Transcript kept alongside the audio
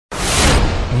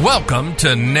Welcome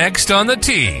to Next on the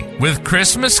Tee with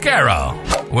Chris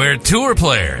Mascaro, where tour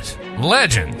players,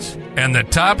 legends, and the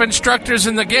top instructors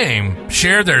in the game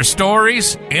share their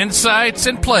stories, insights,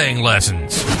 and playing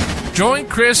lessons. Join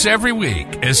Chris every week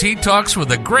as he talks with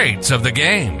the greats of the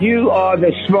game. You are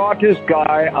the smartest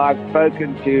guy I've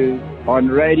spoken to on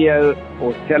radio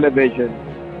or television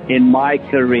in my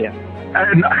career.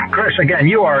 And Chris, again,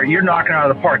 you're knocking out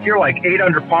of the park. You're like 8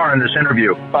 under par in this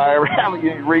interview. If I ever have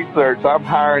any research, I'm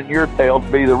hiring your tail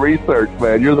to be the research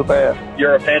man. You're the best.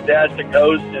 You're a fantastic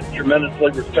host and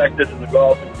tremendously respected in the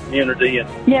golf community.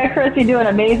 Yeah, Chris, you do an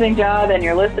amazing job, and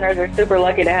your listeners are super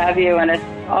lucky to have you, and it's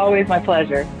always my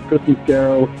pleasure. Chris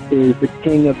Mascaro is the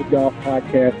king of the golf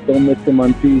podcast. Don't miss him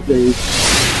on Tuesdays.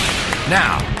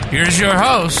 Now, here's your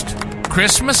host,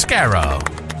 Chris Mascaro.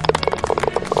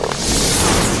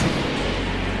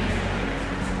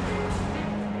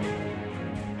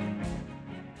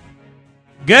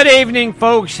 Good evening,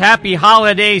 folks. Happy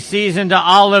holiday season to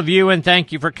all of you, and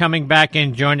thank you for coming back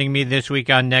and joining me this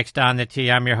week on Next on the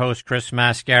Tee. I'm your host, Chris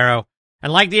Mascaro.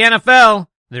 And like the NFL,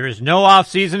 there is no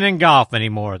off-season in golf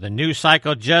anymore. The news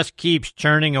cycle just keeps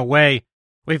churning away.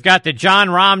 We've got the Jon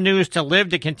Rahm news to live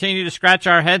to continue to scratch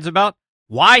our heads about.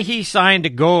 Why he signed to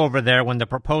go over there when the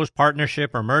proposed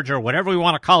partnership or merger, whatever we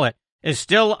want to call it, is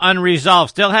still unresolved.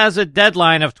 Still has a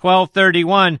deadline of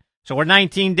 12/31, so we're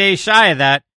 19 days shy of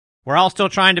that. We're all still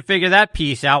trying to figure that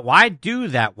piece out. Why do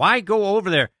that? Why go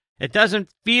over there? It doesn't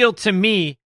feel to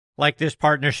me like this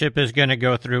partnership is going to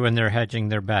go through and they're hedging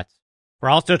their bets.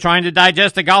 We're also trying to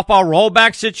digest the golf ball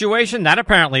rollback situation. That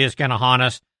apparently is going to haunt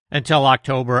us until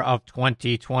October of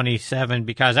 2027,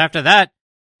 because after that,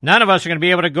 none of us are going to be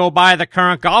able to go buy the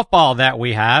current golf ball that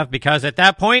we have, because at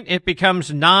that point, it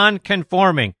becomes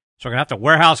non-conforming. So we're going to have to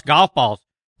warehouse golf balls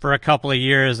for a couple of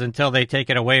years until they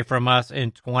take it away from us in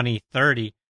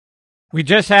 2030. We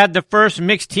just had the first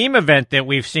mixed team event that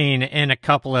we've seen in a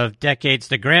couple of decades.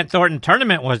 The Grant Thornton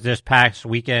tournament was this past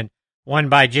weekend, won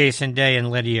by Jason Day and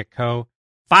Lydia Ko.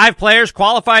 5 players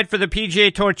qualified for the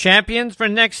PGA Tour Champions for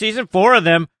next season. 4 of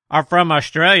them are from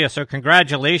Australia, so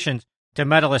congratulations to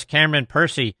medalist Cameron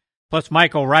Percy, plus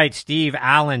Michael Wright, Steve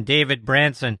Allen, David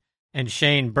Branson, and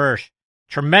Shane Bursch.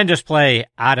 Tremendous play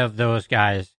out of those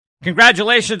guys.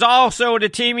 Congratulations also to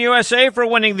Team USA for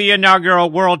winning the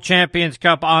inaugural World Champions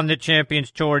Cup on the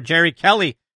Champions Tour. Jerry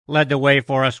Kelly led the way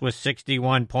for us with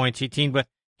 61 points. He teamed with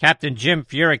Captain Jim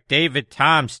Furyk, David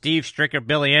Tom, Steve Stricker,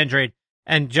 Billy Andrade,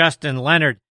 and Justin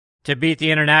Leonard to beat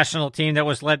the international team that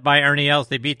was led by Ernie Els.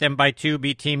 They beat them by 2,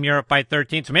 beat Team Europe by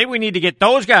 13. So maybe we need to get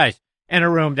those guys in a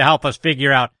room to help us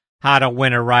figure out how to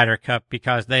win a Ryder Cup,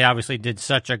 because they obviously did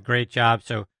such a great job.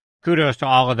 So kudos to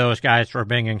all of those guys for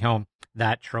bringing home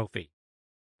that trophy.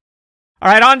 All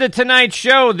right, on to tonight's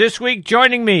show. This week,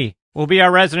 joining me will be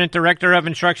our resident director of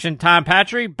instruction, Tom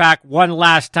Patry, back one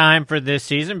last time for this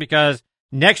season, because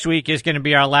next week is going to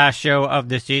be our last show of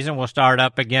the season. We'll start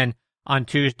up again on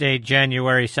Tuesday,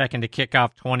 January 2nd to kick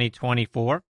off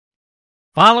 2024.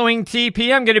 Following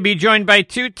TP, I'm going to be joined by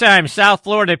 2-time South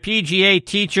Florida PGA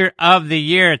Teacher of the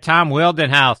Year, Tom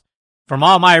Wildenhouse. From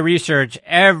all my research,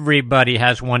 everybody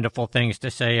has wonderful things to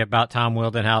say about Tom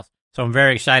Wildenhouse. So I'm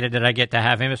very excited that I get to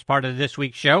have him as part of this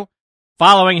week's show.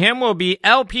 Following him will be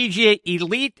LPGA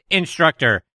Elite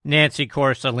Instructor Nancy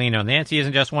Corsalino. Nancy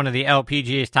isn't just one of the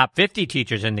LPGA's top 50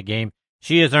 teachers in the game.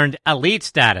 She has earned elite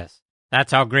status.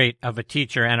 That's how great of a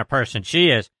teacher and a person she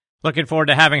is. Looking forward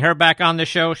to having her back on the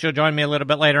show. She'll join me a little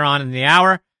bit later on in the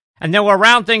hour. And then we'll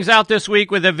round things out this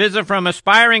week with a visit from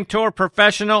aspiring tour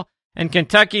professional and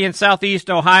Kentucky and Southeast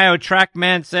Ohio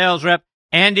TrackMan sales rep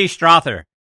Andy Strother.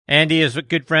 Andy is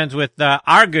good friends with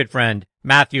our good friend,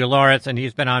 Matthew Lawrence, and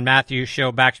he's been on Matthew's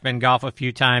show, Backspin Golf, a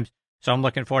few times. So I'm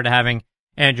looking forward to having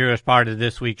Andrew as part of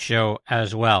this week's show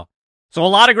as well. So a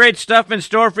lot of great stuff in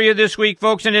store for you this week,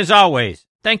 folks. And as always,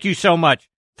 thank you so much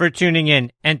for tuning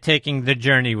in and taking the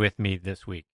journey with me this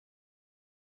week.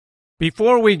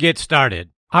 Before we get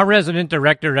started, our resident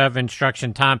director of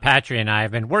instruction, Tom Patry, and I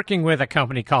have been working with a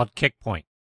company called Kickpoint,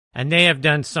 and they have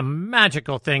done some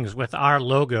magical things with our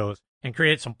logos and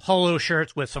create some polo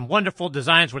shirts with some wonderful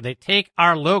designs where they take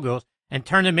our logos and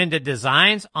turn them into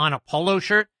designs on a polo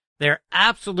shirt. They're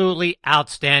absolutely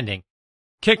outstanding.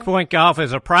 Kickpoint Golf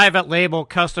is a private label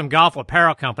custom golf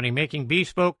apparel company making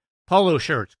bespoke polo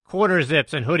shirts, quarter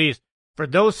zips, and hoodies for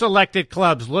those selected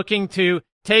clubs looking to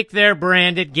take their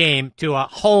branded game to a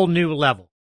whole new level.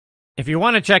 If you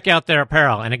want to check out their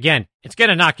apparel, and again, it's going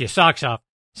to knock your socks off,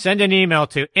 send an email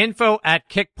to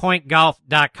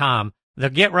info@kickpointgolf.com. They'll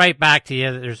get right back to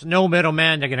you. There's no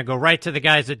middleman. They're going to go right to the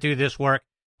guys that do this work.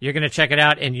 You're going to check it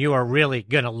out, and you are really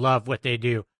going to love what they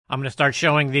do. I'm going to start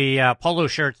showing the polo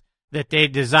shirts that they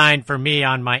designed for me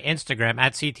on my Instagram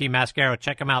at CT Mascaro.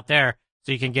 Check them out there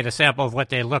so you can get a sample of what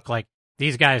they look like.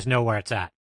 These guys know where it's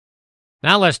at.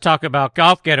 Now let's talk about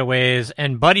golf getaways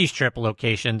and buddies trip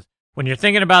locations. When you're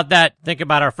thinking about that, think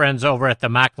about our friends over at the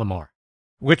Macklemore,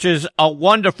 which is a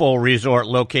wonderful resort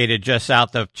located just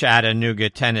south of Chattanooga,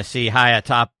 Tennessee, high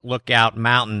atop Lookout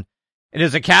Mountain. It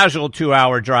is a casual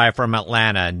 2-hour drive from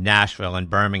Atlanta, Nashville, and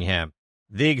Birmingham.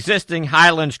 The existing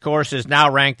Highlands course is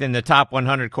now ranked in the top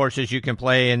 100 courses you can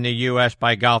play in the U.S.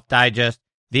 by Golf Digest.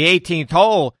 The 18th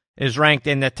hole is ranked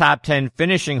in the top 10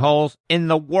 finishing holes in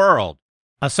the world.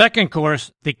 A second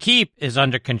course, The Keep, is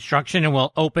under construction and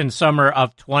will open summer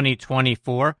of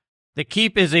 2024. The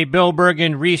Keep is a Bill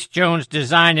Bergen, Reese Jones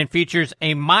design and features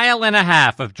a 1.5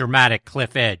 miles of dramatic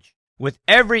cliff edge, with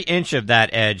every inch of that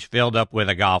edge filled up with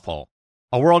a golf hole.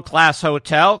 A world-class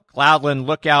hotel, Cloudland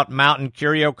Lookout Mountain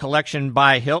Curio Collection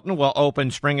by Hilton, will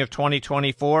open spring of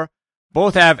 2024.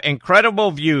 Both have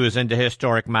incredible views into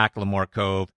historic Macklemore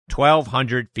Cove,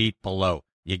 1,200 feet below.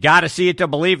 You got to see it to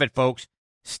believe it, folks.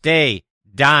 Stay,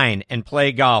 dine, and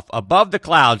play golf above the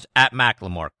clouds at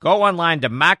Macklemore. Go online to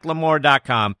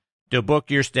macklemore.com to book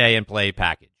your stay and play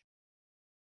package.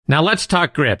 Now let's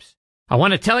talk grips. I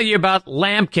want to tell you about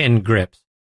Lamkin grips.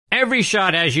 Every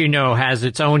shot, as you know, has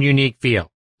its own unique feel.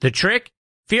 The trick?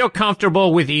 Feel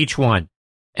comfortable with each one.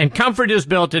 And comfort is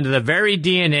built into the very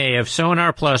DNA of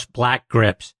Sonar Plus Black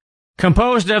grips.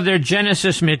 Composed of their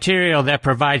Genesis material that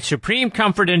provides supreme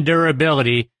comfort and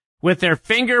durability, with their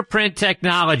fingerprint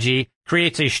technology,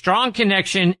 creates a strong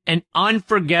connection and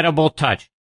unforgettable touch.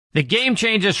 The game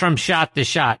changes from shot to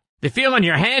shot. The feel in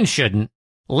your hand shouldn't.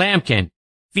 Lamkin.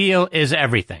 Feel is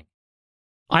everything.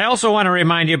 I also want to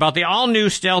remind you about the all-new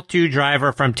Stealth 2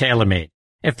 driver from TaylorMade.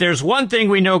 If there's one thing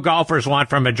we know golfers want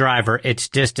from a driver, it's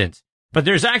distance. But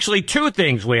there's actually two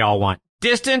things we all want.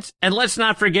 Distance, and let's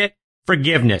not forget,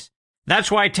 forgiveness.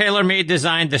 That's why TaylorMade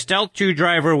designed the Stealth 2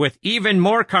 driver with even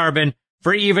more carbon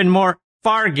for even more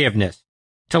forgiveness.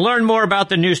 To learn more about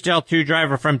the new Stealth 2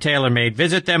 driver from TaylorMade,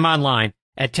 visit them online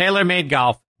at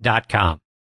TaylorMadeGolf.com.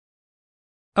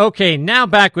 Okay, now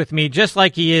back with me, just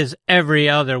like he is every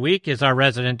other week, is our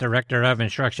resident director of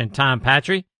instruction, Tom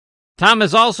Patry. Tom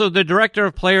is also the director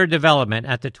of player development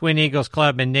at the Twin Eagles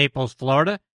Club in Naples,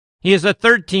 Florida. He is a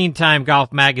 13-time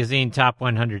Golf Magazine Top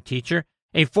 100 teacher,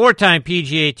 a 4-time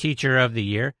PGA Teacher of the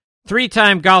Year,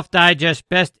 3-time Golf Digest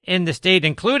Best in the State,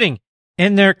 including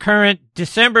in their current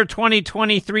December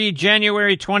 2023,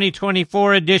 January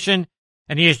 2024 edition,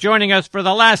 and he is joining us for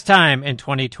the last time in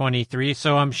 2023,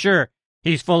 so I'm sure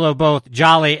he's full of both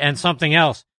jolly and something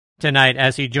else tonight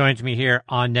as he joins me here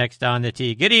on Next on the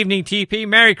Tee. Good evening, TP.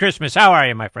 Merry Christmas. How are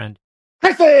you, my friend?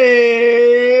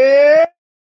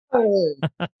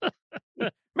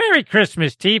 Merry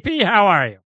Christmas, TP. How are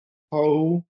you?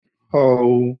 Ho,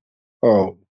 ho,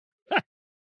 ho.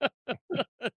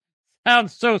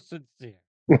 Sounds so sincere.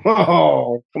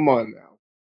 Oh, come on now.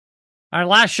 Our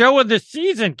last show of the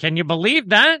season. Can you believe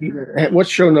that? What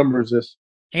show number is this?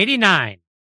 89.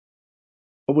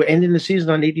 Oh, we're ending the season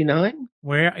on 89?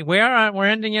 We're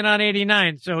ending it on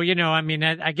 89. So, I mean,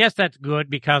 I guess that's good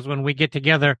because when we get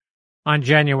together on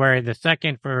January the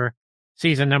 2nd for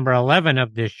season number 11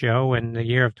 of this show in the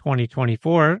year of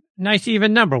 2024, nice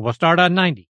even number. We'll start on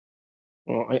 90.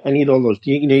 Well, I need all those.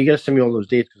 You got to send me all those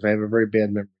dates because I have a very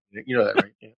bad memory. You know that,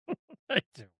 right? Yeah. I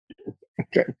do.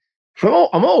 Okay.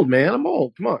 I'm old, man. I'm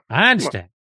old. Come on. I understand.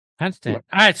 All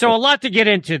right. So a lot to get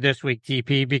into this week,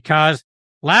 TP, because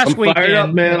last weekend. I'm fired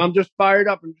up, man. I'm just fired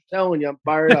up. I'm just telling you, I'm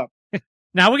fired up.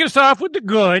 Now we're going to start off with the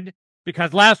good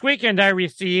because last weekend I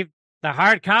received the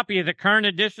hard copy of the current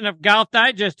edition of Golf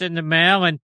Digest in the mail,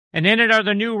 and in it are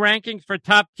the new rankings for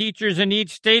top teachers in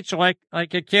each state. So like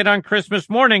a kid on Christmas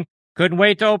morning, couldn't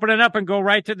wait to open it up and go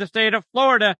right to the state of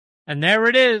Florida. And there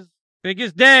it is.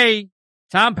 Biggest day.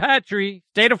 Tom Patry,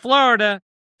 state of Florida,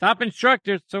 top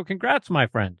instructors. So congrats, my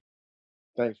friend.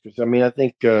 Thanks, Chris. I mean, I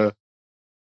think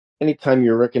anytime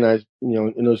you're recognized,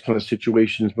 in those kind of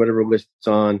situations, whatever list it's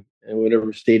on and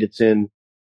whatever state it's in,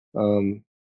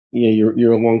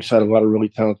 you're alongside a lot of really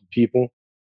talented people.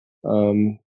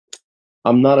 I'm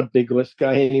not a big list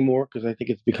guy anymore because I think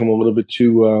it's become a little bit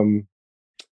too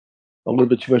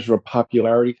much of a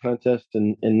popularity contest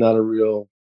and not a real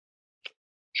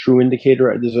true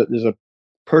indicator. There's a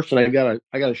person I got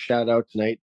a shout out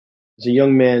tonight. There's a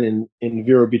young man in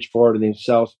Vero Beach, Florida, named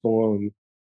Sal Stallone,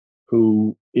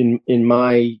 who, in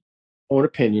my own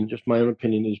opinion, just my own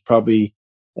opinion, is probably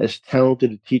as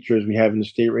talented a teacher as we have in the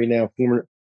state right now.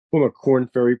 Former Corn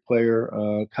Ferry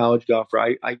player, college golfer.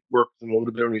 I worked with him a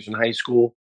little bit when he was in high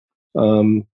school.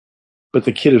 But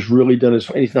the kid has really done and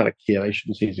he's not a kid. I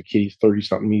shouldn't say he's a kid. He's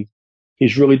 30-something.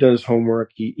 He's really done his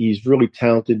homework. He's really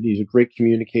talented. He's a great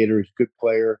communicator. He's a good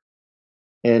player,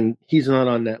 and he's not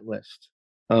on that list.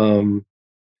 And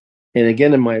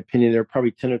again, in my opinion, there are probably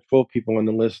 10 or 12 people on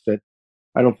the list that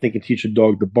I don't think can teach a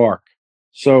dog to bark.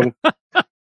 So,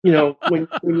 when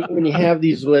you have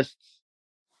these lists,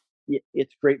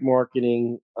 it's great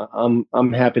marketing.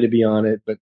 I'm happy to be on it,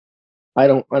 but I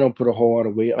don't put a whole lot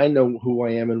of weight. I know who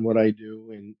I am and what I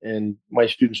do, and my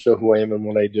students know who I am and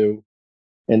what I do.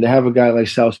 And to have a guy like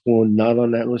Sal Spallone not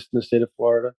on that list in the state of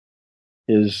Florida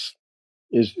is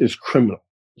criminal.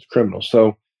 It's criminal.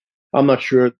 So I'm not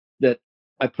sure that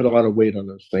I put a lot of weight on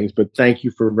those things, but thank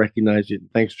you for recognizing it.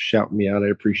 Thanks for shouting me out. I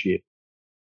appreciate it.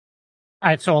 All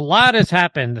right, so a lot has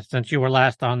happened since you were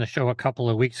last on the show a couple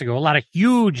of weeks ago. A lot of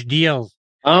huge deals.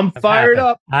 I'm fired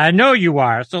up. I know you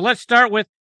are. So let's start with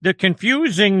the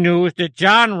confusing news that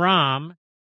Jon Rahm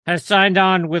has signed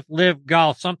on with Live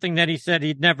Golf, something that he said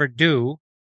he'd never do.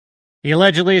 He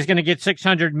allegedly is going to get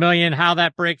 $600 million. How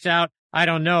that breaks out, I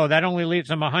don't know. That only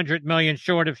leaves him $100 million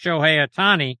short of Shohei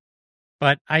Ohtani.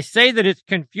 But I say that it's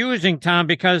confusing, Tom,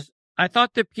 because I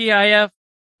thought the PIF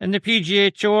and the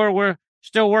PGA Tour were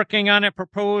still working on a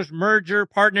proposed merger,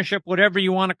 partnership, whatever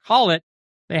you want to call it.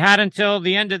 They had until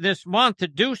the end of this month to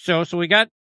do so. So we got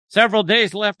several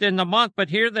days left in the month,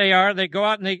 but here they are. They go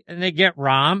out and they get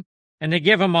Rahm and they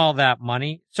give him all that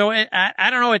money. So I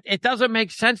don't know. It doesn't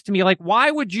make sense to me. Like, why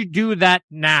would you do that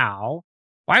now?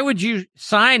 Why would you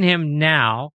sign him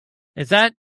now? Is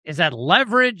that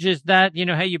leverage? Is that,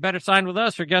 hey, you better sign with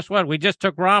us, or guess what? We just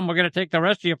took Rahm. We're going to take the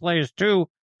rest of your players too.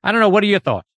 I don't know. What are your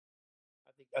thoughts?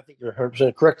 I think you're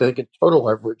 100% correct. I think it's total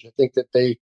leverage. I think that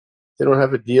they don't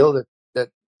have a deal that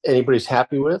anybody's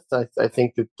happy with. I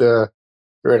think that they're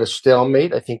at a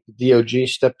stalemate. I think the DOJ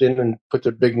stepped in and put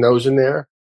their big nose in there.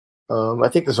 I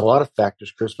think there's a lot of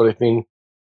factors, Chris, but I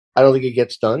don't think it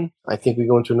gets done. I think we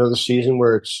go into another season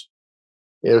where it's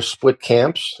split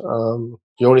camps.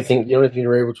 The only thing they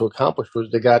were able to accomplish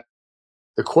was they got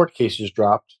the court cases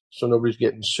dropped, so nobody's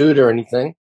getting sued or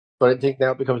anything. But I think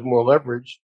now it becomes more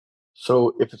leverage.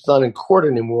 So if it's not in court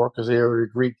anymore, because they already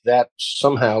agreed to that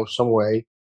somehow, some way,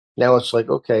 now it's like,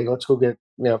 okay, let's go get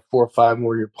 4 or 5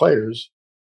 more of your players,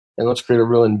 and let's create a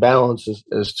real imbalance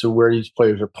as to where these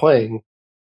players are playing.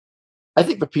 I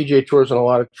think the PGA Tour is in a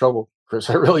lot of trouble, Chris.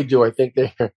 I really do. I think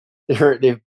they've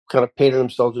kind of painted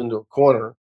themselves into a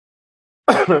corner,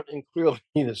 and clearly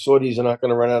the Saudis are not going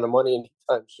to run out of money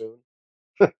anytime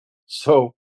soon.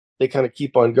 So they kind of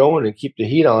keep on going and keep the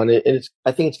heat on it, and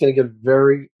I think it's going to get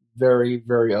very, very,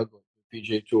 very ugly for the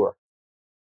PGA Tour.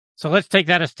 So let's take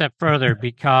that a step further,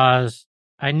 because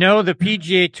I know the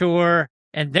PGA Tour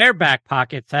and their back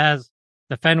pockets has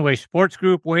the Fenway Sports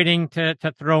Group waiting to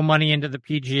throw money into the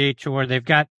PGA Tour. They've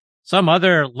got some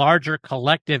other larger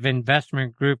collective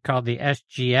investment group called the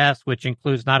SGS, which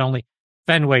includes not only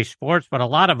Fenway Sports, but a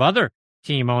lot of other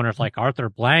team owners like Arthur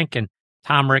Blank and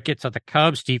Tom Ricketts of the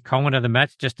Cubs, Steve Cohen of the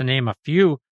Mets, just to name a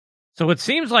few. So it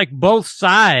seems like both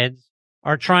sides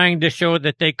are trying to show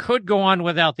that they could go on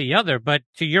without the other. But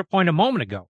to your point a moment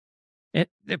ago,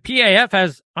 the PAF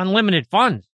has unlimited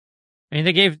funds. I mean,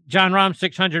 they gave Jon Rahm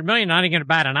 $600 million, not even going to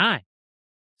bat an eye.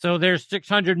 So there's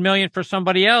 $600 million for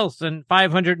somebody else, and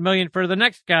 $500 million for the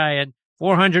next guy, and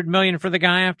 $400 million for the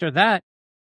guy after that.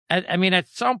 I mean, at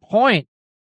some point,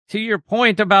 to your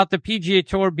point about the PGA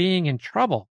Tour being in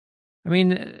trouble, I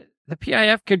mean, the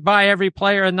PIF could buy every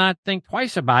player and not think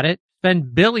twice about it,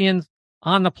 spend billions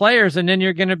on the players, and then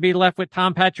you're going to be left with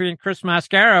Tom Petrie and Chris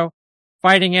Mascaro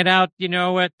fighting it out,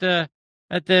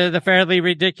 at the fairly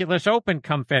ridiculous Open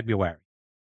come February.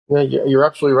 Yeah, you're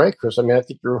absolutely right, Chris. I mean, I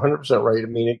think you're 100% right. I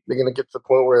mean, they're going to get to the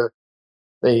point where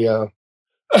they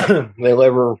they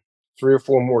lever 3 or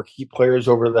 4 more key players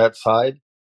over to that side,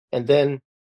 and then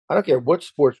I don't care what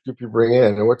sports group you bring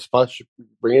in or what sponsorship you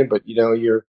bring in, but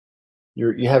you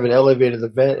have an elevated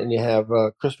event and you have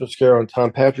Chris Mascaro and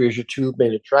Tom Petrie as your 2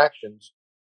 main attractions.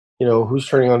 Who's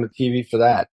turning on the TV for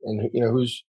that, and who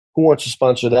wants to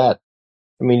sponsor that?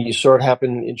 I mean, you saw it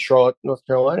happen in Charlotte, North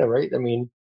Carolina, right? I mean,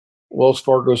 Wells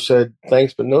Fargo said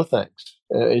thanks, but no thanks.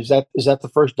 Is that the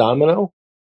first domino?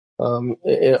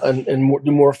 And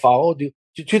more follow? Do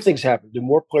 2 things happen? Do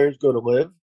more players go to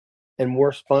Live, and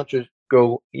more sponsors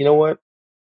go? You know what?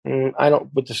 I don't.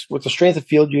 With the strength of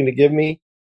field you're going to give me,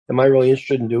 am I really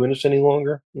interested in doing this any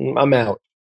longer? I'm out.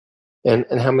 And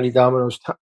how many dominoes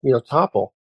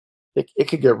topple? It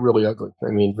could get really ugly.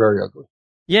 I mean, very ugly.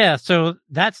 Yeah, so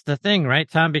that's the thing, right,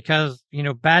 Tom? Because,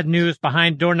 bad news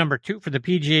behind door number 2 for the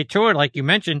PGA Tour, like you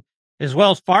mentioned, is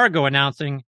Wells Fargo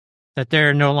announcing that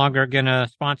they're no longer going to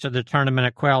sponsor the tournament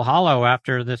at Quail Hollow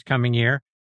after this coming year.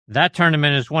 that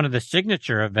tournament is one of the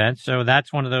signature events. So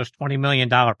that's one of those $20 million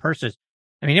purses.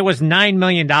 I mean, it was $9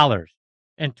 million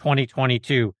in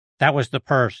 2022. That was the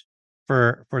purse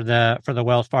for the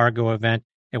Wells Fargo event.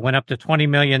 It went up to 20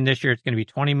 million this year. It's going to be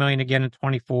 20 million again in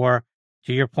 24.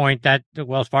 To your point, that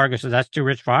Wells Fargo says that's too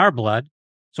rich for our blood.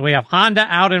 So we have Honda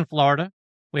out in Florida.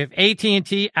 We have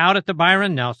AT&T out at the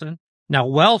Byron Nelson. Now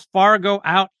Wells Fargo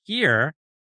out here.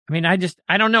 I mean,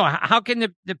 I don't know. How can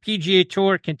the PGA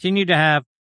Tour continue to have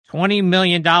 $20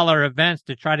 million events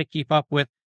to try to keep up with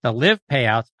the live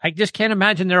payouts? I just can't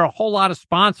imagine there are a whole lot of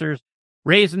sponsors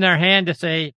raising their hand to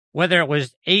say, whether it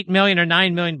was 8 million or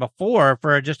 9 million before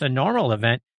for just a normal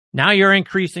event, now you're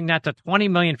increasing that to 20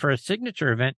 million for a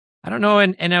signature event. I don't know.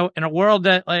 In a world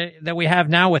that we have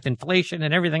now with inflation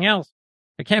and everything else,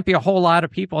 there can't be a whole lot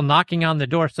of people knocking on the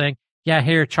door saying, yeah,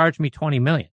 here, charge me 20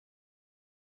 million.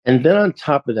 And then on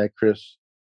top of that, Chris,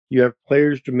 you have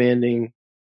players demanding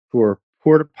for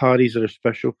porta potties that are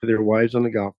special for their wives on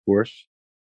the golf course.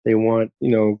 They want,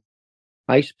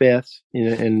 ice baths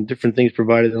and different things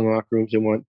provided in the locker rooms. They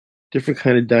want different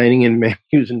kind of dining and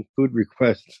menus and food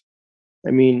requests.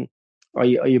 I mean, are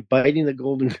you biting the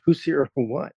golden goose here or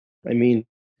what? I mean,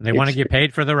 they want to get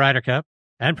paid for the Ryder Cup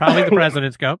and probably the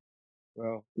President's Cup.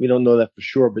 Well, we don't know that for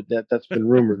sure, but that's been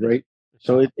rumored, right?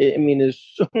 So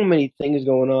there's so many things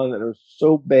going on that are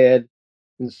so bad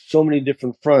in so many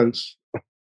different fronts.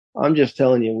 I'm just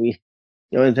telling you,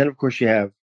 and then of course you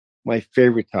have my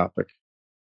favorite topic,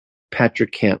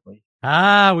 Patrick Cantlay.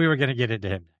 We were going to get into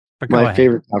him. But go ahead.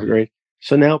 Favorite topic, right?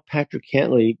 So now Patrick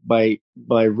Cantlay,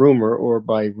 by rumor or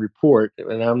by report,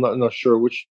 and I'm not sure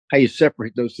how you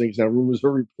separate those things now, rumors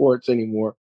or reports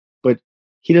anymore, but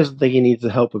he doesn't think he needs the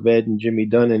help of Ed and Jimmy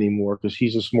Dunn anymore because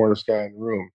he's the smartest guy in the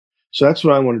room. So that's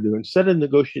what I want to do. Instead of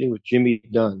negotiating with Jimmy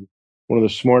Dunn, one of the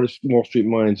smartest Wall Street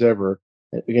minds ever,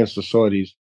 against the Saudis,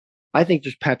 I think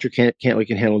just Patrick Cantlay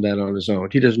can handle that on his own.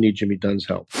 He doesn't need Jimmy Dunn's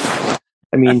help.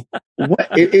 I mean,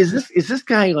 what is this? Is this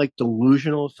guy like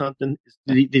delusional or something?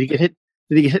 Did he get hit?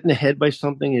 Did he get hit in the head by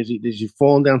something? Is he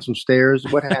falling down some stairs?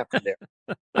 What happened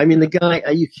there? I mean, the guy.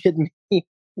 Are you kidding me?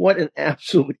 What an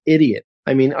absolute idiot!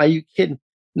 I mean, are you kidding?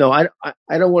 No, I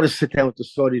don't want to sit down with the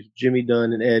Saudis, Jimmy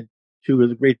Dunn and Ed, two of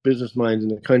the great business minds in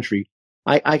the country.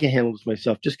 I can handle this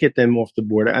myself. Just get them off the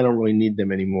board. I don't really need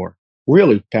them anymore.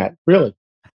 Really, Pat? Really?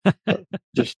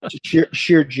 just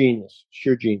sheer genius.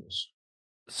 Sheer genius.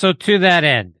 So to that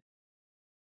end,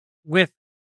 with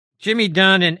Jimmy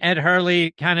Dunn and Ed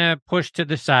Hurley kind of pushed to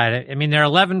the side, I mean, there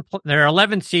are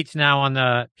 11 seats now on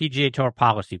the PGA Tour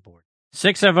policy board.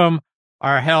 6 of them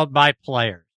are held by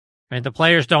players. I mean, the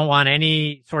players don't want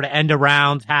any sort of end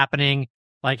arounds happening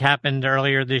like happened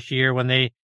earlier this year when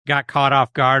they got caught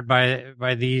off guard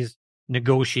by these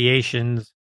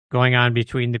negotiations going on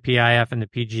between the PIF and the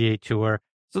PGA Tour.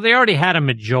 So they already had a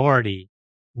majority.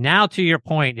 Now, to your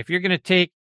point, if you're going to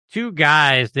take 2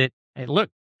 guys that, hey, look,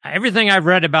 everything I've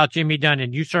read about Jimmy Dunn,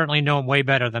 and you certainly know him way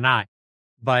better than I,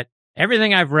 but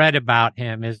everything I've read about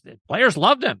him is that players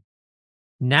loved him.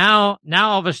 Now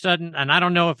all of a sudden, and I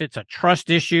don't know if it's a trust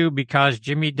issue because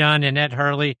Jimmy Dunn and Ed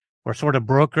Hurley were sort of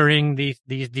brokering these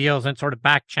deals and sort of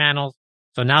back channels.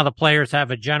 So now the players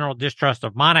have a general distrust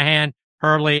of Monahan,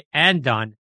 Hurley, and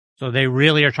Dunn. So they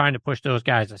really are trying to push those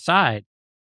guys aside.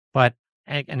 But,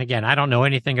 and again, I don't know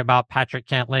anything about Patrick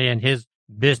Cantlay and his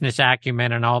business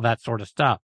acumen and all that sort of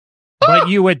stuff. But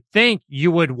you would think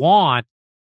you would want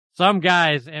some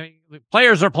guys, I mean,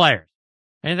 players are players.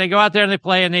 And they go out there and they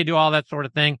play and they do all that sort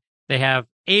of thing. They have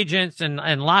agents and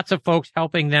lots of folks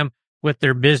helping them with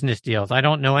their business deals. I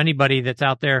don't know anybody that's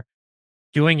out there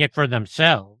doing it for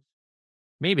themselves.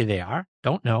 Maybe they are.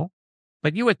 Don't know.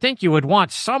 But you would think you would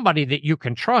want somebody that you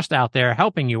can trust out there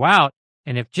helping you out.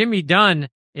 And if Jimmy Dunn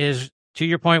is, to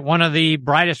your point, one of the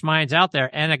brightest minds out there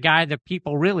and a guy that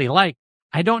people really like,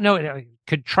 I don't know.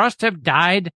 Could trust have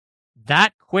died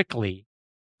that quickly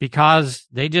because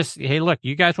they just, hey, look,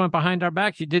 you guys went behind our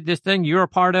backs. You did this thing. You're a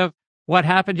part of what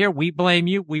happened here. We blame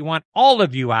you. We want all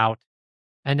of you out.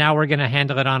 And now we're going to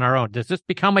handle it on our own. Does this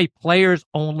become a players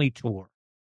only tour?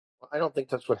 I don't think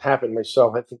that's what happened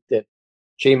myself. I think that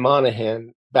Jay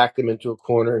Monahan backed him into a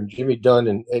corner and Jimmy Dunn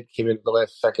and Ed came in at the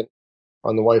last second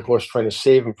on the white horse trying to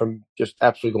save him from just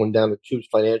absolutely going down the tubes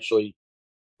financially,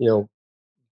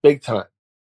 big time.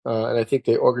 And I think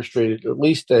they orchestrated at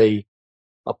least a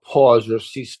pause or a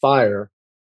ceasefire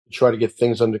to try to get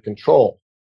things under control.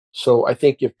 So I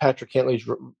think if Patrick Cantlay's,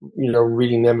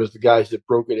 reading them as the guys that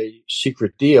brokered a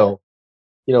secret deal,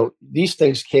 these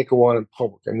things can't go on in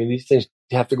public. I mean, these things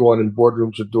have to go on in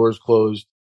boardrooms with doors closed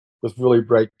with really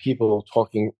bright people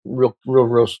talking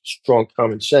real strong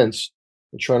common sense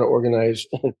and trying to organize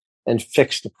and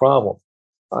fix the problem.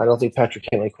 I don't think Patrick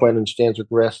Cantlay quite understands or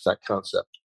grasps that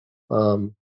concept.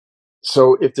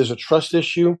 So if there's a trust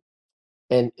issue,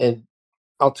 and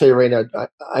I'll tell you right now,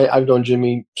 I've known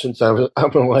Jimmy since I'm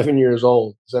 11 years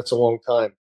old. That's a long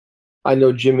time. I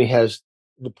know Jimmy has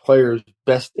the player's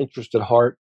best interest at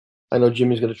heart. I know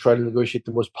Jimmy's going to try to negotiate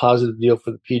the most positive deal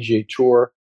for the PGA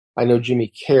Tour. I know Jimmy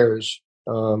cares.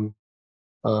 I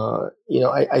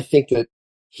think that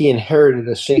he inherited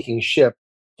a sinking ship.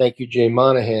 Thank you, Jay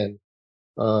Monahan.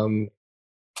 I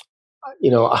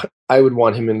would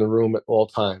want him in the room at all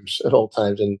times.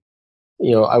 And,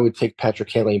 I would take Patrick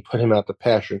Cantlay and put him out the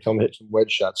pasture and tell him to hit some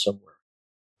wedge shots somewhere.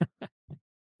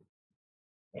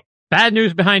 Bad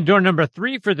news behind door number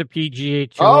 3 for the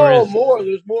PGA Tour. Oh,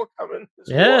 there's more coming.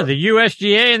 More. The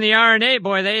USGA and the R&A,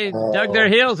 boy, they dug their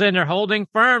heels in. They're holding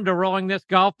firm to rolling this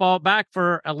golf ball back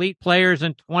for elite players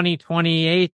in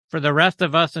 2028, for the rest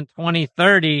of us in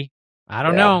 2030. I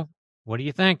don't know. What do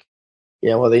you think?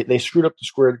 Yeah, well, they screwed up the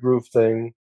squared groove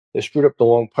thing. They screwed up the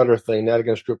long putter thing. Now they're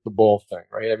going to screw up the ball thing,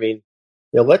 right? I mean,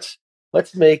 let's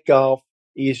make golf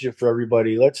easier for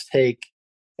everybody. Let's take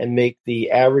and make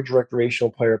the average recreational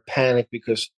player panic,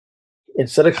 because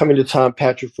instead of coming to Tom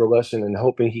Patrick for a lesson and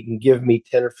hoping he can give me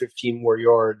 10 or 15 more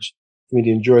yards for me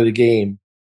to enjoy the game,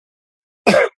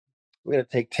 we're going to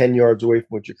take 10 yards away from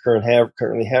what you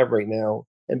currently have right now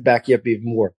and back you up even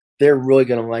more. They're really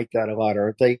going to like that a lot,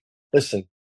 aren't they? Listen,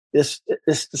 this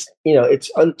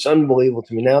it's unbelievable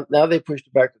to me. Now they pushed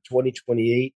it back to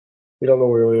 2028. We don't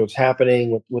know really what's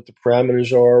happening, what the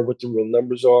parameters are, what the real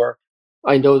numbers are.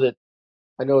 I know that,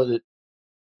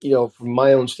 from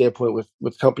my own standpoint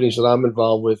with companies that I'm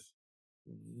involved with,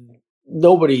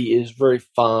 nobody is very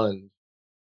fond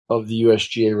of the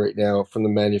USGA right now from the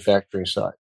manufacturing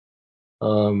side.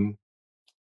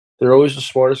 They're always the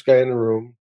smartest guy in the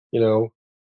room.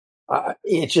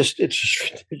 It's just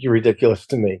ridiculous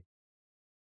to me.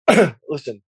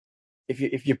 Listen,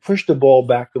 if you push the ball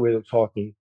back the way they're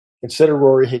talking, instead of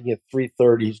Rory hitting it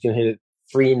 330, he's going to hit it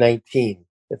 319.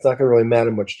 It's not going to really matter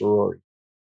much to Rory.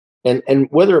 And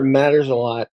whether it matters a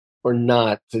lot or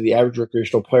not to the average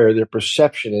recreational player, their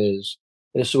perception is,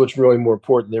 and this is what's really more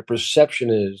important, their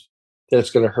perception is that it's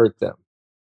going to hurt them.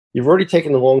 You've already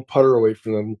taken the long putter away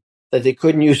from them that they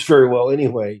couldn't use very well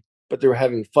anyway, but they were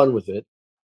having fun with it.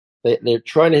 They're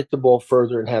trying to hit the ball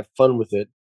further and have fun with it,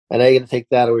 and I got to take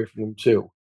that away from them too.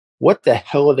 What the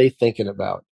hell are they thinking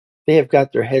about? They have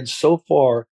got their heads so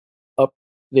far up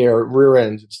their rear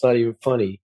ends, it's not even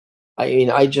funny.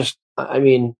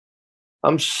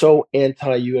 I'm so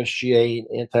anti-USGA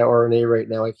and anti-R&A right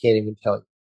now, I can't even tell you.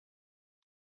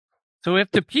 So if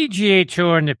the PGA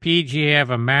Tour and the PGA of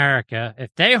America,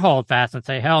 if they hold fast and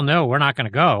say, hell no, we're not going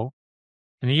to go,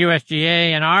 and the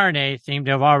USGA and R&A seem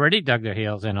to have already dug their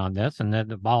heels in on this, and then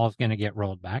the ball is going to get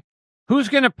rolled back, who's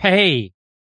going to pay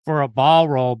for a ball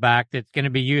rollback that's going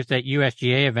to be used at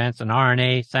USGA events and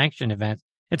R&A sanctioned events?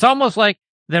 It's almost like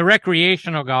the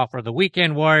recreational golfer, the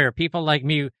weekend warrior, people like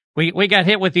me. We got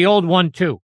hit with the old one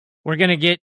too. We're going to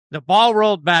get the ball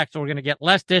rolled back, so we're going to get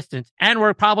less distance, and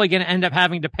we're probably going to end up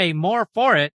having to pay more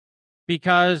for it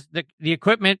because the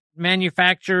equipment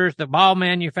manufacturers, the ball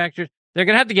manufacturers, they're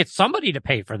going to have to get somebody to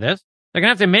pay for this. They're going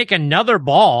to have to make another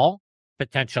ball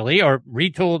potentially, or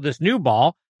retool this new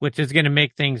ball, which is going to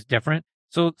make things different.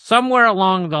 So somewhere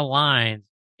along the lines,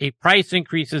 a price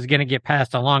increase is going to get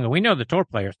passed along, and we know the tour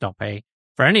players don't pay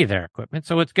for any of their equipment,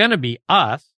 so it's going to be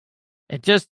us. It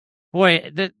just,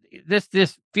 boy,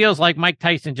 this feels like Mike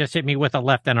Tyson just hit me with a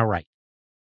left and a right.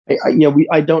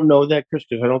 I don't know that, Chris,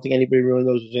 because I don't think anybody really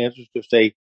knows his answers, because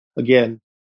they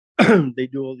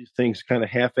do all these things kind of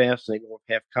half-assed and they go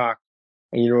half-cocked,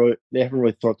 and they haven't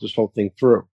really thought this whole thing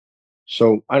through.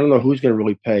 So I don't know who's going to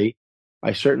really pay.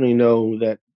 I certainly know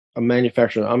that a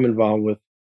manufacturer I'm involved with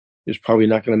is probably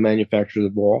not going to manufacture the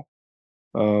ball.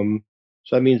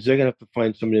 So that means they're going to have to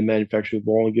find somebody to manufacture the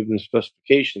ball and give them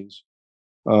specifications.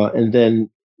 And then,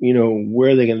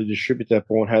 where are they going to distribute that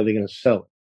ball and how are they going to sell it?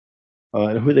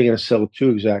 And who are they going to sell it to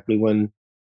exactly when,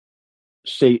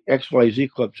 say, XYZ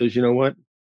Club says, you know what?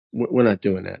 We're not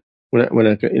doing that. We're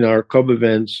not in our club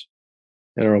events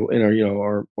and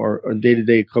our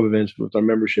day-to-day club events with our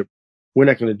membership. We're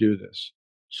not going to do this.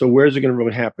 So where's it going to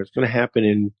really happen? It's going to happen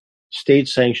in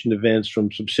state-sanctioned events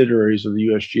from subsidiaries of the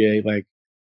USGA, like,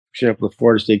 for example, the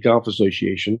Florida State Golf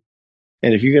Association.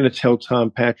 And if you're going to tell Tom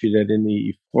Patrick that in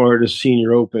the Florida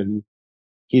Senior Open,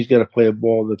 he's got to play a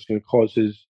ball that's going to cause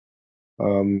his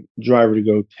driver to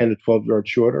go 10 to 12 yards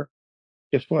shorter,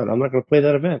 guess what? I'm not going to play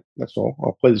that event. That's all.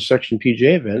 I'll play the section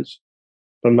PGA events,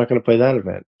 but I'm not going to play that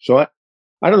event. So I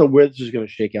don't know where this is going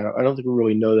to shake out. I don't think we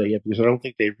really know that yet, because I don't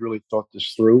think they've really thought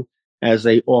this through, as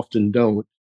they often don't.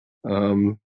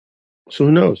 So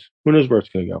who knows? Who knows where it's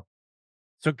going to go?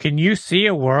 So can you see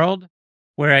a world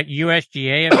where at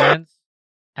USGA events,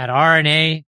 at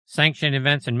RNA sanctioned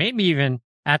events, and maybe even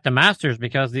at the Masters,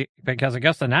 because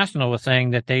Augusta National was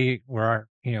saying that they were,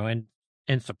 in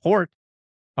support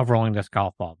of rolling this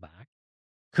golf ball back.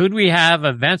 Could we have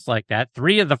events like that,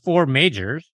 3 of the 4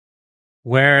 majors,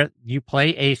 where you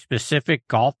play a specific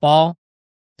golf ball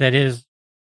that is,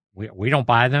 we don't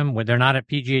buy them, they're not at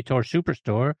PGA Tour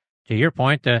Superstore. To your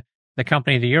point, the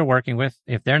company that you're working with,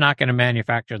 if they're not going to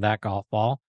manufacture that golf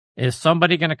ball, is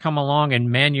somebody going to come along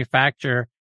and manufacture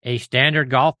a standard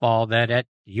golf ball that at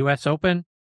U.S. Open,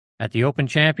 at the Open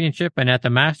Championship, and at the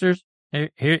Masters,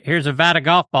 here's a vat of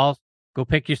golf balls. Go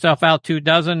pick yourself out 2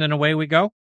 dozen, and away we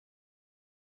go?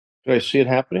 Do I see it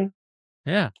happening?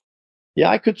 Yeah. Yeah,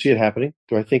 I could see it happening.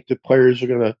 Do I think the players are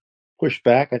going to push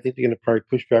back? I think they're going to probably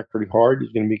push back pretty hard. Is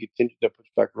going to continue to push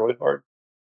back really hard?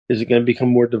 Is it going to become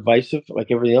more divisive,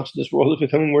 like everything else in this world is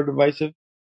becoming more divisive?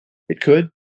 It could,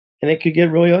 and it could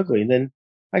get really ugly. And then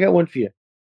I got one for you.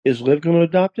 Is Liv going to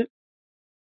adopt it?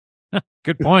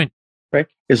 Good point. Right?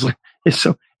 Is the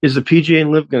PGA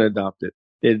and Liv going to adopt it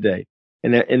today?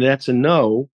 And that's a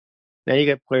no. Now you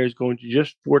got players going to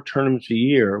just 4 tournaments a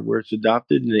year where it's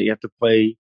adopted, and you have to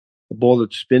play a ball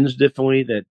that spins differently,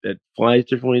 that flies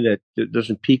differently, that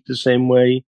doesn't peak the same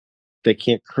way, that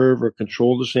can't curve or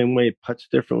control the same way, it putts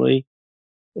differently.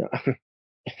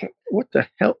 What the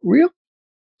hell? Real?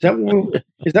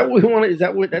 Is that what we want?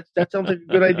 That sounds like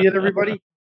a good idea to everybody?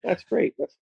 That's great.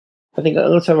 I think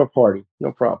let's have a party.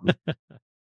 No problem.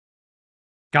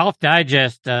 Golf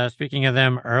Digest, speaking of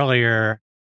them earlier,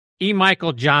 E.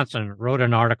 Michael Johnson wrote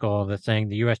an article that's saying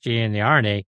the USGA and the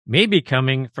R&A may be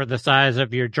coming for the size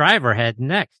of your driver head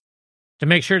next to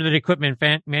make sure that equipment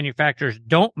manufacturers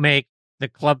don't make the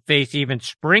club face even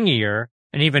springier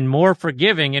and even more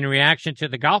forgiving in reaction to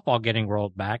the golf ball getting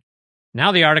rolled back.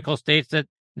 Now the article states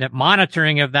that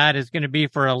monitoring of that is going to be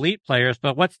for elite players,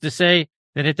 but what's to say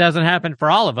that it doesn't happen for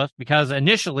all of us? Because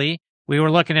initially we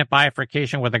were looking at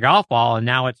bifurcation with a golf ball, and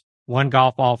now it's one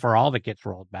golf ball for all that gets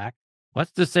rolled back.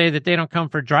 What's to say that they don't come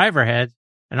for driver heads,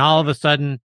 and all of a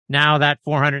sudden now that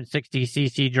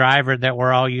 460cc driver that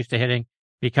we're all used to hitting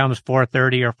becomes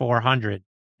 430 or 400?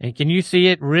 And can you see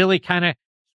it really kind of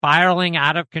spiraling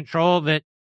out of control, that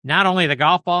not only the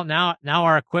golf ball, now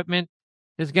our equipment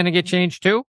is going to get changed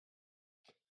too?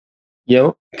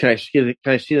 Can I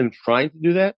see them trying to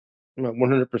do that?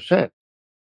 100%.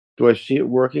 Do I see it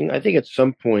working? I think at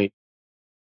some point,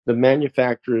 the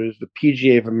manufacturers, the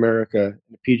PGA of America, and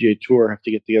the PGA Tour have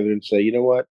to get together and say, you know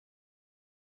what,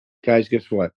 guys,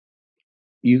 guess what?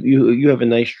 You have a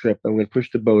nice trip. I'm going to push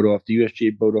the boat off, the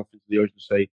USGA boat off into the ocean, and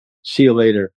say, see you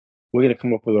later. We're going to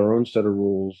come up with our own set of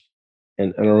rules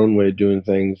and our own way of doing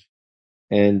things.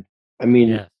 And I mean,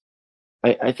 yeah.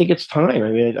 I think it's time.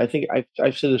 I mean, I think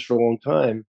I've said this for a long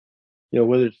time.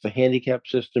 Whether it's the handicap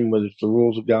system, whether it's the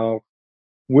rules of golf,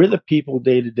 we're the people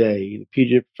day to day, the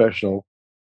PGA professional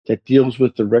that deals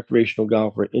with the recreational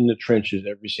golfer in the trenches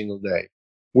every single day.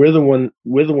 We're the ones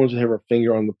that have our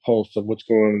finger on the pulse of what's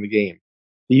going on in the game.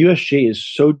 The USGA is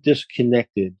so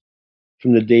disconnected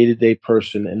from the day-to-day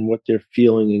person and what they're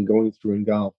feeling and going through in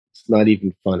golf. It's not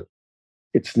even funny.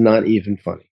 It's not even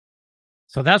funny.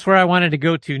 So that's where I wanted to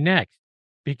go to next,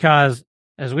 because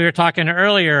as we were talking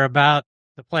earlier about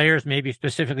the players, maybe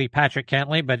specifically Patrick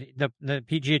Cantlay, but the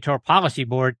PGA Tour Policy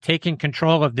Board taking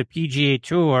control of the PGA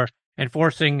Tour and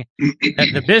forcing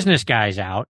the business guys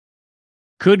out.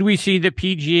 Could we see the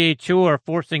PGA Tour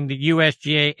forcing the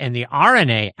USGA and the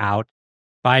R&A out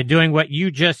by doing what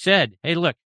you just said? Hey,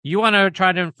 look, you want to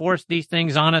try to enforce these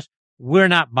things on us? We're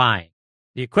not buying.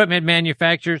 The equipment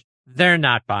manufacturers, they're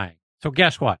not buying. So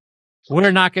guess what?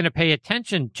 We're not going to pay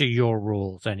attention to your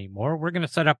rules anymore. We're going to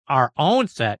set up our own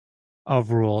set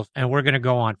of rules, and we're going to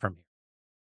go on from here.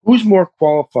 Who's more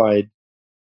qualified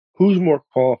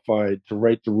to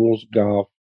write the rules of golf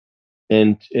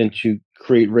and to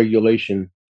create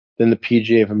regulation than the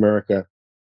PGA of America,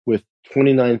 with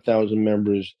 29,000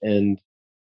 members and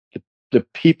the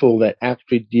people that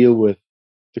actually deal with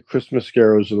the Chris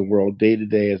Mascaros of the world day to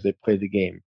day as they play the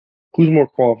game? Who's more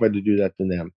qualified to do that than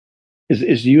them?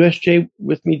 Is the USJ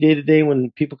with me day to day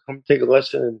when people come take a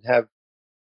lesson and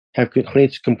have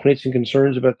complaints and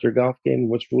concerns about their golf game,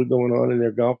 what's really going on in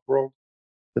their golf world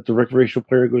that the recreational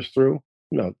player goes through?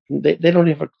 No, they don't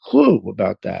have a clue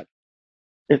about that.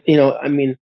 I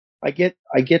mean, I get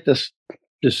this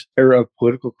era of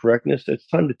political correctness. It's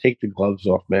time to take the gloves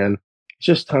off, man. It's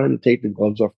just time to take the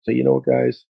gloves off and say, you know what,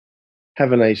 guys,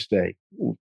 have a nice day.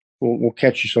 We'll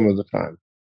catch you some other time.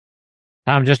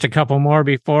 Tom, just a couple more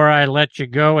before I let you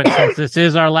go. And since this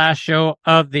is our last show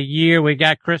of the year, we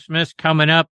got Christmas coming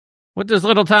up. What does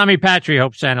little Tommy Patry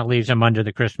hope Santa leaves him under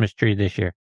the Christmas tree this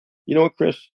year? You know what,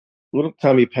 Chris? Little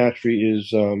Tommy Patry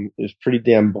is pretty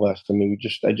damn blessed. I mean,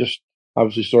 I just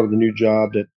obviously started a new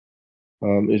job that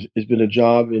has been a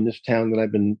job in this town that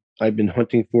I've been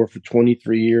hunting for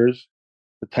 23 years.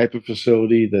 The type of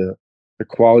facility, the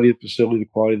quality of the facility, the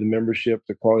quality of the membership,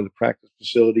 the quality of the practice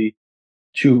facility,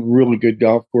 2 really good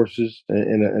golf courses,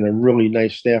 and a really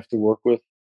nice staff to work with.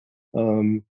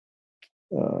 Um,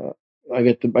 I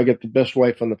got the best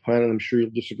wife on the planet. I'm sure you'll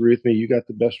disagree with me. You got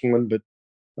the best one, but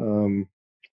um,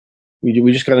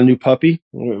 we just got a new puppy.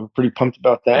 We're pretty pumped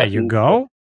about that. There you go.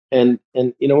 And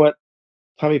you know what?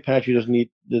 Tommy Patry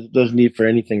doesn't need for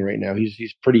anything right now.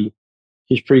 He's pretty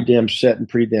damn set and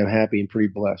pretty damn happy and pretty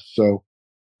blessed. So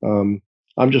I'm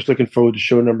just looking forward to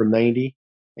show number 90.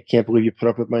 I can't believe you put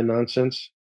up with my nonsense.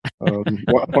 Why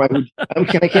would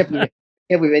I can't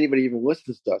believe anybody even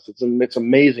listens to us. It's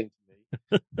amazing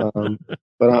to me.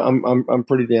 But I'm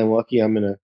pretty damn lucky. I'm in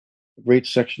a great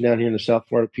section down here in the South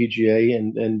Florida PGA,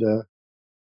 and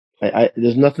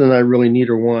there's nothing that I really need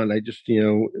or want. I just,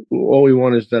 all we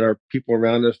want is that our people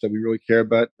around us that we really care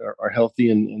about are healthy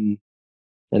and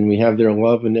we have their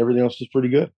love, and everything else is pretty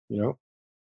good,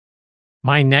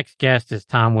 My next guest is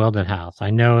Tom Wildenhouse. I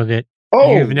know that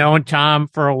you've known Tom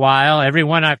for a while.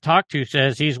 Everyone I've talked to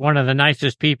says he's one of the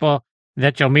nicest people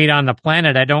that you'll meet on the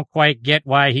planet. I don't quite get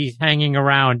why he's hanging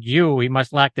around you. He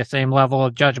must lack the same level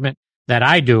of judgment that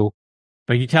I do.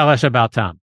 But you tell us about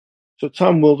Tom. So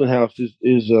Tom Wildenhouse is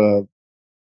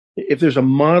if there's a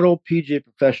model PGA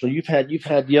professional, you've had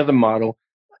the other model.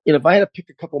 If I had to pick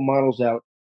a couple models out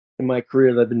in my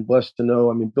career that I've been blessed to know,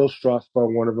 I mean, Bill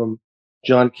Strasbaugh, one of them,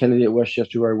 John Kennedy at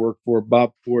Westchester, who I worked for,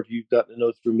 Bob Ford, who you've gotten to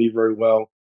know through me very well,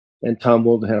 and Tom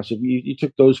Wildenhouse. If you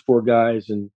took those 4 guys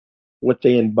and what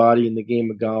they embody in the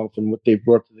game of golf and what they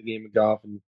brought to the game of golf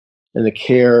and the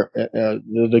care,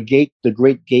 the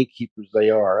great gatekeepers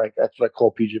they are. That's what I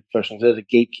call PGA professionals. They're the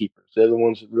gatekeepers. They're the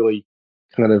ones that really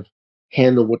kind of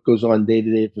handle what goes on day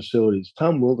to day at facilities.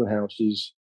 Tom Wildenhouse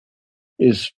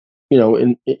is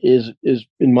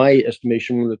in my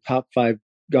estimation one of the top 5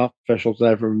 golf professionals that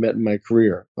I've ever met in my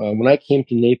career. When I came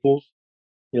to Naples,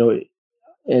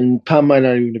 and Tom might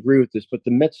not even agree with this, but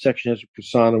the Mets section has a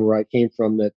persona where I came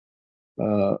from that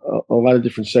a lot of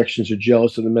different sections are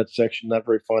jealous of the Mets section, not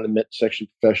very fond of Mets section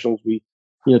professionals. We,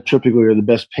 typically are the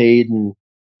best paid and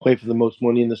play for the most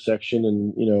money in the section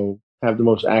and, have the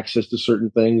most access to certain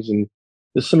things. And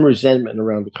there's some resentment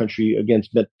around the country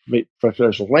against Met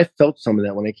professionals. And I felt some of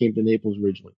that when I came to Naples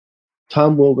originally.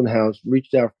 Tom Wildenhouse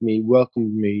reached out for me,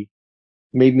 welcomed me,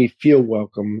 made me feel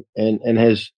welcome, and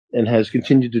has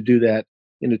continued to do that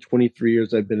in the 23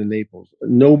 years I've been in Naples.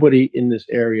 Nobody in this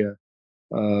area,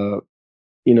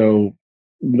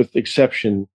 with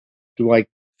exception, do I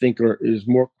think is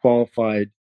more qualified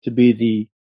to be the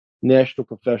National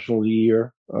Professional of the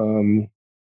Year.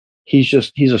 He's a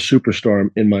superstar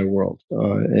in my world,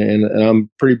 and I'm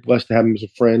pretty blessed to have him as a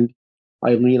friend.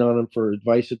 I lean on him for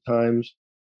advice at times.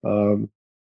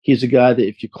 He's a guy that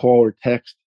if you call or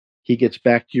text, he gets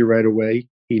back to you right away.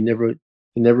 He never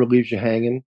leaves you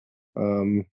hanging.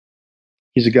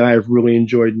 He's a guy I've really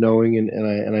enjoyed knowing,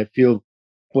 and I feel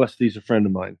blessed that he's a friend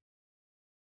of mine.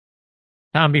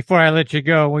 Tom, before I let you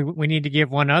go, we need to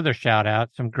give one other shout out.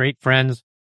 Some great friends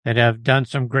that have done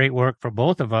some great work for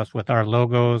both of us with our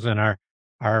logos and our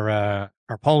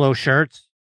polo shirts.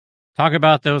 Talk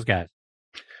about those guys.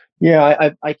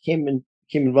 Yeah, I came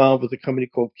involved with a company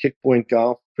called Kickpoint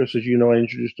Golf. Chris, as you know, I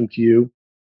introduced them to you.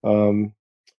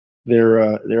 They're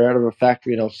out of a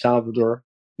factory in El Salvador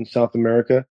in South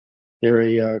America. They're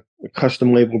a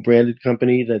custom label branded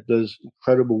company that does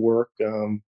incredible work.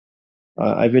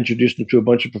 I've introduced them to a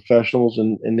bunch of professionals,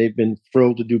 and they've been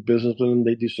thrilled to do business with them.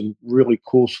 They do some really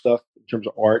cool stuff in terms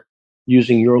of art,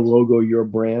 using your logo, your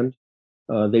brand.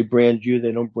 They brand you;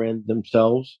 they don't brand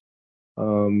themselves.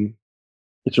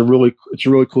 It's a really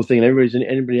cool thing. And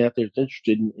anybody out there that's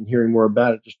interested in hearing more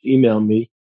about it, just email me.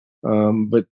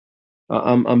 But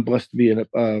I'm blessed to be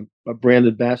a brand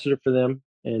ambassador for them,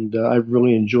 and I've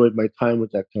really enjoyed my time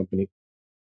with that company.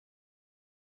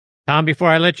 Tom, before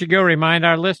I let you go, remind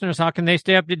our listeners, how can they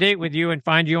stay up to date with you and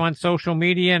find you on social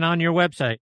media and on your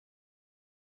website?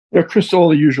 Yeah, Chris, all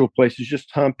the usual places,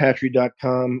 just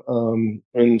tompatry.com,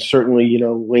 and certainly,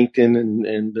 LinkedIn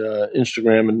and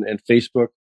Instagram and Facebook.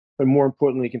 But more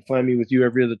importantly, you can find me with you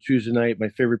every other Tuesday night, my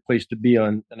favorite place to be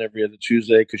on every other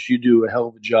Tuesday, because you do a hell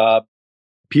of a job.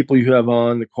 People you have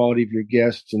on, the quality of your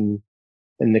guests, and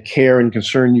the care and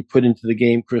concern you put into the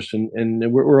game, Chris, and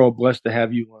we're all blessed to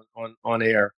have you on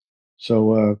air.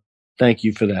 So thank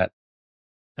you for that.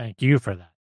 Thank you for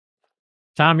that.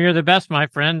 Tom, you're the best, my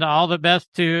friend. All the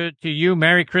best to you.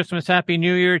 Merry Christmas, Happy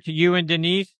New Year to you and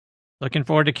Denise. Looking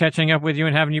forward to catching up with you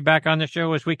and having you back on the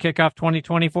show as we kick off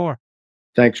 2024.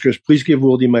 Thanks, Chris. Please give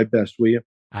Wildy my best, will you?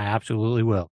 I absolutely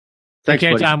will. Thanks,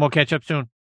 okay, buddy. Tom, we'll catch up soon.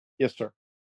 Yes, sir.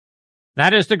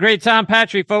 That is the great Tom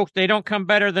Patry, folks. They don't come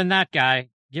better than that guy.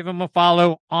 Give him a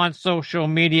follow on social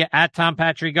media at Tom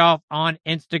Patry Golf on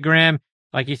Instagram.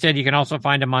 Like he said, you can also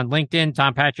find him on LinkedIn.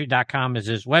 TomPatry.com is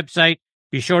his website.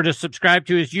 Be sure to subscribe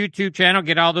to his YouTube channel.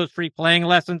 Get all those free playing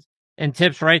lessons and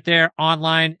tips right there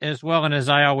online as well. And as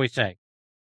I always say,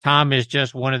 Tom is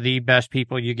just one of the best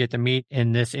people you get to meet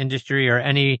in this industry or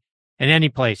in any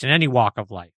place, in any walk of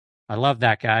life. I love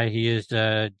that guy. He has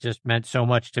just meant so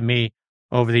much to me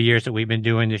over the years that we've been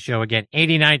doing this show. Again,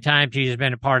 89 times he has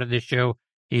been a part of this show.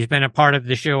 He's been a part of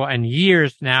the show in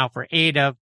years now for 8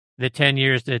 of the 10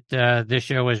 years that this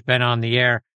show has been on the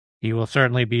air. He will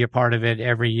certainly be a part of it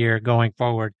every year going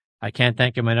forward. I can't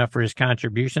thank him enough for his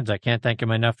contributions. I can't thank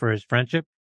him enough for his friendship.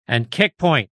 And Kick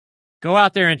Point, go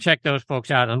out there and check those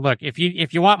folks out. And look, if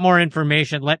you want more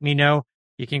information, let me know.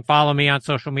 You can follow me on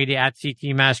social media at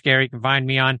CT Mascaro. You can find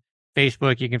me on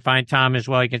Facebook. You can find Tom as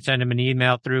well. You can send him an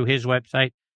email through his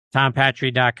website,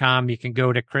 tompatry.com. You can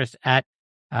go to Chris at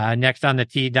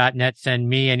nextonthet.net. Send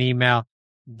me an email.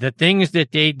 The things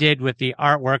that they did with the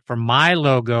artwork for my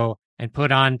logo and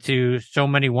put onto so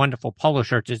many wonderful polo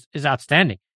shirts is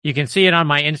outstanding. You can see it on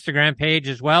my Instagram page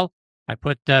as well. I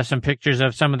put some pictures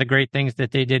of some of the great things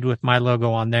that they did with my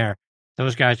logo on there.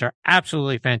 Those guys are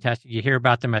absolutely fantastic. You hear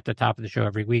about them at the top of the show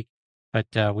every week, but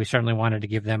we certainly wanted to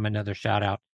give them another shout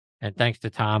out. And thanks to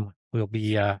Tom, we'll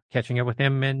be catching up with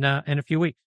him in a few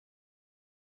weeks.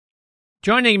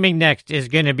 Joining me next is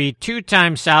going to be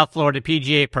 2-time South Florida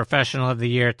PGA Professional of the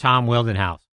Year, Tom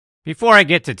Wildenhouse. Before I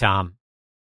get to Tom,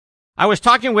 I was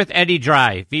talking with Eddie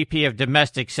Dry, VP of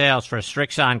Domestic Sales for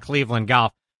Srixon Cleveland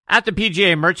Golf, at the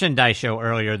PGA Merchandise Show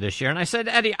earlier this year, and I said,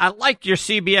 Eddie, I like your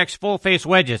CBX full-face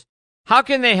wedges. How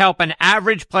can they help an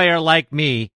average player like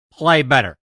me play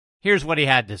better? Here's what he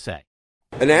had to say.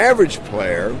 An average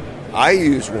player, I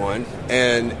use one,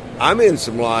 and I'm in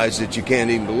some lies that you can't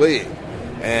even believe.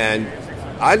 And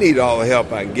I need all the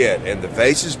help I can get. And the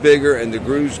face is bigger, and the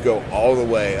grooves go all the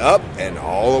way up and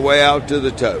all the way out to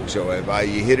the toe. So if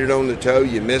you hit it on the toe,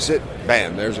 you miss it,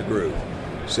 bam, there's a groove.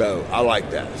 So I like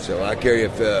that. So I carry a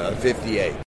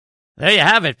 58. There you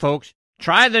have it, folks.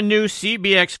 Try the new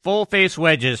CBX full-face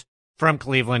wedges from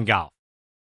Cleveland Golf.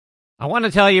 I want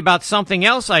to tell you about something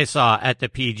else I saw at the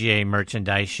PGA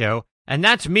Merchandise Show, and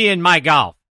that's Me and My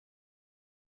Golf.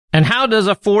 And how does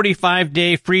a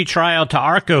 45-day free trial to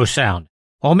Arccos sound?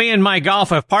 Well, Me and My Golf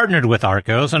have partnered with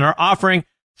Arccos and are offering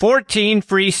 14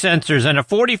 free sensors and a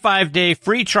 45-day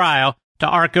free trial to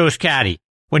Arccos Caddy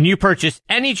when you purchase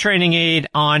any training aid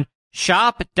on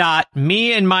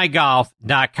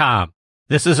shop.meandmygolf.com.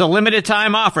 This is a limited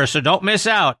time offer, so don't miss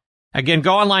out. Again,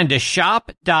 go online to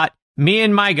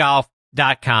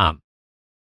shop.meandmygolf.com.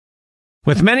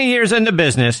 With many years in the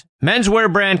business,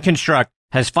 menswear brand Construct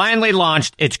has finally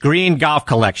launched its green golf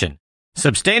collection,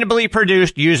 sustainably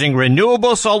produced using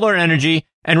renewable solar energy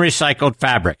and recycled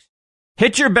fabrics.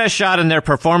 Hit your best shot in their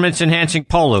performance-enhancing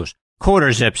polos,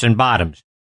 quarter zips, and bottoms.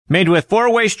 Made with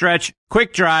 4-way stretch,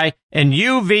 quick dry, and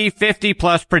UV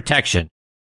 50+ protection.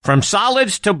 From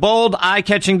solids to bold,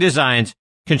 eye-catching designs,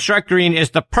 Construct Green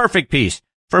is the perfect piece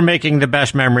for making the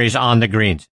best memories on the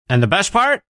greens. And the best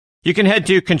part? You can head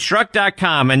to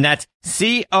construct.com, and that's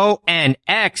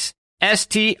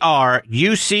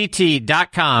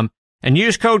CONXSTRUCT.com, and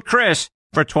use code Chris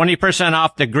for 20%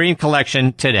 off the green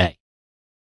collection today.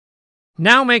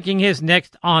 Now making his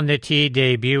next On the Tee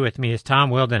debut with me is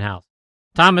Tom Wildenhouse.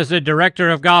 Tom is the director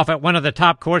of golf at one of the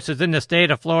top courses in the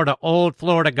state of Florida, Old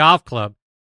Florida Golf Club.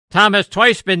 Tom has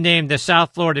twice been named the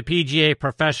South Florida PGA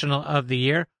Professional of the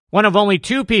Year, one of only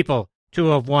 2 people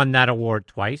to have won that award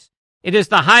twice. It is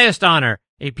the highest honor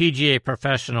a PGA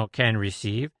professional can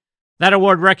receive. That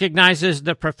award recognizes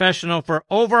the professional for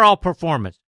overall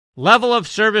performance, level of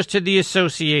service to the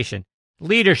association,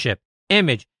 leadership,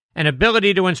 image, and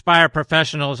ability to inspire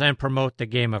professionals and promote the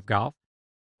game of golf.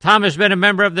 Tom has been a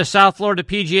member of the South Florida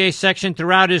PGA section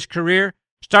throughout his career,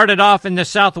 started off in the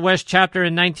Southwest chapter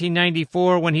in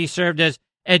 1994 when he served as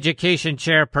education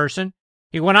chairperson.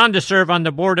 He went on to serve on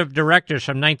the board of directors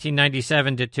from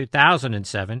 1997 to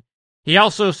 2007. He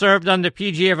also served on the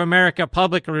PGA of America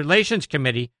Public Relations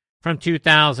Committee from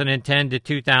 2010 to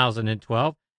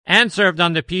 2012 and served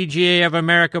on the PGA of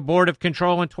America Board of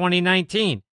Control in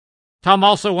 2019. Tom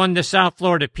also won the South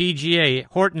Florida PGA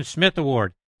Horton Smith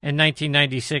Award in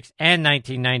 1996 and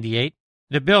 1998,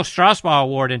 the Bill Strasbaugh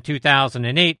Award in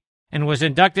 2008 and was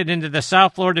inducted into the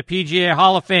South Florida PGA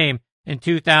Hall of Fame in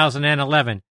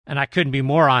 2011. And I couldn't be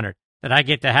more honored that I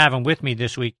get to have him with me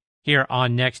this week here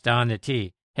on Next on the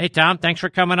Tee. Hey, Tom, thanks for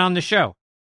coming on the show.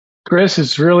 Chris,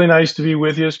 it's really nice to be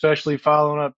with you, especially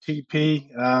following up TP.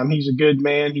 He's a good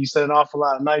man. He said an awful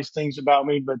lot of nice things about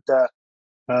me, but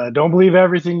don't believe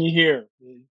everything you hear.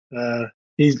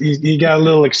 He got a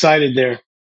little excited there.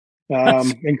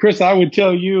 And Chris, I would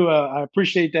tell you, I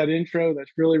appreciate that intro.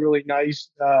 That's really, really nice.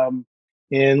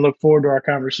 And look forward to our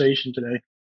conversation today.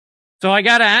 So I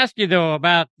got to ask you, though,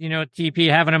 about,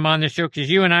 TP, having him on the show, because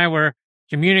you and I were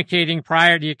communicating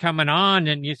prior to you coming on,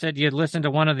 and you said you'd listened to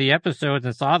one of the episodes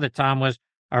and saw that Tom was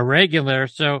a regular.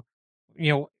 So,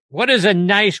 what is a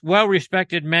nice,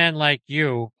 well-respected man like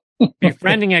you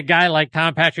befriending a guy like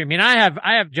Tom Patrick? I mean, I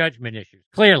have judgment issues,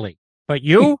 clearly, but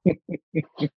you?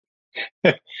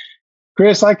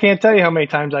 Chris, I can't tell you how many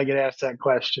times I get asked that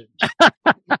question.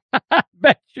 I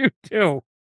bet you do.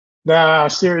 Nah,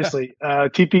 seriously.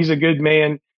 TP's a good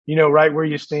man. You know right where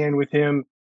you stand with him.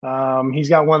 He's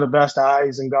got one of the best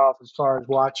eyes in golf as far as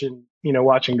watching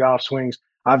golf swings.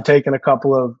 I've taken a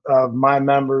couple of my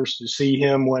members to see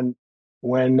him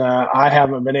when I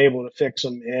haven't been able to fix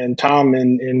him. And Tom,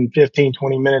 in 15,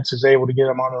 20 minutes, is able to get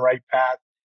him on the right path.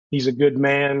 He's a good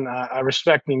man. I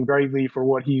respect him greatly for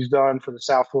what he's done for the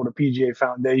South Florida PGA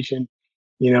Foundation.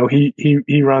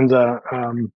 He runs a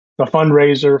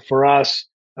fundraiser for us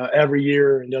every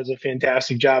year and does a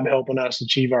fantastic job helping us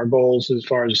achieve our goals as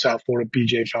far as the South Florida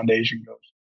PGA Foundation goes.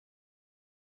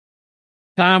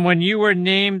 Tom, when you were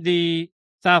named the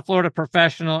South Florida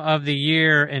Professional of the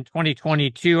Year in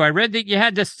 2022, I read that you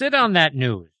had to sit on that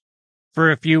news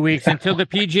for a few weeks until the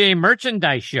PGA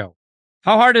merchandise show.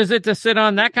 How hard is it to sit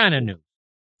on that kind of news?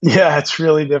 Yeah, it's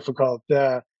really difficult.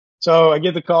 So I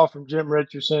get the call from Jim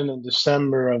Richardson in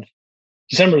December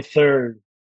 3rd,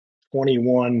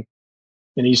 21.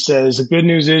 And he says, the good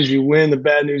news is you win. The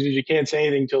bad news is you can't say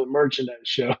anything until the merchandise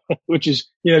show, which is,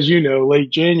 as you know,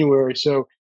 late January. So,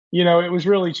 it was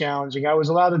really challenging. I was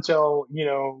allowed to tell,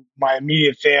 my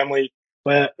immediate family,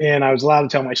 and I was allowed to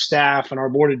tell my staff and our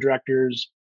board of directors,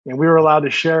 and we were allowed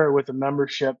to share it with the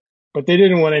membership, but they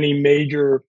didn't want any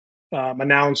major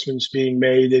announcements being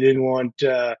made. They didn't want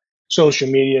social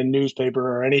media,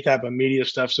 newspaper, or any type of media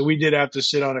stuff. So we did have to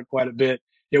sit on it quite a bit.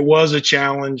 It was a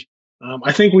challenge.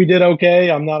 I think we did okay.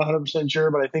 I'm not 100%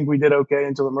 sure, but I think we did okay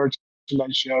until the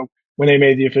merchandise show when they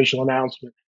made the official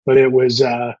announcement. But it was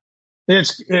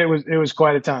it was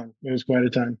quite a time. It was quite a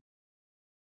time.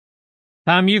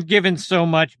 Tom, you've given so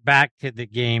much back to the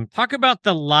game. Talk about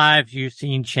the lives you've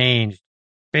seen changed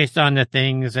based on the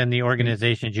things and the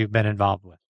organizations you've been involved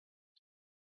with.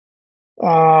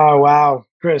 Oh, wow,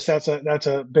 Chris, that's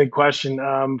a big question.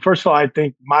 First of all, I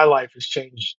think my life has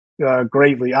changed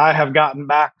greatly. I have gotten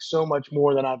back so much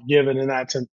more than I've given, and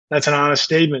that's an honest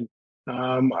statement.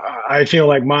 I feel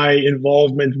like my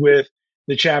involvement with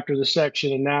the chapter, the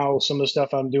section, and now some of the stuff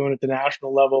I'm doing at the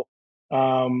national level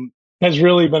has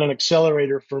really been an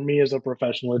accelerator for me as a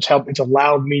professional. It's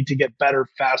allowed me to get better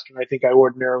faster than I think I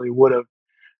ordinarily would have.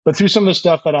 But through some of the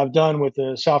stuff that I've done with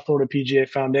the South Florida PGA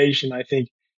Foundation, I think,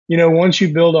 once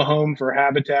you build a home for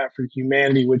Habitat for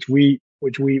Humanity, which we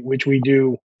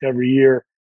do every year,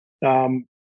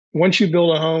 once you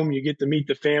build a home, you get to meet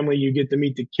the family, you get to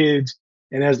meet the kids.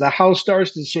 And as the house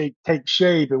starts to take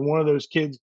shape and one of those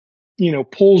kids,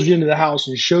 pulls you into the house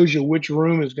and shows you which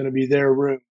room is going to be their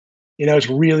room, it's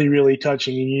really, really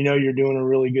touching. And you're doing a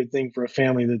really good thing for a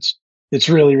family that's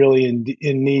really, really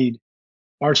in need.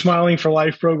 Our Smiling for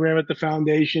Life program at the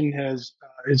foundation is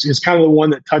kind of the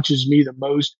one that touches me the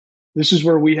most. This is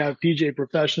where we have PGA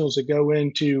professionals that go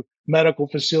into medical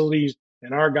facilities,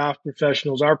 and our golf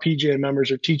professionals, our PGA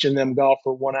members, are teaching them golf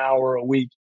for 1 hour a week.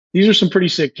 These are some pretty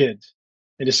sick kids.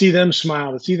 And to see them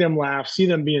smile, to see them laugh, see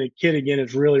them being a kid again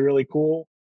is really, really cool.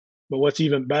 But what's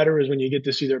even better is when you get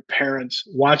to see their parents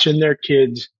watching their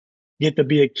kids get to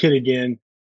be a kid again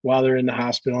while they're in the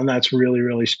hospital. And that's really,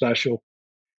 really special.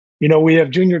 We have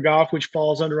junior golf, which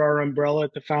falls under our umbrella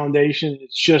at the foundation.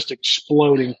 It's just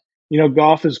exploding.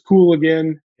 Golf is cool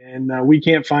again, and we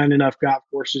can't find enough golf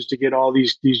courses to get all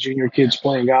these junior kids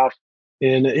playing golf.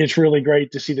 And it's really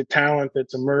great to see the talent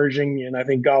that's emerging. And I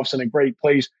think golf's in a great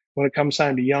place when it comes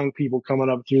time to young people coming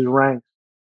up through the ranks.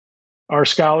 Our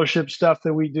scholarship stuff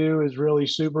that we do is really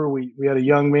super. We had a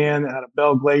young man out of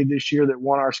Belle Glade this year that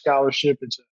won our scholarship.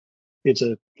 It's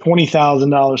a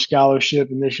 $20,000 scholarship,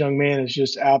 and this young man is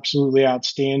just absolutely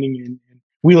outstanding. And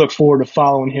we look forward to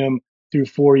following him through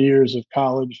 4 years of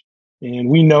college. And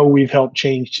we know we've helped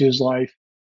change his life.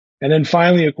 And then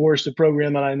finally, of course, the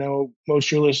program that I know most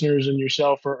of your listeners and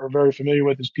yourself are very familiar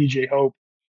with is PGA Hope,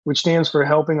 which stands for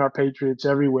Helping Our Patriots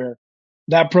Everywhere.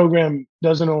 That program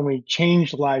doesn't only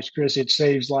change lives, Chris, it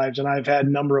saves lives. And I've had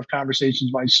a number of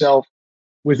conversations myself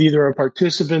with either a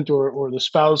participant or the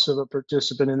spouse of a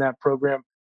participant in that program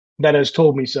that has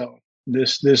told me so.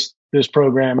 This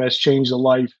program has changed the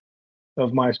life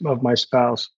of my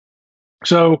spouse.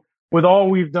 So with all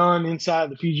we've done inside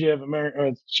the PGA of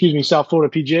America, South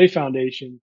Florida PGA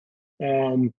Foundation,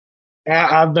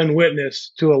 I've been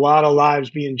witness to a lot of lives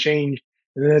being changed,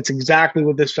 and that's exactly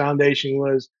what this foundation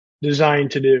was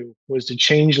designed to do: was to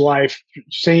change lives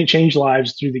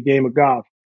through the game of golf.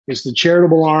 It's the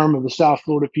charitable arm of the South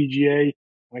Florida PGA.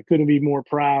 I couldn't be more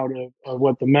proud of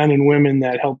what the men and women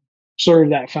that help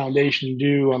serve that foundation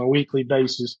do on a weekly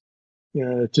basis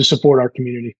to support our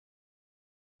community.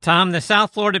 Tom, the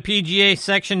South Florida PGA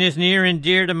section is near and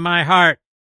dear to my heart.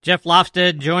 Jeff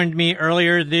Lofsted joined me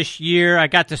earlier this year. I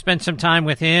got to spend some time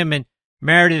with him and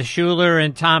Meredith Schuler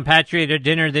and Tom Patry at a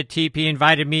dinner that TP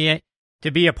invited me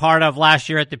to be a part of last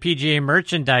year at the PGA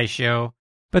Merchandise Show.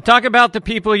 But talk about the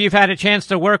people you've had a chance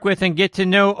to work with and get to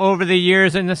know over the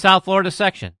years in the South Florida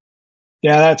section.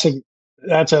 Yeah,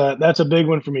 that's a big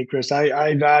one for me, Chris.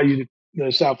 I value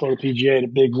the South Florida PGA in a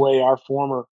big way. Our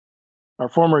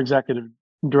former executive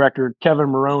director, Kevin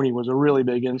Maroney, was a really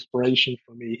big inspiration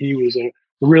for me. He was a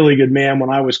really good man when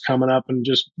I was coming up, and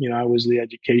just, I was the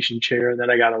education chair, and then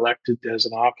I got elected as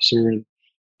an officer, and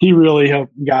he really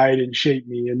helped guide and shape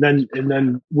me. And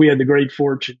then we had the great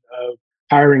fortune of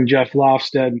hiring Jeff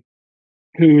Lofsted,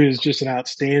 who is just an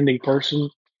outstanding person,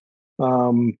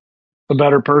 a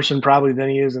better person probably than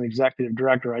he is an executive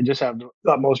director. I just have the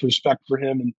utmost respect for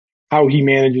him and how he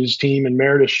manages his team. And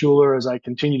Meredith Schuler, as I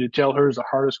continue to tell her, is the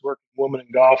hardest working woman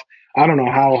in golf. I don't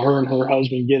know how her and her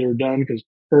husband get her done, because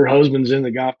her husband's in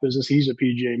the golf business. He's a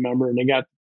PGA member, and they got,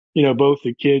 both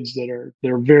the kids they're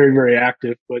very, very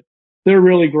active, but they're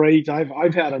really great.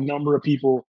 I've had a number of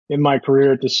people in my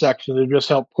career at this section that just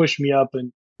helped push me up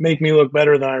and make me look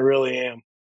better than I really am.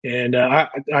 And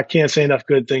I can't say enough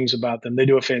good things about them. They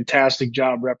do a fantastic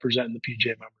job representing the PGA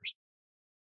members.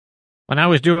 When I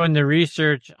was doing the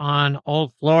research on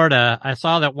Old Florida, I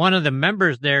saw that one of the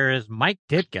members there is Mike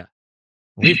Ditka.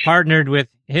 We've partnered with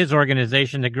his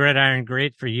organization, the Gridiron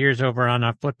Greats, for years over on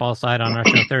our football side on our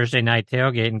show Thursday Night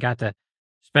Tailgate, and got to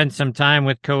spend some time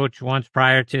with Coach once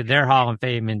prior to their Hall of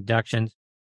Fame inductions.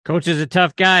 Coach is a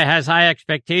tough guy, has high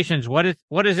expectations. What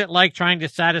is it like trying to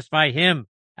satisfy him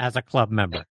as a club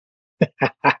member?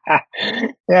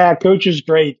 Yeah, Coach is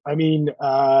great. I mean,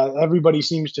 everybody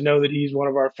seems to know that he's one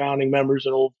of our founding members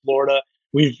in Old Florida.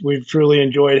 We've truly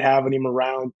enjoyed having him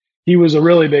around. He was a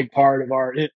really big part of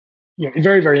our,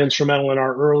 very, very instrumental in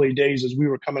our early days as we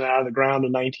were coming out of the ground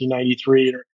in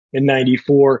 1993 or in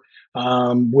 94.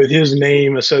 With his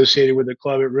name associated with the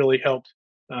club, it really helped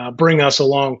bring us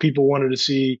along. People wanted to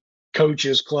see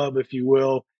Coach's club, if you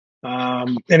will.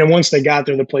 And then once they got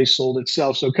there, the place sold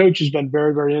itself. So Coach has been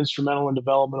very, very instrumental in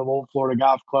development of Old Florida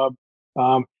Golf Club.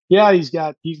 He's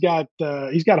got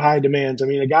high demands. I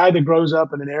mean, a guy that grows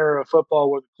up in an era of football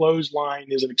where the clothesline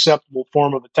is an acceptable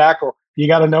form of a tackle, you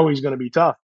got to know he's going to be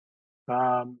tough.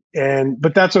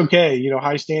 But that's okay.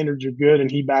 High standards are good, and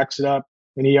he backs it up.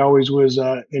 And he always was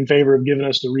in favor of giving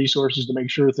us the resources to make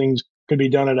sure things could be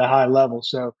done at a high level.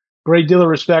 So great deal of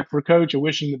respect for Coach. I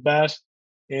wish him the best.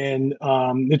 And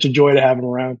it's a joy to have him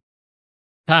around.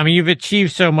 Tommy, you've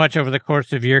achieved so much over the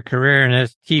course of your career, and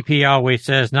as TP always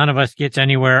says, none of us gets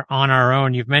anywhere on our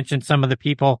own. You've mentioned some of the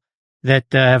people that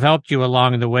have helped you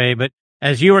along the way, but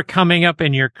as you were coming up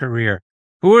in your career,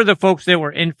 who are the folks that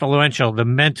were influential, the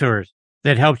mentors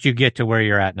that helped you get to where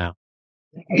you're at now?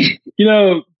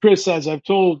 Chris, as I've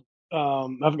told,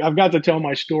 I've got to tell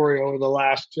my story over the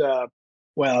last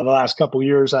couple of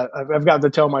years. I've got to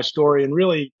tell my story, and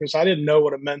really, because I didn't know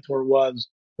what a mentor was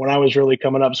when I was really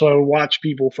coming up. So I would watch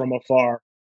people from afar.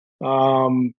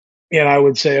 And I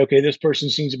would say, okay, this person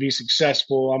seems to be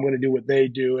successful. I'm going to do what they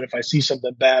do. And if I see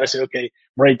something bad, I say, okay,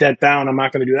 write that down. I'm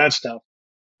not going to do that stuff.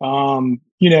 And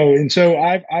so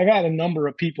I've had a number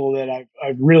of people that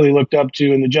I've really looked up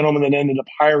to, and the gentleman that ended up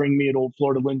hiring me at Old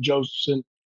Florida, Lynn Josephson,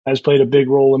 has played a big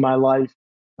role in my life.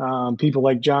 People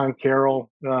like John Carroll,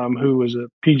 who was a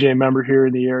PJ member here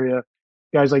in the area.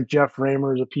 Guys like Jeff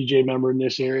Raymer is a PJ member in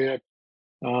this area.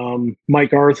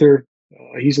 Mike Arthur,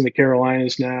 he's in the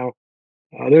Carolinas now.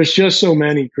 There's just so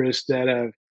many, Chris, that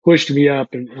have pushed me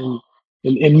up and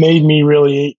made me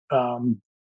really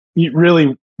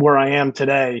where I am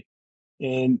today.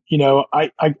 And,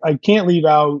 I can't leave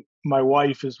out my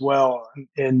wife as well.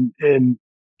 And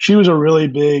she was a really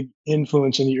big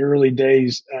influence in the early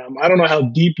days. I don't know how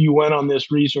deep you went on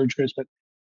this research, Chris, but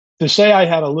to say I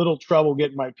had a little trouble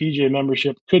getting my PGA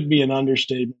membership could be an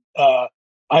understatement.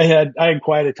 I had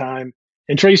quite a time,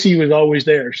 and Tracy was always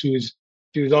there. She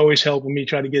was always helping me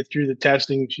try to get through the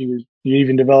testing. She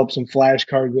even developed some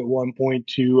flashcards at one point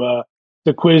to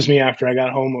quiz me after I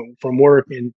got home from work,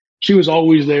 and she was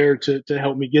always there to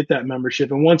help me get that membership.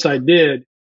 And once I did,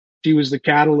 she was the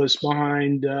catalyst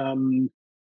behind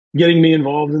getting me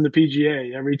involved in the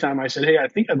PGA. Every time I said, "Hey, I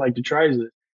think I'd like to try this,"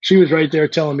 she was right there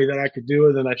telling me that I could do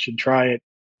it and I should try it.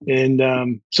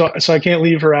 And so I can't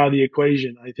leave her out of the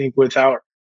equation. I think without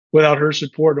her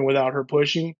support and without her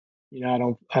pushing, I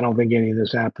don't think any of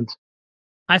this happens.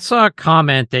 I saw a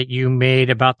comment that you made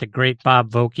about the great Bob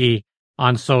Vokey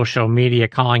on social media,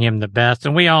 calling him the best.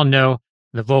 And we all know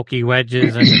the Vokey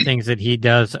wedges and the things that he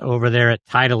does over there at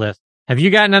Titleist. Have you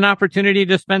gotten an opportunity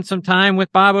to spend some time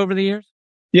with Bob over the years?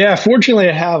 Yeah, fortunately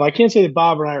I have. I can't say that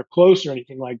Bob and I are close or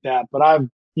anything like that, but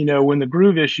when the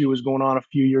groove issue was going on a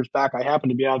few years back, I happened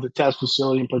to be out at the test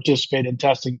facility and participate in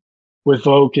testing with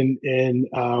Voke. And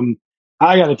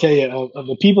I got to tell you, of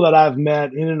the people that I've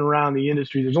met in and around the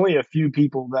industry, there's only a few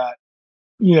people that,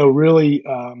 really,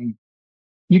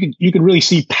 you could really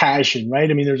see passion,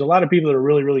 right? I mean, there's a lot of people that are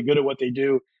really, really good at what they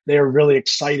do. They are really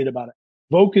excited about it.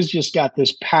 Voke has just got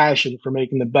this passion for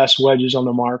making the best wedges on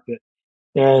the market.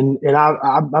 And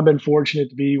I've been fortunate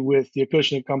to be with the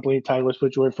Acushnet Company, Titleist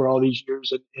Switchway, for all these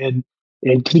years, and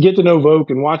to get to know Voke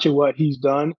and watching what he's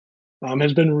done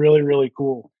has been really, really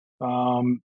cool.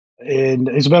 And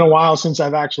it's been a while since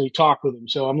I've actually talked with him,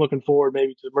 so I'm looking forward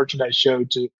maybe to the merchandise show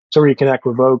to reconnect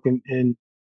with Voke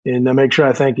and make sure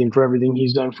I thank him for everything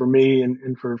he's done for me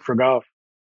and for golf.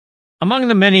 Among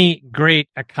the many great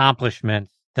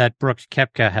accomplishments that Brooks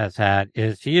Koepka has had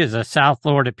is he is a South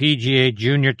Florida PGA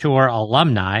Junior Tour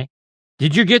alumni.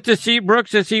 Did you get to see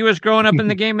Brooks as he was growing up in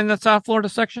the game in the South Florida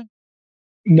section?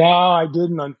 No, I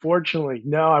didn't, unfortunately.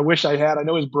 No, I wish I had. I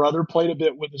know his brother played a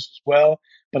bit with us as well,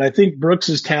 but I think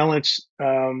Brooks's talents,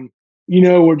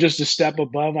 were just a step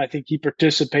above. I think he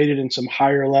participated in some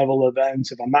higher level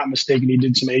events. If I'm not mistaken, he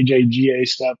did some AJGA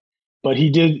stuff, but he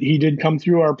did come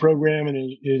through our program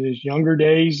in his younger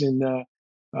days, and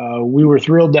we were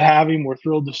thrilled to have him. We're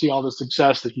thrilled to see all the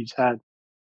success that he's had.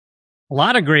 A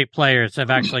lot of great players have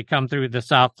actually come through the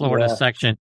South Florida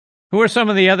section. Who are some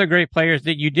of the other great players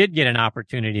that you did get an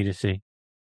opportunity to see?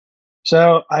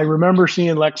 So I remember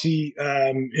seeing Lexi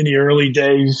in the early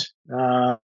days,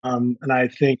 and I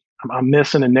think I'm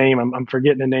missing a name. I'm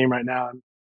forgetting a name right now.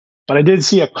 But I did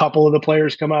see a couple of the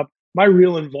players come up. My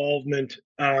real involvement,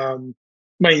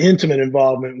 my intimate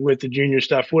involvement with the junior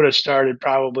stuff would have started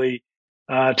probably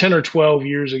 10 or 12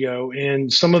 years ago.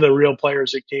 And some of the real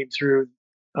players that came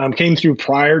through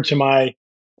prior to my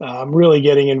really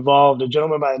getting involved. A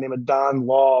gentleman by the name of Don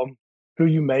Law, who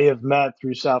you may have met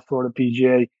through South Florida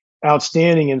PGA,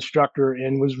 outstanding instructor,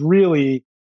 and was really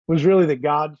the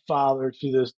godfather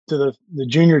to the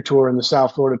junior tour in the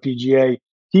South Florida PGA.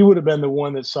 He would have been the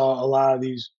one that saw a lot of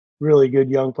these really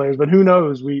good young players. But who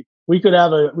knows? We could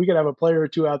have a player or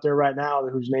two out there right now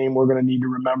whose name we're going to need to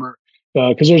remember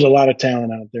because there's a lot of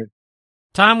talent out there.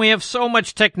 Tom, we have so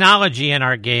much technology in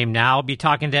our game now. I'll be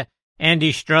talking to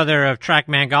Andy Struther of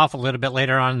Trackman Golf a little bit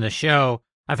later on in the show.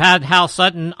 I've had Hal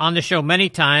Sutton on the show many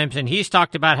times, and he's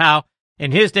talked about how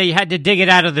in his day you had to dig it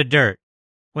out of the dirt.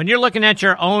 When you're looking at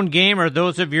your own game or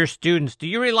those of your students, do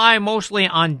you rely mostly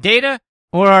on data,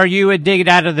 or are you a dig it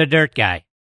out of the dirt guy?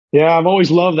 Yeah, I've always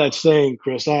loved that saying,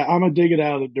 Chris. I'm a dig it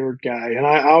out of the dirt guy, and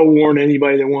I'll warn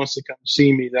anybody that wants to come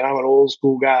see me that I'm an old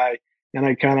school guy, and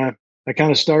I kind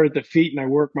of start at the feet and I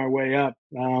work my way up.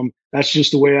 That's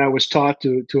just the way I was taught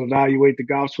to evaluate the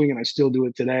golf swing, and I still do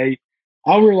it today.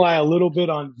 I'll rely a little bit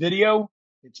on video.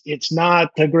 It's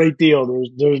not a great deal.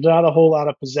 There's not a whole lot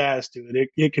of pizzazz to it.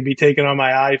 It can be taken on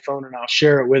my iPhone, and I'll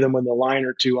share it with them with a line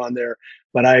or two on there.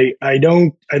 But I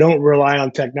don't rely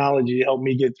on technology to help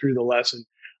me get through the lesson.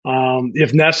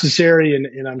 If necessary,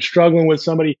 and I'm struggling with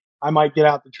somebody, I might get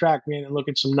out the TrackMan and look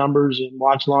at some numbers and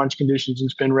watch launch conditions and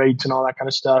spin rates and all that kind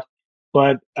of stuff.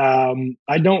 But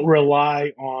I don't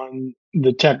rely on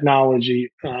the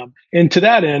technology. And to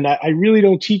that end, I really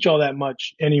don't teach all that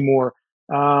much anymore.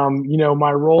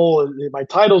 My role, my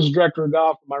title is director of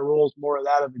golf. My role is more of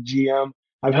that of a GM.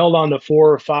 I've held on to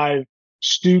 4 or 5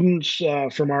 students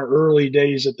from our early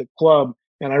days at the club,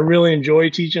 and I really enjoy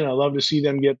teaching. I love to see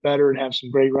them get better and have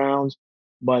some great rounds.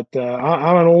 But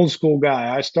I'm an old school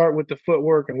guy. I start with the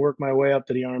footwork and work my way up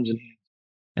to the arms and hands.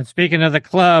 And speaking of the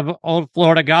club, Old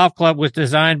Florida Golf Club was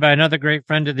designed by another great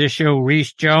friend of this show,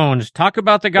 Reese Jones. Talk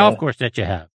about the golf course that you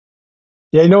have.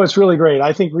 Yeah, it's really great.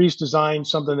 I think Reese designed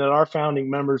something that our founding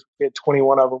members, we had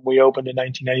 21 of them, we opened in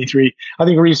 1993. I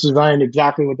think Reese designed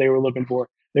exactly what they were looking for.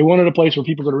 They wanted a place where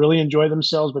people could really enjoy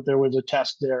themselves, but there was a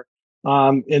test there.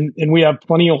 And we have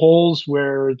plenty of holes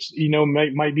where it's,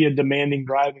 might be a demanding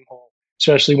driving hole,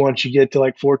 especially once you get to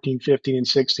like 14, 15, and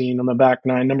 16 on the back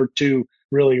nine. Number 2,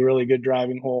 really, really good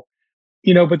driving hole.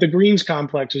 But the greens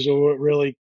complex is what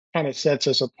really kind of sets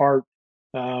us apart.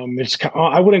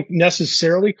 I wouldn't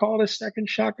necessarily call it a second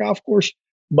shot golf course,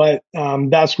 but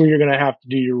that's where you're going to have to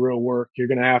do your real work. You're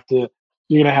going to have to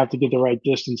get the right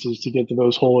distances to get to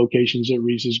those hole locations that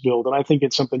Reese has built. And I think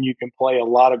it's something you can play a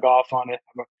lot of golf on it,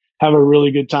 have a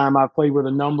really good time. I've played with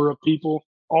a number of people,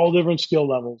 all different skill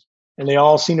levels, and they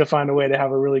all seem to find a way to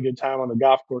have a really good time on the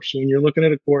golf course. So when you're looking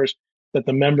at a course that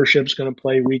the membership's going to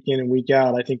play week in and week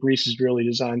out, I think Reese has really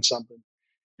designed something.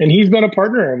 And he's been a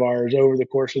partner of ours over the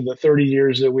course of the 30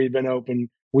 years that we've been open.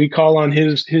 We call on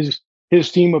his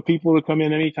team of people to come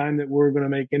in anytime that we're going to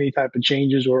make any type of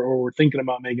changes or we're thinking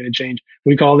about making a change.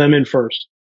 We call them in first.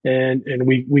 And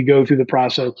we go through the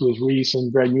process with Reese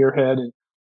and Greg Muirhead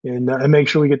and make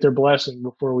sure we get their blessing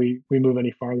before we move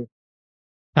any farther.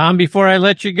 Tom, before I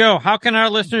let you go, how can our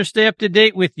listeners stay up to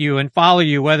date with you and follow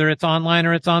you, whether it's online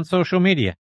or it's on social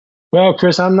media? Well,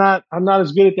 Chris, I'm not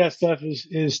as good at that stuff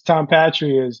as Tom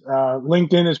Patry is.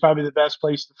 LinkedIn is probably the best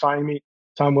place to find me,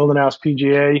 Tom Wildenhouse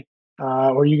PGA,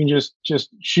 or you can just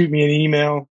shoot me an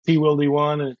email,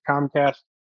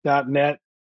 twildy1@comcast.net,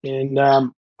 and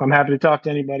I'm happy to talk to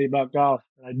anybody about golf.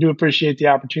 I do appreciate the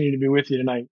opportunity to be with you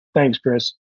tonight. Thanks,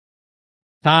 Chris.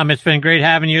 Tom, it's been great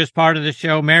having you as part of the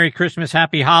show. Merry Christmas,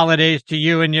 happy holidays to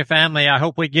you and your family. I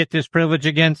hope we get this privilege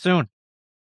again soon.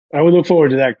 I would look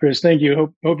forward to that, Chris. Thank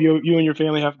you. Hope you and your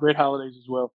family have great holidays as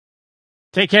well.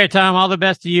 Take care, Tom. All the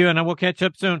best to you, and we'll catch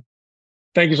up soon.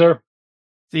 Thank you, sir.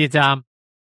 See you, Tom.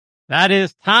 That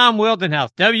is Tom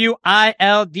Wildenhouse.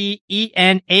 Wildenhaus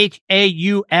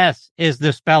is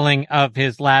the spelling of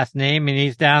his last name, and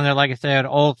he's down there, like I said,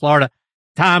 Old Florida.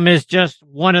 Tom is just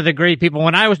one of the great people.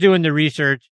 When I was doing the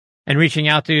research and reaching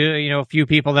out to, a few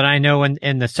people that I know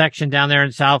in the section down there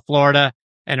in South Florida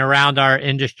and around our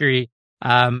industry,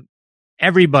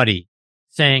 everybody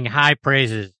saying high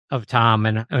praises of Tom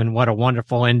and what a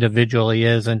wonderful individual he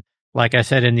is. And like I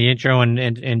said in the intro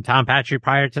and Tom Patry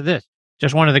prior to this,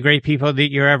 just one of the great people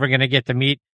that you're ever going to get to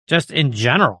meet just in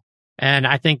general. And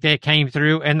I think they came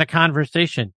through in the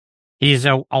conversation. He's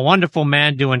a wonderful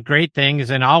man doing great things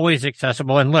and always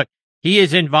accessible. And look, he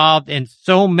is involved in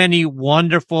so many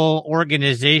wonderful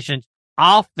organizations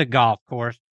off the golf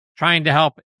course, trying to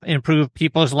help improve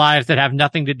people's lives that have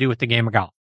nothing to do with the game of golf.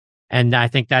 And I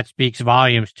think that speaks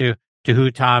volumes to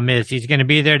who Tom is. He's going to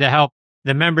be there to help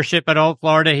the membership at Old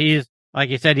Florida. He's,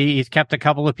 like you said, he's kept a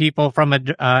couple of people from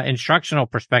an instructional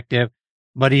perspective,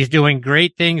 but he's doing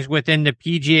great things within the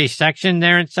PGA section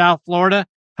there in South Florida,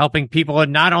 helping people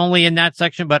not only in that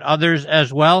section, but others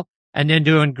as well, and then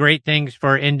doing great things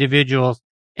for individuals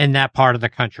in that part of the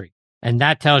country. And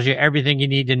that tells you everything you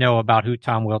need to know about who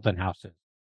Tom Wildenhouse is.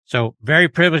 So very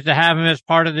privileged to have him as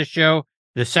part of the show.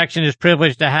 The section is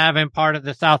privileged to have him part of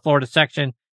the South Florida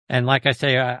section. And like I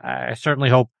say, I certainly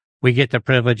hope we get the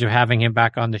privilege of having him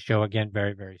back on the show again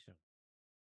very, very soon.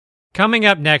 Coming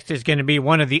up next is going to be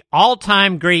one of the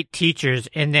all-time great teachers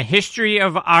in the history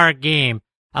of our game,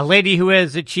 a lady who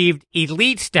has achieved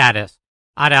elite status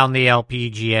out on the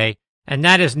LPGA, and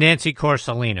that is Nancy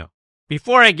Corsolino.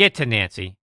 Before I get to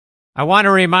Nancy, I want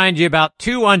to remind you about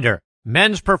 2 Under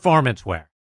men's performance wear.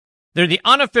 They're the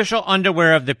unofficial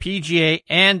underwear of the PGA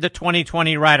and the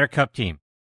 2020 Ryder Cup team.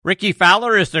 Ricky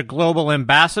Fowler is their global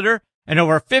ambassador, and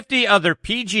over 50 other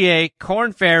PGA,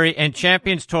 Korn Ferry, and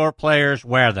Champions Tour players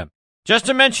wear them. Just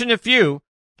to mention a few,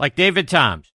 like David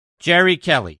Toms, Jerry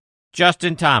Kelly,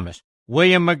 Justin Thomas,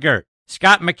 William McGirt,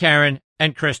 Scott McCarron,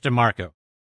 and Chris DeMarco.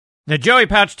 The Joey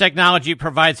Pouch technology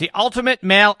provides the ultimate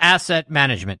male asset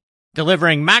management,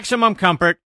 delivering maximum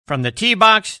comfort from the tee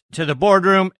box to the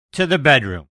boardroom to the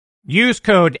bedroom. Use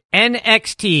code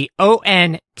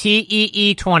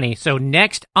NXTONTEE20, so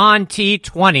next on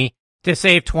T20, to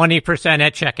save 20%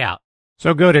 at checkout.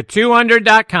 So go to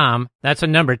 2under.com, that's a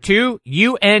number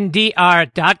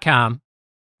 2UNDR.com,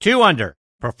 2 Under,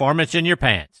 performance in your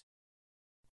pants.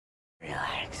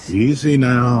 Relax. Easy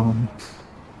now.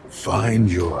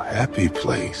 Find your happy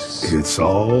place. It's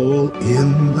all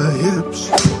in the hips.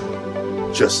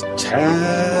 Just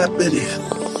tap it in.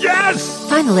 Yes!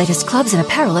 Find the latest clubs and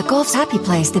apparel at Golf's Happy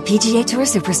Place, the PGA Tour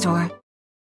Superstore.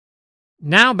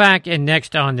 Now back and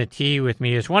next on the tee with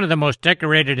me is one of the most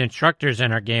decorated instructors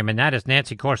in our game, and that is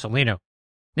Nancy Corsolino.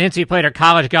 Nancy played her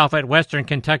college golf at Western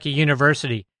Kentucky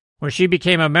University, where she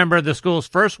became a member of the school's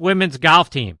first women's golf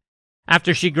team.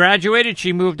 After she graduated,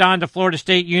 she moved on to Florida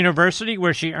State University,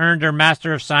 where she earned her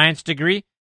Master of Science degree.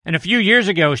 And a few years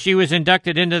ago, she was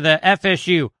inducted into the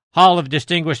FSU Hall of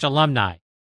Distinguished Alumni.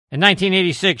 In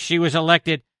 1986, she was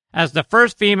elected as the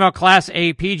first female Class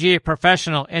A PGA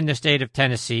professional in the state of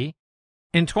Tennessee.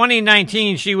 In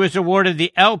 2019, she was awarded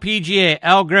the LPGA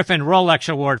L. Griffin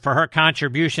Rolex Award for her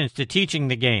contributions to teaching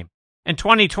the game. In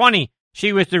 2020,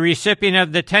 she was the recipient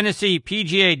of the Tennessee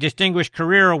PGA Distinguished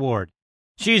Career Award.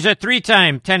 She's a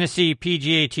 3-time Tennessee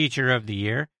PGA Teacher of the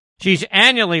Year. She's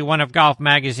annually one of Golf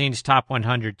Magazine's top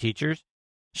 100 teachers.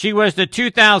 She was the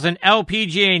 2000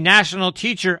 LPGA National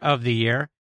Teacher of the Year.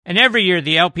 And every year,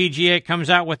 the LPGA comes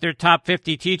out with their top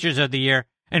 50 Teachers of the Year.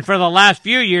 And for the last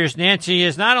few years, Nancy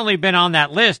has not only been on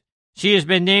that list, she has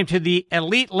been named to the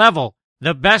elite level,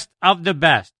 the best of the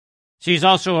best. She's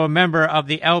also a member of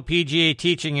the LPGA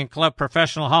Teaching and Club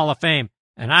Professional Hall of Fame,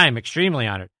 and I am extremely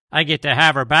honored I get to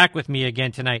have her back with me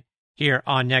again tonight here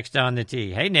on Next on the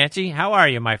Tee. Hey, Nancy, how are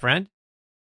you, my friend?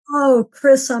 Oh,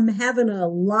 Chris, I'm having a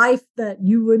life that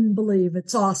you wouldn't believe.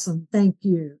 It's awesome. Thank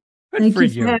you. Thank you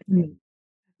for having me.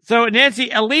 So,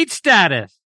 Nancy, elite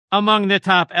status among the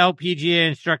top LPGA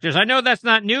instructors. I know that's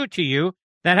not new to you.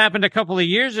 That happened a couple of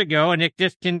years ago, and it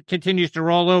just continues to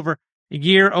roll over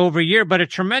year, but a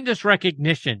tremendous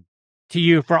recognition to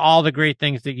you for all the great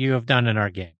things that you have done in our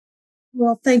game.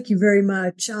 Well, thank you very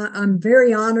much. I'm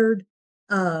very honored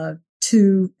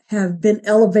to have been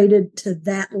elevated to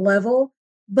that level.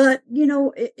 But, you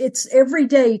know, it's every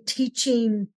day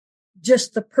teaching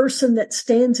just the person that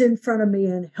stands in front of me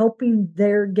and helping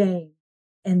their game.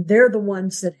 And they're the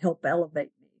ones that help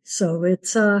elevate me. So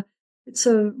it's a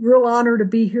real honor to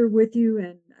be here with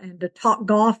you and to talk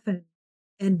golf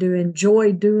and to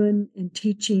enjoy doing and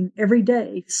teaching every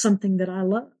day something that I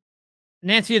love.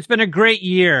 Nancy, it's been a great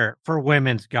year for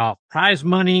women's golf. Prize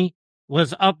money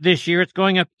was up this year. It's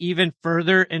going up even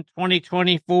further in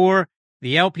 2024.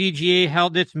 The LPGA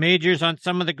held its majors on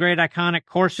some of the great iconic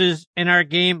courses in our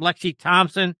game. Lexi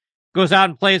Thompson goes out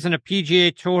and plays in a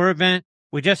PGA Tour event.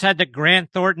 We just had the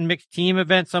Grant Thornton mixed team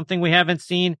event, something we haven't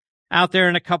seen out there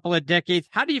in a couple of decades.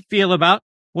 How do you feel about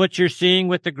what you're seeing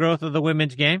with the growth of the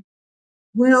women's game?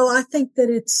 Well, I think that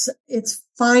it's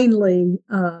finally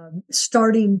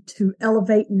starting to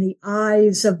elevate in the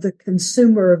eyes of the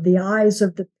consumer, of the eyes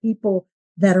of the people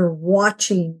that are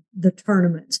watching the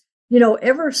tournaments. You know,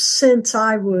 ever since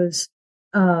I was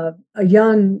a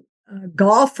young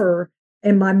golfer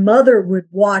and my mother would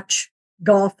watch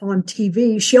golf on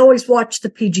TV, she always watched the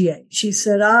PGA. She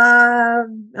said, I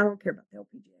don't care about the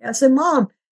LPGA. I said, Mom,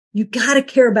 you got to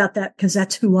care about that because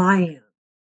that's who I am.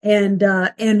 And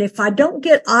if I don't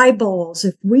get eyeballs,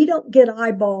 if we don't get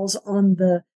eyeballs on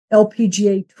the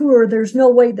LPGA tour, there's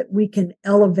no way that we can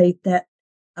elevate that,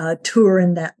 tour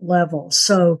in that level.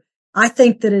 So I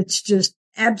think that it's just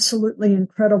absolutely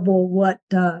incredible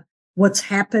what's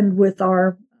happened with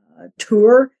our,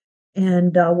 tour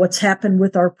and, what's happened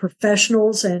with our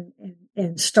professionals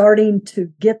and starting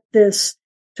to get this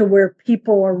to where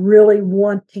people are really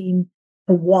wanting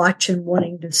to watch and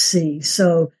wanting to see.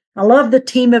 So, I love the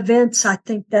team events. I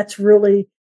think that's really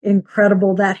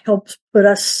incredible. That helps put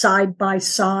us side by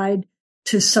side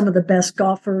to some of the best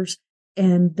golfers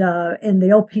and the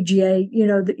LPGA, you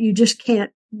know, that you just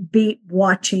can't beat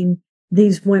watching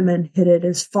these women hit it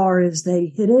as far as they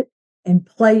hit it and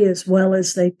play as well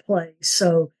as they play.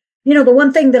 So, you know, the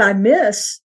one thing that I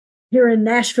miss here in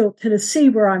Nashville, Tennessee,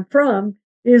 where I'm from,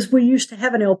 is we used to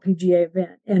have an LPGA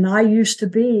event and I used to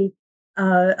be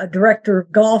a director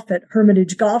of golf at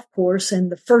Hermitage Golf Course.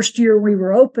 And the first year we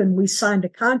were open, we signed a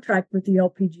contract with the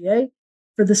LPGA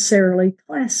for the Sara Lee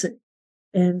Classic.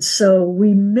 And so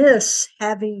we miss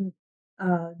having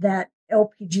that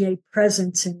LPGA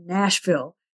presence in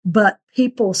Nashville. But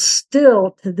people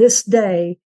still to this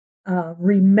day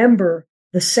remember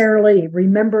the Sara Lee,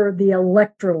 remember the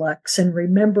Electrolux, and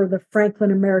remember the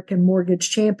Franklin American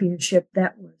Mortgage Championship.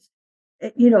 That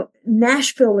was, you know,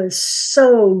 Nashville is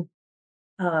so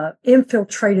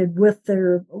infiltrated with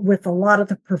a lot of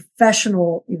the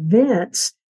professional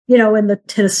events, you know, in the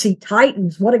Tennessee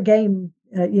Titans. What a game,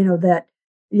 you know, that,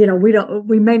 you know,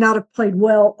 we may not have played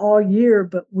well all year,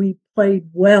 but we played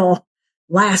well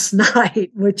last night,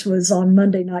 which was on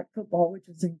Monday Night Football, which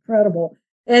was incredible.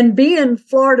 And being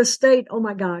Florida State, oh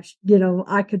my gosh, you know,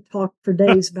 I could talk for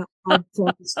days about how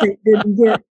Florida State didn't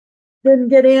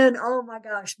get in. Oh my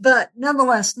gosh. But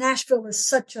nonetheless, Nashville is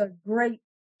such a great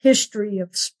history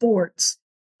of sports,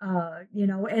 you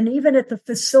know, and even at the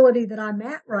facility that I'm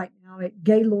at right now at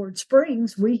Gaylord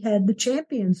Springs, we had the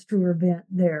Champions Tour event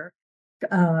there,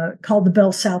 called the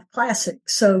Bell South Classic.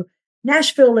 So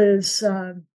Nashville is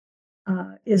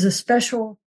a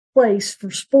special place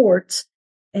for sports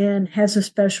and has a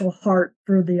special heart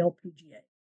for the LPGA.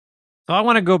 So I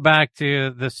want to go back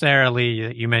to the Sara Lee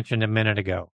that you mentioned a minute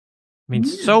ago. I mean,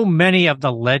 so many of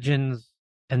the legends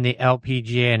in the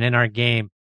LPGA and in our game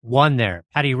won there.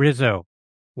 Patty Rizzo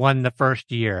won the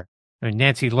first year. I mean,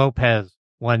 Nancy Lopez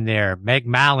won there. Meg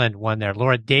Mallon won there.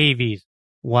 Laura Davies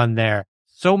won there.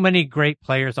 So many great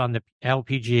players on the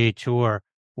LPGA Tour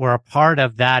were a part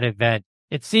of that event.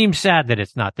 It seems sad that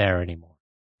it's not there anymore.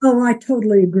 Oh, I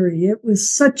totally agree. It was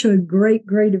such a great,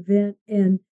 great event.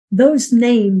 And those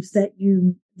names that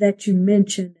you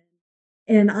mentioned,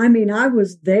 and I mean, I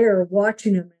was there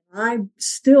watching them, and I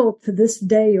still to this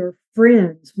day are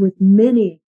friends with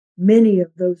many, many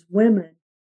of those women.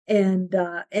 And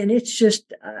it's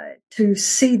just, to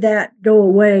see that go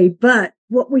away. But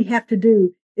what we have to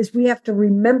do is we have to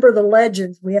remember the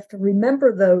legends. We have to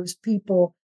remember those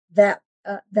people that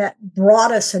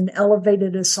brought us and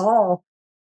elevated us all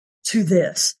to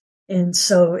this. And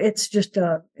so it's just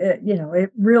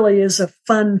it really is a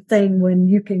fun thing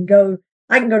when I can go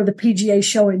to the PGA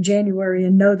show in January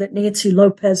and know that Nancy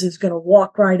Lopez is going to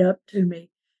walk right up to me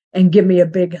and give me a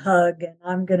big hug. And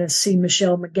I'm going to see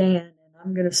Michelle McGann, and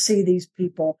I'm going to see these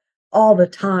people all the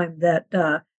time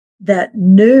that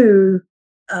knew,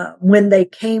 when they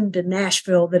came to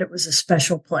Nashville, that it was a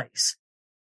special place.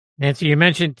 Nancy, you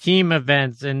mentioned team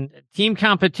events, and team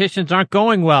competitions aren't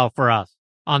going well for us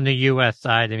on the U.S.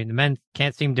 side. I mean, the men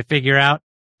can't seem to figure out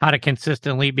how to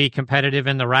consistently be competitive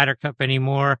in the Ryder Cup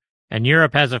anymore. And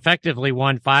Europe has effectively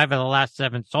won 5 of the last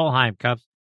 7 Solheim Cups.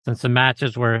 Since the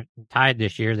matches were tied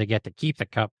this year, they get to keep the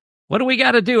cup. What do we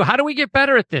got to do? How do we get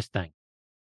better at this thing?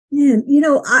 Yeah,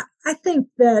 I think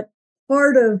that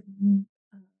part of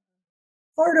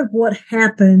what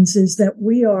happens is that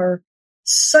we are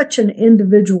such an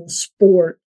individual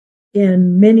sport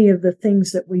in many of the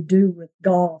things that we do with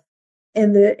golf.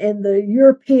 And the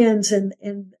Europeans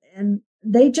and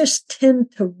they just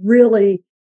tend to really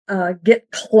get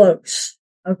close,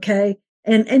 okay,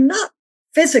 and not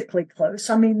physically close.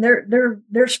 I mean,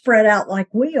 they're spread out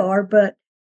like we are, but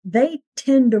they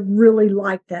tend to really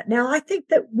like that. Now, I think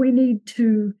that we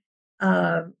do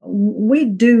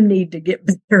need to get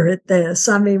better at this.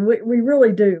 I mean, we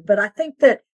really do. But I think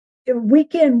that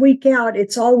week in, week out,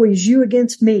 it's always you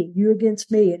against me,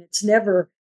 and it's never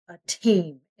a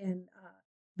team. And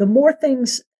the more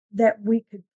things that we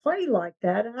could play like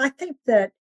that, and I think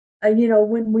that,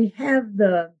 when we have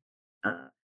the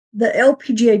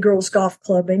LPGA Girls Golf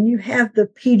Club and you have the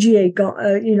PGA,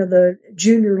 the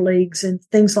junior leagues and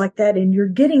things like that, and you're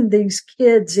getting these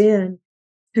kids in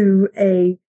to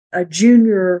a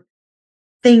junior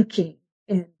thinking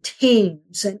and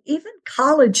teams and even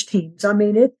college teams. I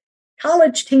mean,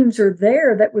 college teams are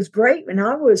there. That was great. When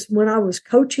I was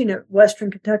coaching at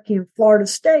Western Kentucky and Florida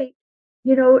State,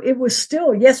 it was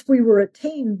still, yes, we were a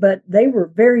team, but they were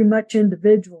very much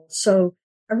individuals. So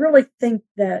I really think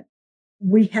that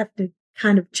we have to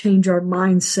kind of change our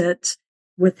mindsets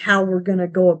with how we're going to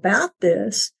go about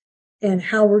this and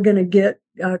how we're going to get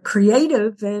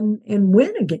creative and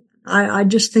win again. I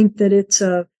just think that it's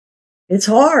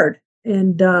hard,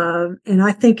 and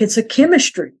I think it's a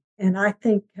chemistry, and I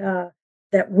think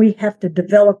that we have to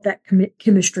develop that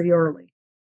chemistry early.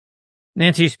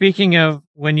 Nancy, speaking of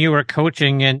when you were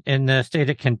coaching in the state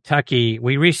of Kentucky,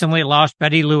 we recently lost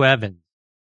Betty Lou Evans.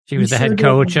 She was the head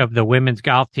coach of the women's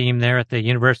golf team there at the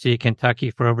University of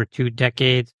Kentucky for over 2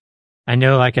 decades. I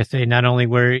know, like I say, not only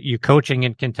were you coaching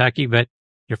in Kentucky, but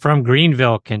you're from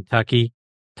Greenville, Kentucky.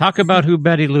 Talk about who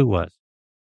Betty Lou was.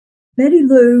 Betty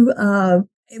Lou,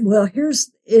 well, here's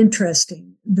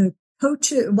interesting. The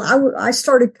coach, I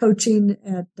started coaching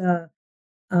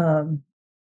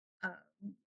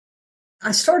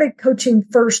I started coaching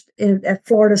first at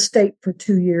Florida State for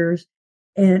 2 years,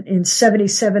 and in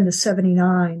 77 to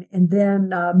 79, and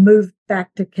then moved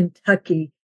back to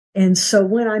Kentucky. And so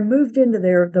when I moved into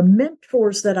there, the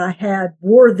mentors that I had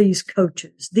were these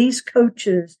coaches. These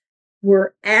coaches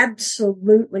were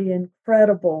absolutely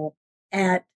incredible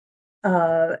at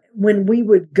when we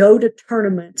would go to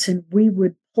tournaments and we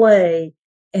would play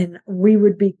and we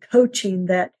would be coaching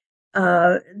that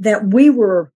we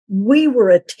were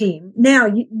a team. Now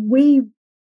we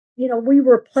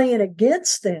were playing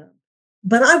against them,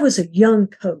 but I was a young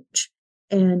coach,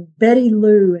 and Betty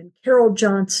Lou and Carol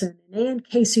Johnson and Ann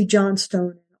Casey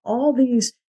Johnstone and all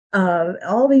these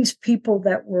people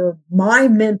that were my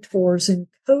mentors in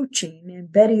coaching,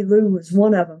 and Betty Lou was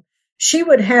one of them. She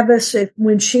would have us,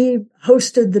 when she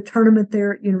hosted the tournament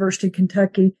there at University of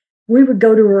Kentucky, we would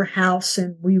go to her house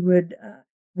and we would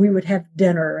have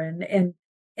dinner, and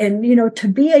to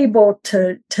be able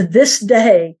to this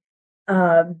day,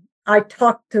 I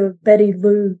talked to Betty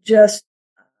Lou just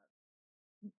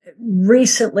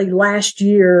recently last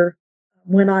year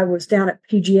when I was down at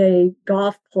PGA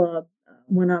Golf Club,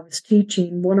 when I was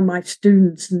teaching. One of my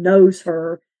students knows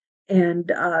her.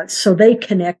 And so they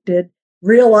connected,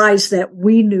 realized that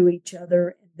we knew each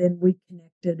other, and then we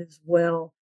connected as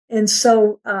well. And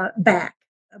so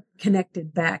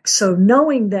connected back. So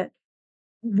knowing that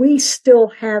we still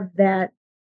have that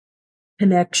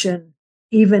connection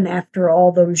even after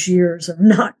all those years of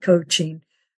not coaching.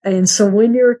 And so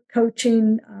when you're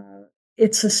coaching,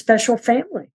 it's a special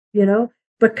family,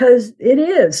 because it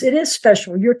is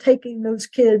special. You're taking those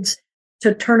kids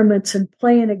to tournaments and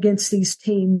playing against these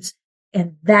teams,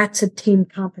 and that's a team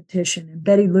competition. And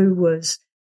Betty Lou was,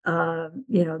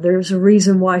 there's a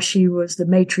reason why she was the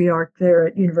matriarch there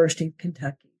at University of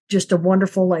Kentucky. Just a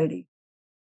wonderful lady.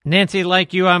 Nancy,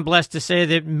 like you, I'm blessed to say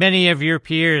that many of your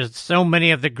peers, so many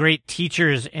of the great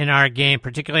teachers in our game,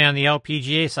 particularly on the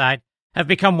LPGA side, have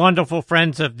become wonderful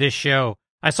friends of this show.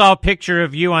 I saw a picture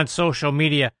of you on social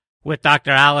media with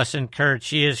Dr. Allison Kurt.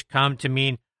 She has come to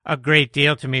mean a great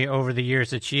deal to me over the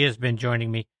years that she has been joining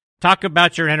me. Talk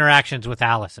about your interactions with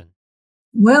Allison.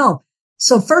 Well,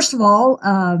 so first of all,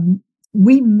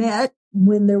 we met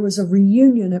when there was a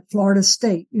reunion at Florida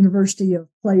State University of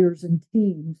players and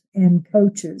teams and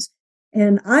coaches.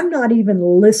 And I'm not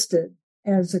even listed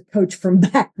as a coach from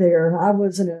back there. I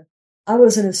was an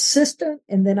assistant,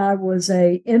 and then I was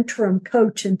a interim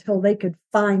coach until they could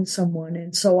find someone.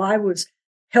 And so I was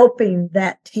helping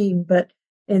that team.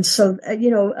 And so,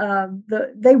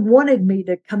 they wanted me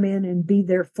to come in and be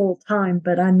there full time,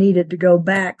 but I needed to go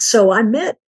back. So I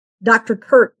met Dr.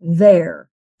 Kurt there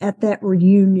at that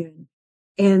reunion.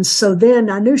 And so then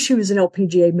I knew she was an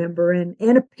LPGA member and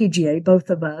a PGA,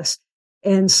 both of us.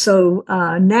 And so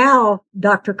now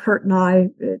Dr. Kurt and I,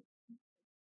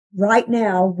 right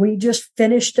now, we just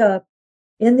finished up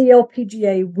in the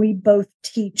LPGA. We both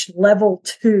teach level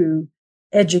 2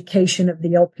 education of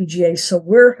the LPGA. So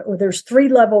there's 3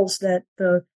 levels that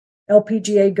the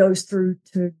LPGA goes through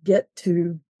to get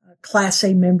to Class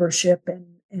A membership.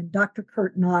 And Dr.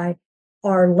 Kurt and I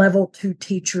are level 2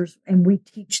 teachers, and we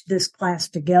teach this class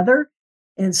together.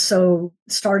 And so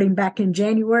starting back in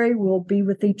January, we'll be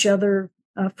with each other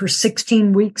for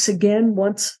 16 weeks again,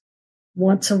 once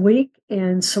a week.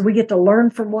 And so we get to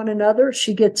learn from one another.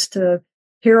 She gets to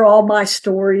hear all my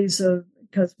stories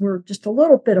because we're just a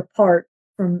little bit apart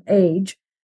from age.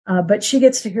 But she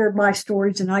gets to hear my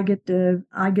stories, and I get to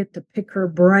pick her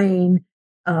brain,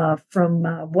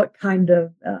 from what kind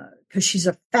of, because she's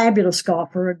a fabulous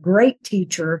golfer, a great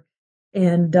teacher.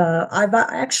 And I've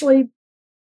actually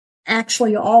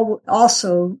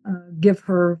also give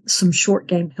her some short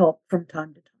game help from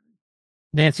time to time.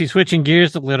 Nancy, switching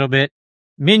gears a little bit,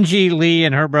 Minjee Lee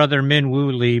and her brother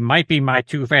Minwoo Lee might be my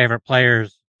 2 favorite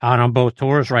players out on both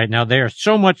tours right now. They are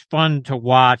so much fun to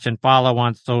watch and follow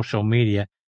on social media.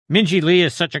 Minjee Lee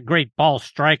is such a great ball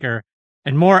striker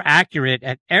and more accurate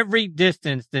at every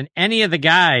distance than any of the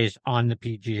guys on the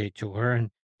PGA Tour.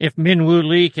 And if Minwoo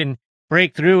Lee can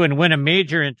break through and win a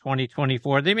major in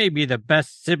 2024, they may be the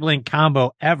best sibling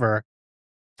combo ever.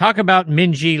 Talk about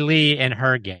Minjee Lee and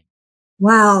her game.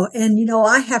 Wow. And,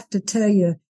 I have to tell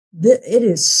you, it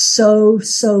is so,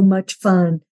 so much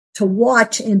fun to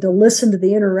watch and to listen to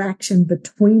the interaction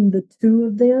between the two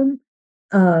of them,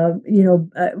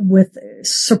 with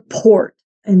support.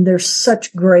 And they're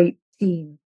such great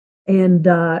team. And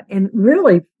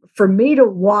really for me to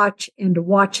watch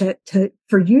it,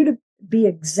 for you to be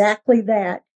exactly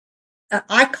that.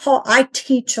 I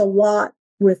teach a lot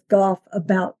with golf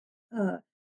about,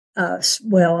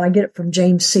 I get it from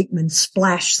James Siekman,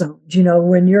 splash zones.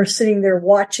 When you're sitting there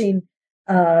watching,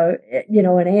 and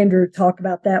Andrew talk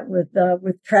about that with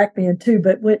TrackMan too,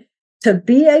 but to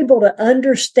be able to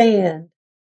understand,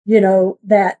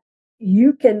 that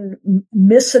you can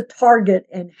miss a target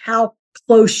and how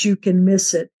close you can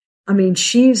miss it. I mean,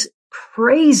 she's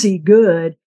crazy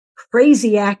good,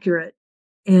 crazy accurate.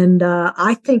 And,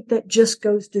 I think that just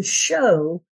goes to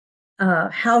show,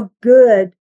 how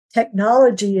good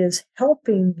technology is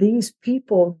helping these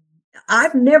people.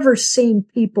 I've never seen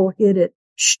people hit it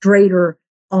straighter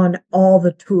on all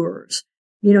the tours.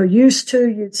 Used to,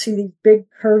 you'd see these big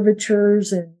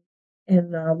curvatures and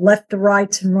left to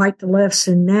rights and right to lefts.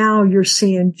 And now you're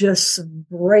seeing just some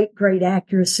great, great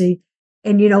accuracy.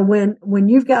 And, when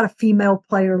you've got a female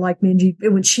player like Minjee,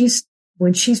 when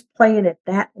she's playing at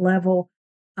that level,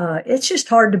 it's just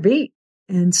hard to beat.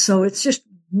 And so it's just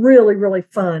really, really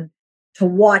fun to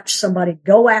watch somebody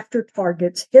go after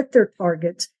targets, hit their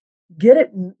targets, get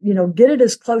it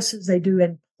as close as they do,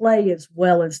 and play as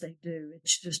well as they do.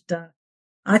 It's just,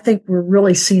 I think we're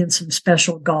really seeing some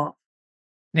special golf.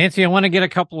 Nancy, I want to get a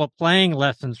couple of playing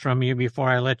lessons from you before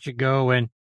I let you go. And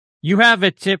you have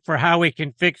a tip for how we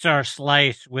can fix our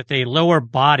slice with a lower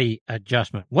body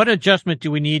adjustment. What adjustment do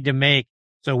we need to make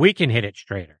so we can hit it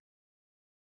straighter?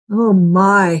 Oh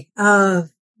my.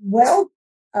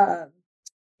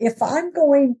 If I'm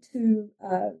going to,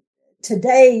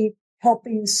 today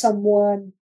helping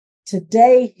someone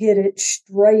today hit it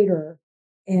straighter,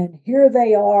 and here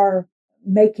they are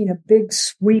making a big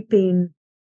sweeping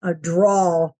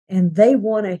draw, and they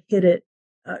want to hit it.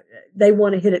 They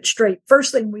want to hit it straight.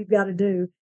 First thing we've got to do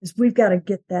is we've got to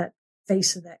get that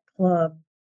face of that club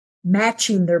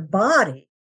matching their body.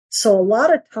 So a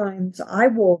lot of times I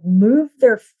will move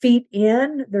their feet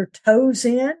in, their toes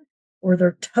in, or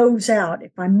their toes out.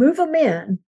 If I move them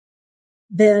in,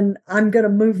 then I'm going to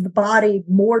move the body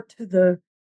more to the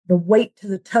weight to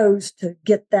the toes to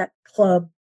get that club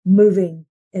moving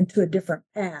into a different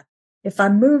path. If I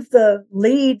move the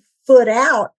lead foot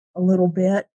out a little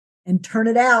bit and turn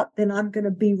it out, then I'm going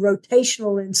to be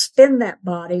rotational and spin that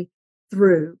body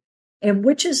through. And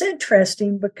which is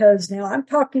interesting because now I'm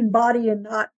talking body and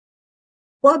not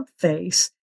club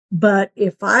face. But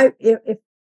if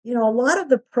you know, a lot of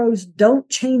the pros don't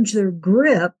change their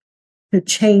grip to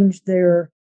change their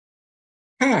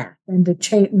path and to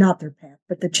change, not their path,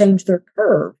 but to change their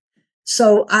curve.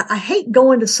 So I hate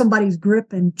going to somebody's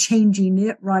grip and changing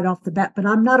it right off the bat, but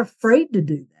I'm not afraid to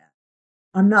do that.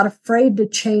 I'm not afraid to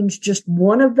change just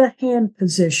one of the hand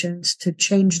positions to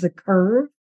change the curve.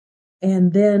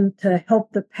 And then to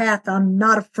help the path, I'm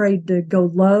not afraid to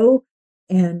go low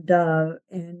and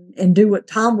do what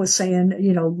Tom was saying,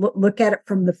 you know, look at it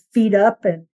from the feet up.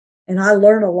 And I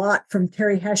learn a lot from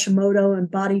Terry Hashimoto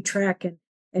and Body Track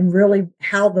and really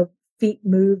how the feet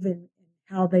move and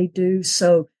how they do.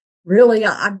 So really,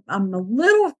 I'm a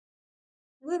little,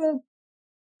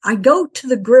 I go to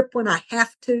the grip when I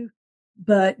have to,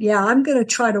 but yeah, I'm going to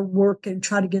try to work and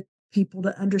try to get people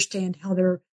to understand how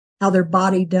their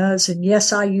body does. And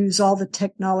yes, I use all the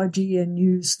technology and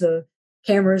use the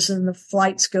cameras and the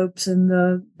flight scopes and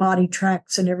the body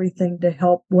tracks and everything to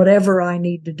help whatever I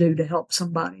need to do to help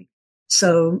somebody.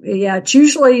 So yeah, it's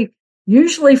usually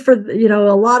for, you know,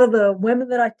 a lot of the women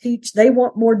that I teach, they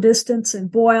want more distance,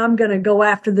 and boy, I'm going to go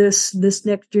after this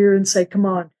next year and say, come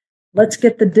on, let's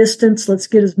get the distance. Let's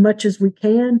get as much as we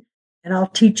can. And I'll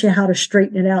teach you how to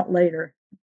straighten it out later.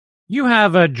 You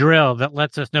have a drill that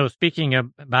lets us know, speaking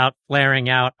about flaring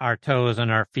out our toes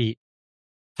and our feet.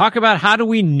 Talk about how do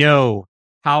we know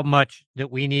how much that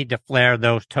we need to flare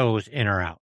those toes in or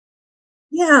out?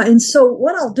 Yeah. And so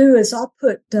what I'll do is I'll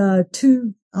put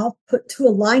two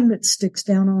alignment sticks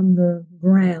down on the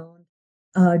ground,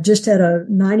 just at a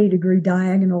 90-degree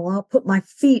diagonal. I'll put my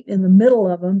feet in the middle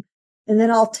of them, and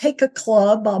then I'll take a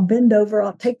club. I'll bend over.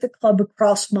 I'll take the club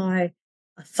across my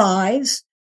thighs,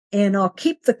 and I'll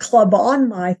keep the club on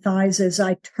my thighs as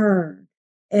I turn.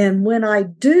 And when I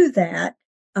do that,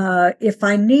 if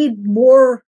I need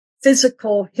more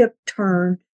physical hip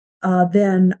turn,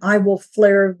 then I will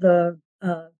flare the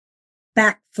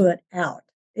back foot out.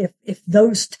 If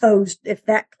those toes, if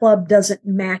that club doesn't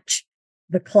match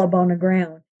the club on the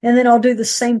ground. And then I'll do the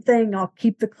same thing. I'll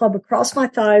keep the club across my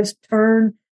thighs,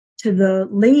 turn to the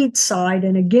lead side.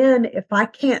 And again, if I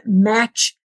can't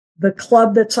match the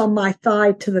club that's on my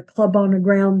thigh to the club on the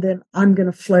ground, then I'm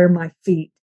going to flare my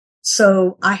feet.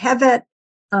 So I have that,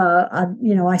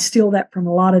 I steal that from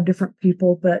a lot of different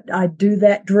people, but I do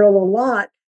that drill a lot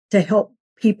to help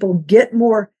people get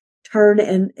more turn.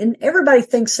 And everybody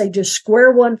thinks they just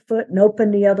square one foot and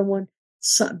open the other one.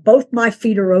 So both my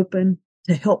feet are open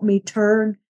to help me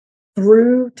turn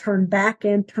through, turn back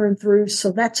and turn through.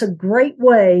 So that's a great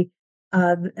way,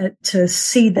 to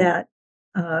see that,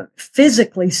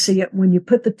 physically see it when you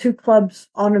put the two clubs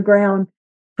on the ground,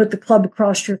 put the club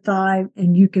across your thigh,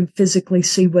 and you can physically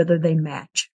see whether they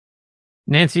match.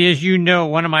 Nancy, as you know,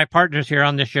 one of my partners here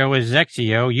on the show is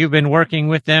XEO. You've been working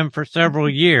with them for several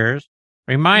years.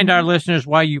 Remind our listeners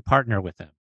why you partner with them.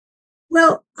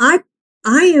 Well, I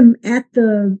am at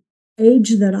the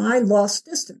age that I lost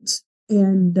distance,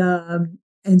 and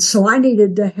so I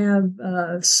needed to have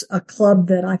a club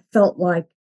that I felt like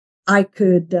I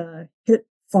could hit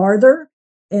farther,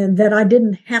 and that I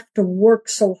didn't have to work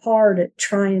so hard at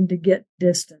trying to get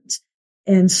distance.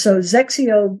 And so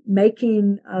XEO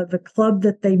making the club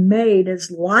that they made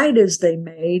as light as they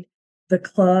made the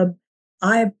club,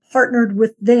 I partnered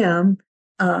with them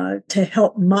to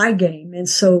help my game. And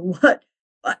so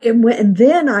and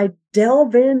then I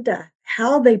delve into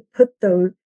how they put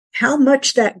how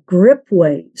much that grip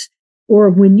weighs. or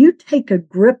when you take a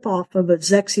grip off of a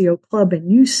XXIO club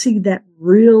and you see that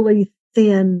really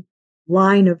thin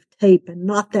line of tape and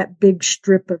not that big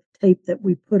strip of tape that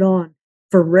we put on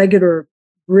for regular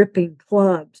gripping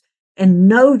clubs, and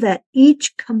know that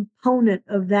each component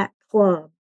of that club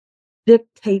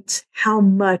dictates how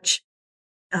much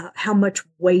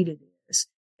weight it is.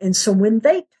 And so when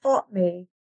they taught me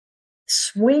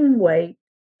swing weight,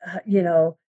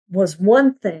 was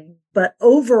one thing, but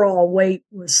overall weight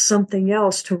was something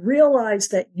else, to realize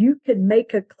that you could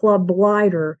make a club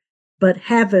lighter, but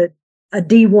have a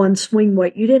D1 swing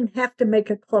weight. You didn't have to make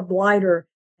a club lighter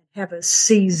and have a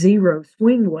C0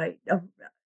 swing weight,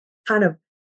 kind of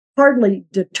hardly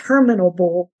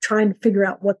determinable, trying to figure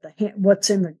out what's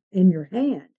in your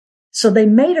hand. So they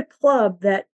made a club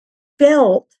that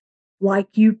felt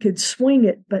like you could swing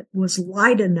it, but was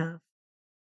light enough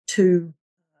to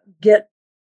get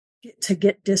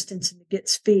distance and to get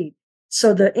speed.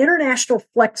 So the International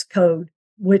Flex Code,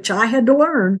 which I had to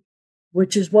learn,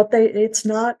 which is it's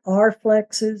not R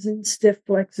flexes and stiff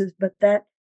flexes, but that,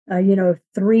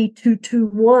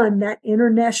 3221, that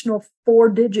international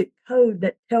 4-digit code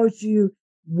that tells you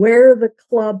where the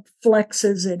club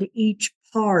flexes at each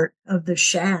part of the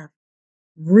shaft,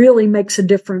 really makes a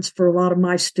difference for a lot of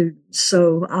my students.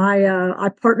 So I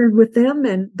partnered with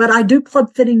them, but I do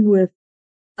club fitting with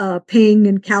Ping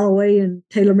and Callaway and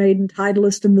TaylorMade and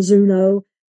Titleist and Mizuno.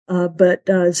 But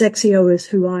XXIO is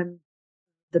who I'm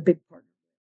the big partner.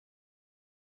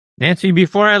 Nancy,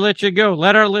 before I let you go,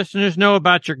 let our listeners know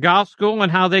about your golf school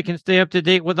and how they can stay up to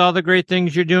date with all the great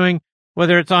things you're doing,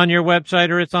 whether it's on your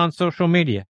website or it's on social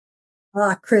media.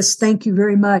 Chris, thank you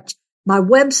very much. My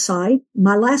website,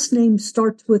 my last name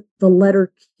starts with the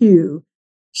letter Q,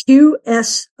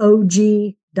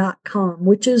 QSOG.com,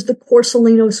 which is the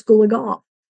Corsolino School of Golf.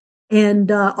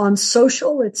 And on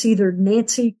social, it's either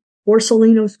Nancy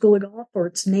Corsolino School of Golf, or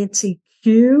it's Nancy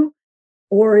Q,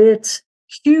 or it's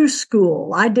Q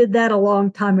School. I did that a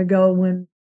long time ago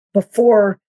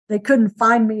before they couldn't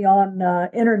find me on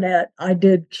internet. I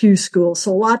did Q School.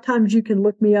 So a lot of times you can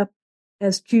look me up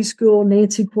as Q School,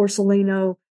 Nancy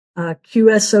Corsolino,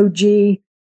 QSOG,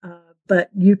 but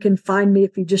you can find me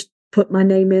if you just put my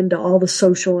name into all the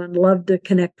social, and love to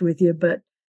connect with you. But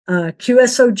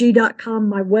QSOG.com,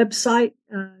 my website,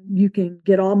 you can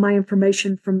get all my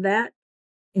information from that.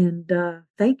 And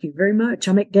thank you very much.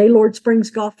 I'm at Gaylord Springs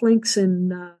Golf Links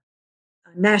in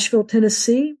Nashville,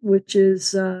 Tennessee, which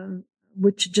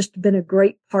just been a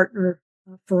great partner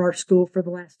for our school for the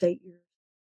last 8 years.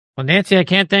 Well, Nancy, I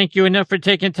can't thank you enough for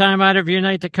taking time out of your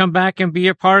night to come back and be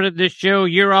a part of this show.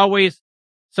 You're always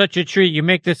such a treat. You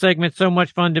make this segment so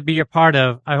much fun to be a part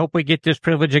of. I hope we get this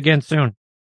privilege again soon.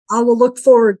 I will look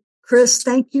forward, Chris.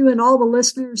 Thank you, and all the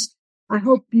listeners. I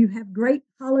hope you have great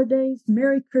holidays,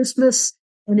 Merry Christmas,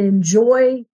 and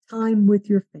enjoy time with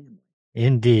your family.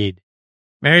 Indeed.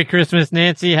 Merry Christmas,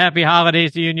 Nancy. Happy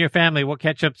holidays to you and your family. We'll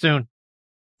catch up soon.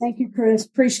 Thank you, Chris.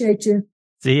 Appreciate you.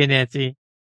 See you, Nancy.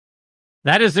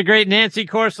 That is the great Nancy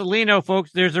Corsolino, folks.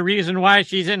 There's a reason why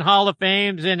she's in Hall of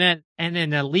Fame and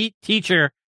an elite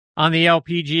teacher on the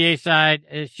LPGA side.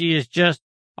 She is just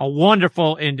a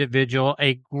wonderful individual,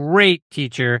 a great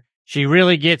teacher. She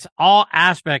really gets all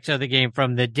aspects of the game,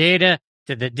 from the data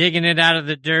to the digging it out of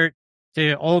the dirt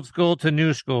to old school to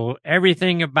new school.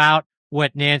 Everything about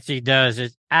what Nancy does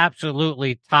is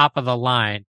absolutely top of the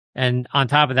line. And on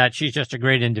top of that, she's just a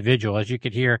great individual, as you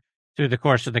could hear through the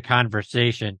course of the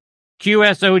conversation.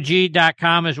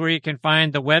 QSOG.com is where you can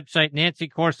find the website. Nancy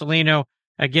Corsolino,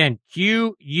 again,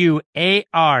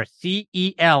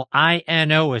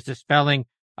 QUARCELINO is the spelling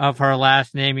of her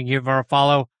last name. And give her a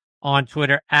follow on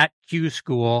Twitter at Q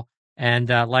School. And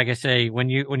like I say, when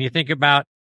you think about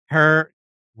her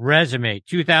resume,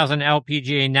 2000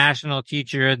 LPGA National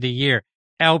Teacher of the Year,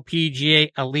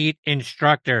 LPGA Elite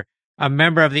Instructor, a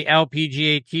member of the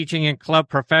LPGA Teaching and Club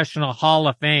Professional Hall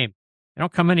of Fame. They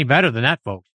don't come any better than that,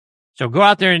 folks. So go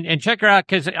out there and check her out,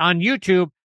 because on YouTube,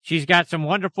 she's got some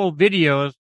wonderful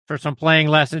videos for some playing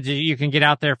lessons that you can get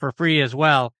out there for free as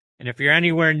well. And if you're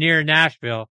anywhere near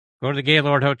Nashville, go to the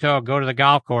Gaylord Hotel, go to the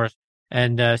golf course,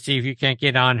 and see if you can't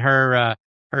get on her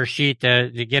sheet to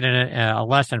get a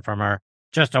lesson from her.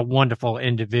 Just a wonderful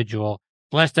individual.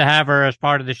 Blessed to have her as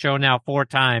part of the show now 4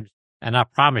 times. And I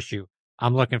promise you,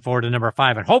 I'm looking forward to number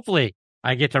 5. And hopefully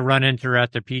I get to run into her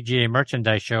at the PGA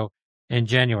Merchandise Show in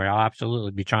January. I'll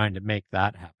absolutely be trying to make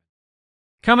that happen.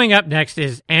 Coming up next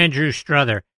is Andrew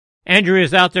Struther. Andrew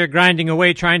is out there grinding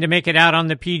away, trying to make it out on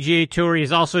the PGA Tour.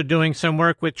 He's also doing some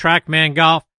work with TrackMan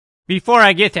Golf. Before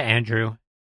I get to Andrew,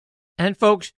 and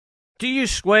folks, do you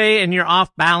sway and you're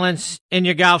off balance in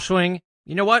your golf swing?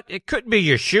 You know what? It could be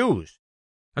your shoes.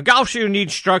 A golf shoe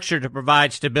needs structure to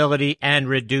provide stability and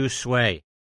reduce sway.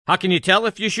 How can you tell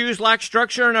if your shoes lack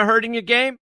structure and are hurting your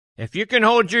game? If you can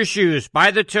hold your shoes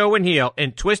by the toe and heel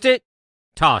and twist it,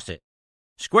 toss it.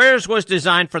 Squares was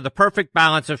designed for the perfect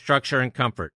balance of structure and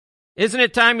comfort. Isn't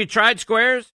it time you tried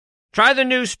Squares? Try the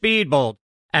new Speedbolt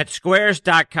at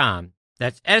squares.com.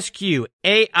 That's SQAIRZ.com.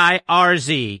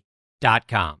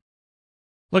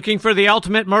 Looking for the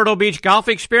ultimate Myrtle Beach golf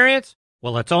experience?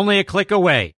 Well, it's only a click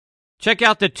away. Check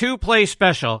out the two-play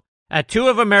special at two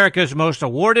of America's most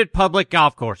awarded public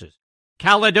golf courses,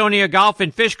 Caledonia Golf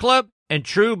and Fish Club and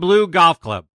True Blue Golf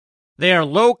Club. They are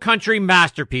low country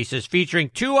masterpieces featuring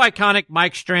two iconic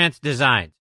Mike Strantz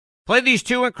designs. Play these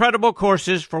two incredible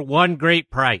courses for one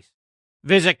great price.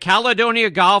 Visit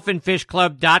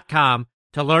CaledoniaGolfandFishClub.com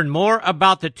to learn more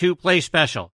about the two-play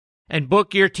special and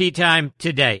book your tee time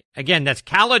today. Again, that's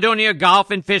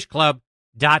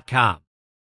CaledoniaGolfandFishClub.com.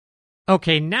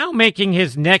 Okay, now making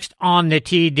his next On the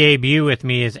Tee debut with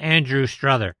me is Andrew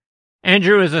Struther.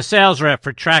 Andrew is a sales rep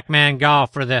for Trackman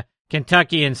Golf for the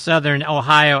Kentucky and Southern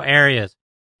Ohio areas.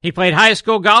 He played high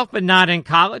school golf, but not in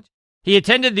college. He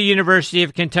attended the University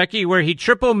of Kentucky, where he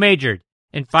triple majored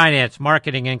in finance,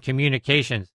 marketing, and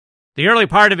communications. The early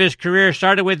part of his career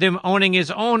started with him owning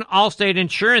his own Allstate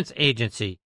insurance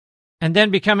agency, and then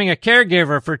becoming a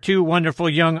caregiver for two wonderful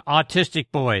young autistic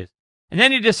boys. And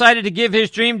then he decided to give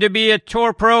his dream to be a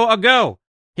tour pro a go.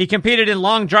 He competed in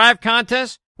long drive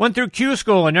contests, went through Q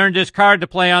school, and earned his card to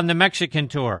play on the Mexican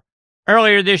tour.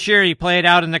 Earlier this year, he played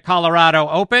out in the Colorado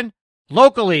Open.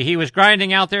 Locally, he was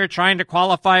grinding out there trying to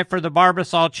qualify for the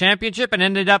Barbasol Championship and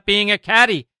ended up being a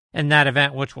caddy in that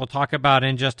event, which we'll talk about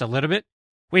in just a little bit.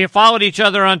 We have followed each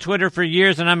other on Twitter for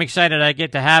years, and I'm excited I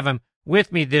get to have him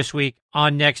with me this week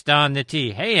on Next on the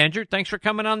Tee. Hey, Andrew, thanks for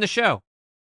coming on the show.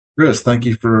 Chris, thank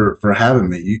you for having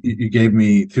me. You gave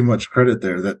me too much credit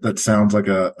there. That sounds like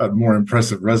a more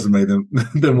impressive resume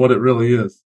than what it really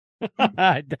is.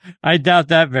 I doubt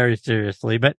that very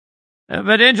seriously. But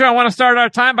Andrew, I want to start our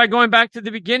time by going back to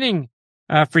the beginning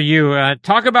for you.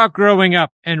 Talk about growing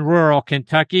up in rural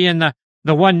Kentucky and the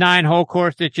 1-9 hole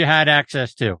course that you had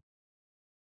access to.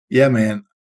 Yeah, man.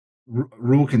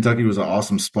 Rural Kentucky was an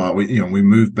awesome spot. We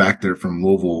moved back there from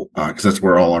Louisville because that's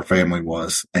where all our family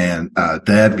was. And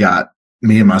Dad got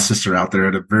me and my sister out there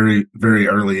at a very, very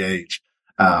early age.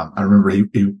 I remember he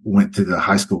went to the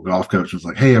high school golf coach and was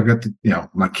like, "Hey, I've got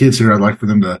my kids here. I'd like for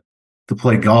them to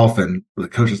play golf." And the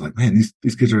coach was like, "Man,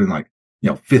 these kids are in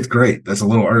 5th grade. That's a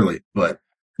little early." But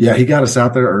yeah, he got us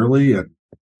out there early, and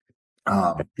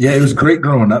it was great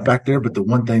growing up back there. But the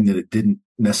one thing that it didn't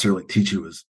necessarily teach you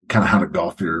was kind of how to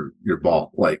golf your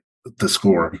ball, like the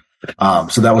score.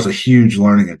 So that was a huge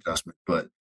learning adjustment, but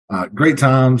great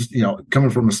times, coming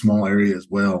from a small area as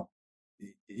well.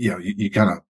 You kind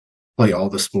of play all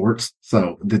the sports.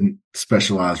 So didn't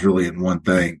specialize really in one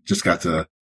thing. Just got to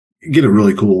get a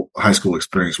really cool high school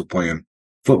experience with playing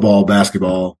football,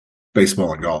 basketball,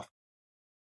 baseball, and golf.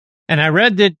 And I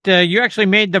read that you actually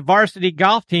made the varsity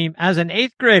golf team as an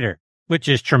 8th grader, which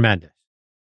is tremendous.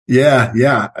 Yeah.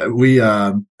 We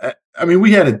had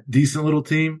a decent little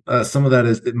team. Some of that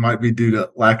it might be due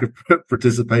to lack of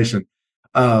participation.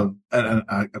 And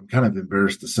I'm kind of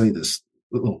embarrassed to say this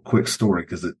little quick story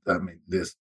because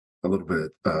this a little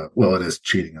bit, it is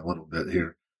cheating a little bit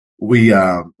here.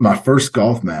 My first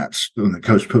golf match, when the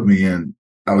coach put me in,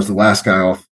 I was the last guy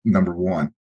off number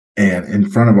 1, and in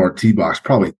front of our tee box,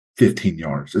 probably 15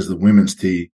 yards, is the women's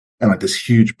tee and this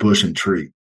huge bush and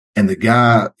tree. And the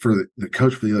guy the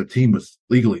coach for the other team was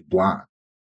legally blind.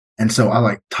 And so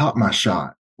I topped my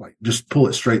shot, just pull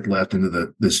it straight left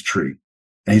into this tree.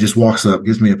 And he just walks up,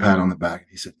 gives me a pat on the back.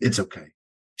 And he said, "It's okay.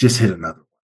 Just hit another one."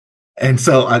 And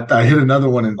so I hit another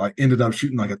one and ended up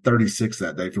shooting a 36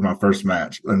 that day for my first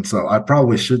match. And so I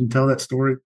probably shouldn't tell that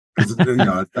story because,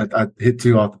 I hit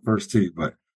 2 off the first tee,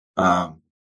 but, got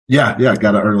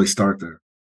an early start there.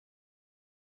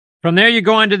 From there, you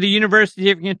go on to the University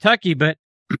of Kentucky, but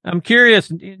I'm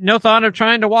curious, no thought of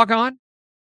trying to walk on?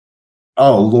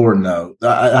 Oh, Lord, no.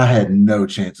 I had no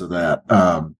chance of that.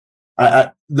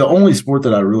 The only sport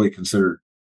that I really considered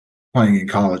playing in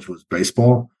college was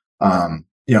baseball. I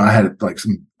had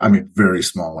very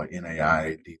small,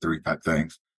 NAI, D3 type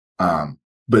things.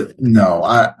 But no,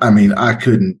 I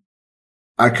couldn't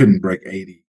break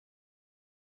 80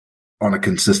 on a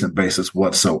consistent basis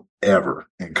whatsoever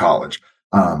in college.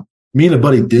 Me and a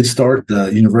buddy did start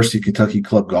the University of Kentucky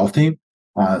club golf team.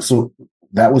 So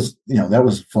that was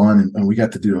fun. And we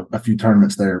got to do a few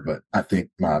tournaments there, but I think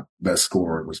my best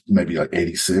score was maybe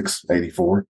 86,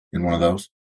 84 in one of those.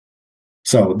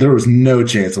 So there was no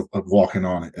chance of walking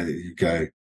on it at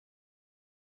UK.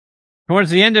 Towards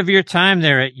the end of your time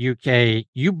there at UK,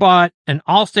 you bought an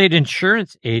Allstate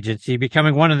insurance agency,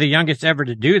 becoming one of the youngest ever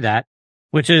to do that,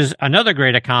 which is another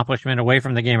great accomplishment away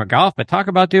from the game of golf. But talk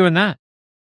about doing that.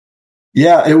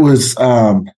 Yeah, it was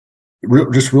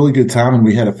just really good time. And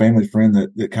we had a family friend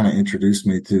that kind of introduced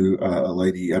me to a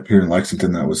lady up here in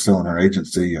Lexington that was selling her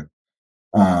agency. And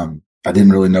I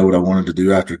didn't really know what I wanted to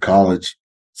do after college.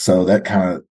 So that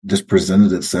kind of just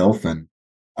presented itself. And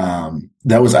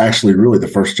that was actually really the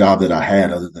first job that I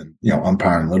had other than,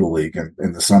 umpiring Little League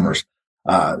in the summers.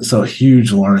 So a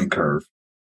huge learning curve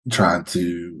trying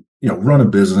to, run a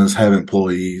business, have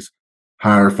employees,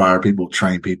 fire people,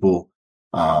 train people.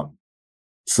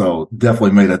 So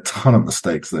definitely made a ton of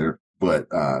mistakes there, but,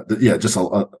 just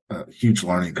a huge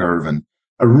learning curve and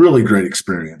a really great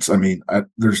experience. I mean,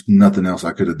 there's nothing else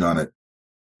I could have done at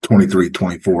 23,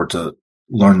 24 to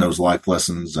learn those life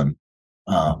lessons and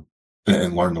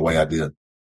learn the way I did.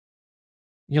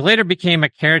 You later became a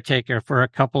caretaker for a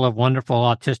couple of wonderful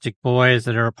autistic boys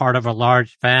that are a part of a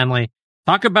large family.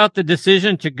 Talk about the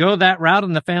decision to go that route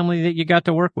and the family that you got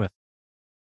to work with.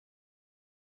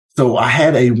 So I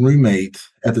had a roommate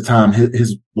at the time,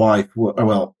 his wife,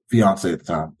 fiance at the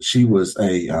time. She was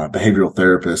a behavioral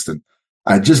therapist, and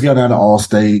I just got out of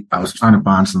Allstate. I was trying to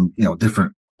find some,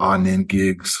 different odd and end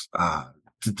gigs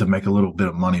to make a little bit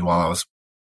of money while I was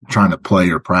trying to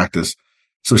play or practice.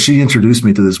 So she introduced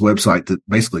me to this website that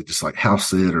basically just like house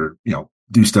sit or,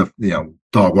 do stuff,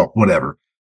 dog walk, whatever.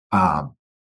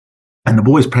 And the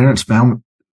boys' parents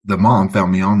the mom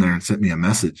found me on there and sent me a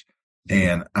message.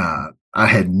 And, I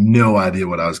had no idea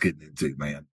what I was getting into,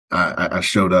 man. I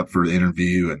showed up for the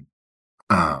interview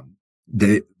and,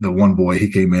 the one boy,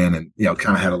 he came in and,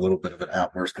 kind of had a little bit of an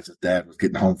outburst because his dad was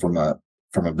getting home from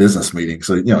a business meeting.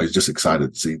 So, he's just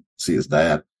excited to see his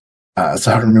dad.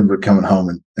 So I remember coming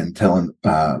home and telling,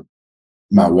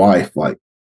 my wife, like,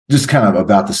 just kind of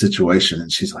about the situation.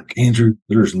 And she's like, Andrew,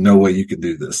 there's no way you can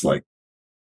do this. Like,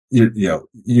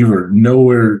 you were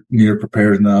nowhere near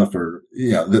prepared enough or,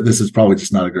 this is probably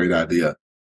just not a great idea.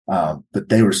 But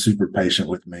they were super patient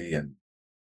with me and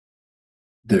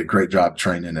did a great job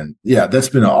training. And that's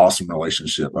been an awesome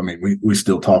relationship. I mean, we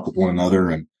still talk with one another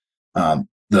and,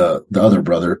 the other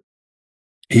brother,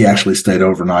 he actually stayed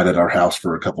overnight at our house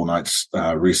for a couple nights,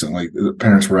 recently. The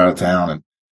parents were out of town and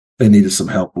they needed some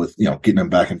help with, getting them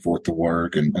back and forth to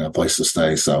work and a place to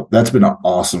stay. So that's been an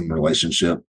awesome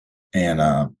relationship.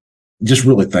 And, just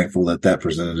really thankful that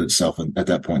presented itself at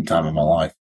that point in time in my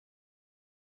life.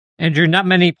 Andrew, not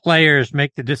many players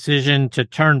make the decision to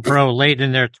turn pro late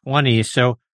in their 20s.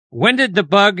 So when did the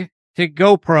bug to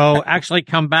go pro actually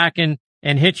come back and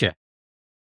hit you?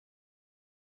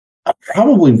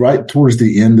 Probably right towards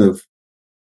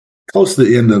close to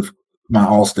the end of my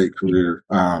Allstate career.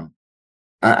 I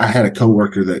had a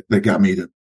coworker that got me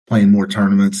to playing more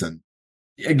tournaments. And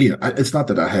again, it's not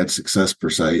that I had success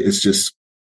per se. It's just,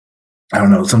 I don't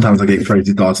know. Sometimes I get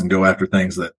crazy thoughts and go after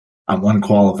things that I'm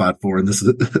unqualified for. And this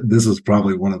is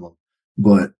probably one of them.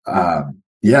 But,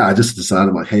 I just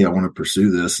decided like, hey, I want to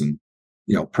pursue this and,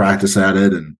 practice at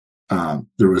it. And, I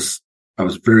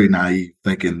was very naive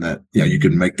thinking that, you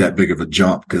could make that big of a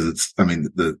jump because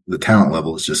the talent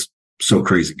level is just so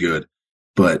crazy good.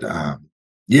 But,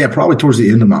 probably towards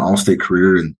the end of my Allstate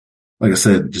career. And like I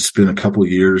said, just spent a couple of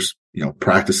years,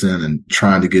 practicing and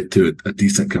trying to get to a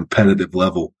decent competitive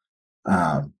level.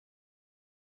 While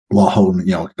holding,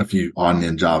 a few odd and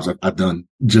end jobs. I've done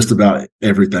just about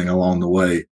everything along the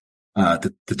way,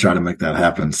 to try to make that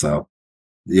happen. So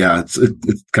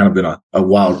it's kind of been a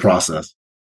wild process.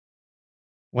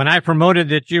 When I promoted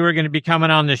that you were going to be coming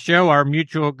on the show, our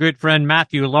mutual good friend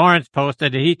Matthew Lawrence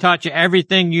posted that he taught you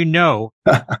everything you know.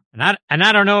 and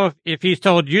I don't know if he's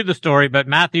told you the story, but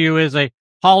Matthew is a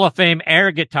Hall of Fame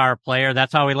air guitar player.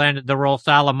 That's how he landed the role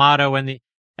Salamato in the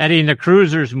Eddie and the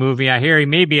Cruisers movie. I hear he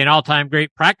may be an all-time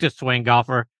great practice swing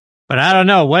golfer, but I don't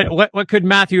know. What could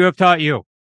Matthew have taught you?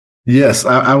 Yes,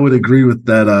 I would agree with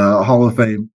that, Hall of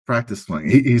Fame practice swing.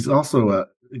 He's also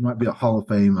he might be a Hall of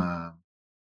Fame,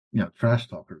 trash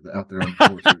talker out there on the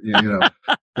course.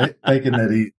 Thinking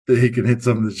that he can hit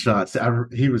some of the shots.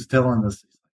 He was telling us,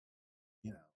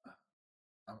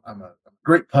 I'm a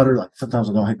great putter. Like sometimes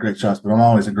I don't hit great shots, but I'm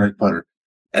always a great putter.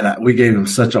 And we gave him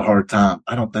such a hard time.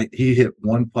 I don't think he hit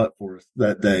one putt for us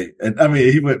that day. And I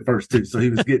mean, he went first too, so he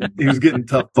was getting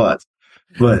tough putts.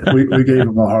 But we gave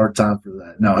him a hard time for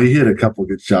that. No, he hit a couple of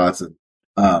good shots, and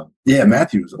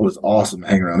Matthew was awesome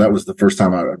hanging around. That was the first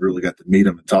time I really got to meet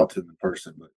him and talk to him in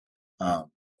person. But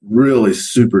really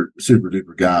super super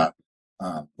duper guy.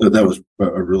 But that was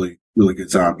a really really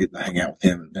good time getting to hang out with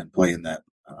him and play in that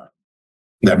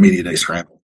media day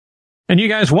scramble. And you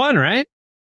guys won, right?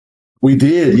 We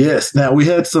did, yes. Now we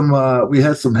had some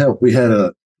help. We had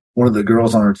one of the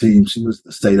girls on our team. She was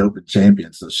the state open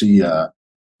champion. So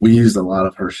we used a lot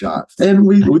of her shots, and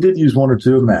we did use one or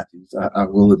two of Matthew's. I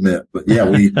will admit, but yeah,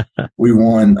 we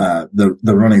won. The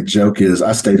running joke is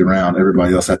I stayed around.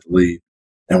 Everybody else had to leave,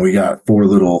 and we got 4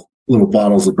 little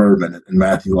bottles of bourbon. And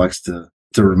Matthew likes to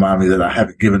remind me that I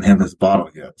haven't given him his bottle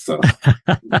yet. So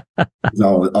he's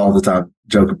all the time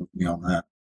joking with me on that.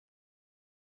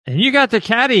 And you got the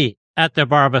caddy at the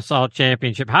Barbasol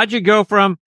Championship. How'd you go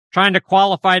from trying to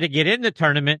qualify to get in the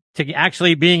tournament to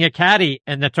actually being a caddy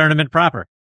in the tournament proper?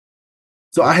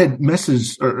 So I had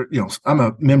messaged, I'm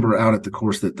a member out at the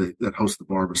course that hosts the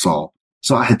Barbasol.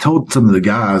 So I had told some of the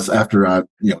guys after I,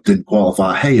 didn't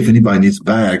qualify, hey, if anybody needs a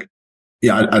bag,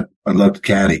 I'd love to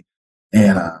caddy.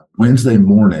 And, Wednesday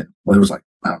morning, it was like,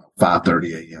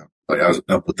 5:30 a.m. Like I was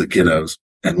up with the kiddos,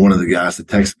 and one of the guys had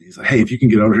texted me. He's like, hey, if you can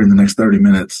get over here in the next 30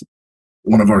 minutes,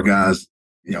 one of our guys,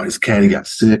 his caddy got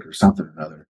sick or something or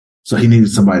another. So he needed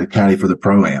somebody to caddy for the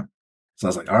Pro-Am. So I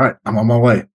was like, all right, I'm on my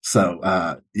way. So,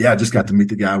 I just got to meet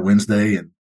the guy Wednesday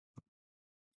and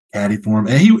caddy for him.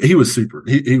 And he was super.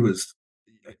 He was,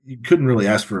 you couldn't really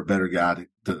ask for a better guy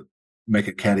to make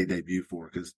a caddy debut for,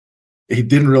 because he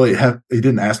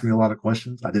didn't ask me a lot of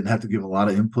questions. I didn't have to give a lot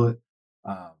of input.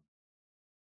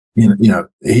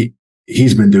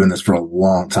 He's been doing this for a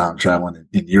long time, traveling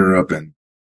in Europe and,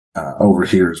 over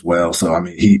here as well. So, I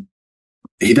mean,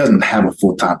 he doesn't have a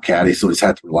full-time caddy, so he's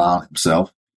had to rely on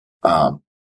himself.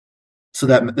 So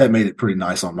that made it pretty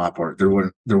nice on my part. There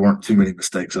weren't too many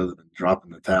mistakes other than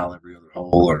dropping the towel every other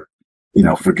hole or,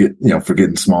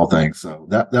 forgetting small things. So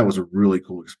that was a really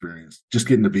cool experience, just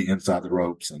getting to be inside the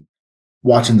ropes and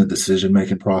watching the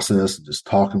decision-making process and just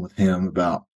talking with him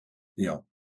about,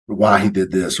 why he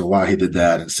did this or why he did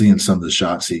that, and seeing some of the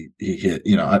shots he hit.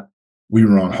 We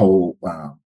were on hole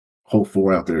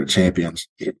 4 out there at Champions,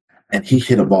 and he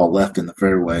hit a ball left in the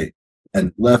fairway,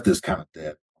 and left is kind of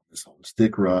dead. This whole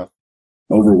stick rough,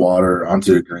 over water,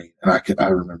 onto the green. And I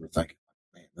remember thinking,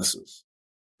 man, this is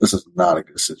not a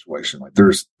good situation. Like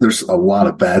there's a lot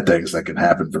of bad things that can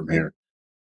happen from here.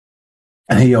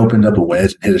 And he opened up a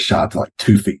wedge and hit a shot to like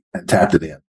 2 feet and tapped it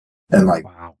in. And like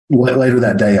later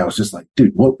that day, I was just like,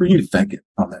 dude, what were you thinking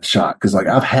on that shot? Cause like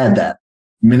I've had that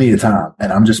many a time,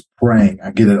 and I'm just praying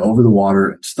I get it over the water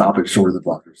and stop it short of the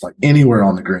bunkers. Like anywhere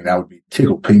on the green, I would be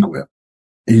tickled pink with.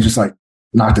 And he just like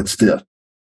knocked it stiff.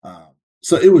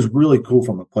 So it was really cool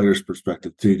from a player's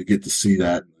perspective too, to get to see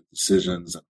that and the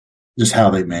decisions and just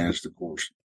how they managed the course.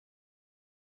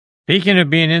 Speaking of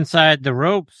being inside the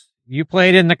ropes, you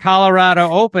played in the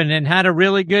Colorado Open and had a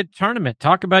really good tournament.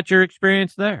 Talk about your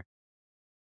experience there.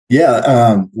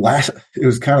 Yeah. It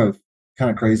was kind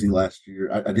of crazy last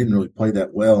year. I didn't really play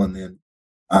that well, and then,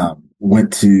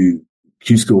 went to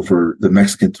Q School for the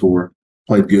Mexican tour,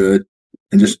 played good,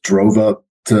 and just drove up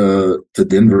to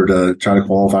Denver to try to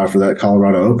qualify for that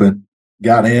Colorado Open.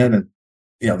 Got in, and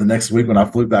the next week when I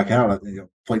flew back out, I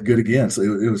played good again. So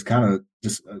it was kind of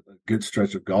just a good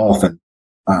stretch of golf, and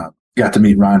got to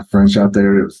meet Ryan French out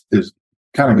there. It was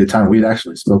kind of a good time. We'd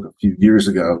actually spoke a few years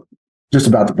ago just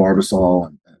about the Barbasol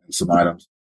and some items.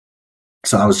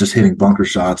 So I was just hitting bunker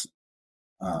shots.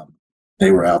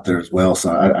 They were out there as well,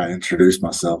 so I introduced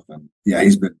myself, and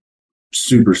he's been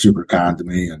super, super kind to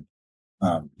me, and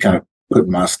kind of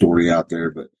putting my story out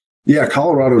there. But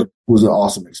Colorado was an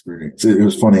awesome experience. It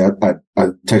was funny. I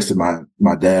texted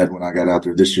my dad when I got out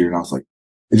there this year, and I was like,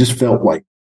 it just felt like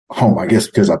home, I guess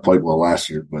because I played well last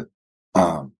year, but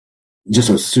just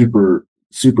a super,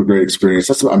 super great experience.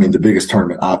 That's, the biggest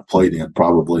tournament I've played in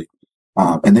probably.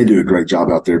 And they do a great job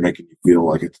out there making you feel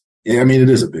like it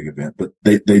is a big event, but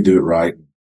they do it right.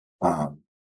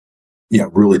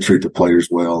 Really treat the players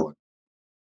well.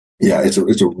 It's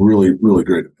a really, really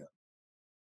great event.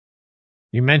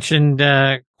 You mentioned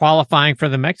qualifying for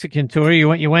the Mexican tour.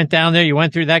 You went down there, you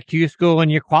went through that Q School, and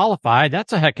you qualified.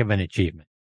 That's a heck of an achievement.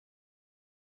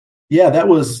 Yeah, that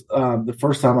was the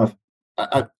first time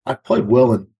I played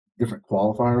well in different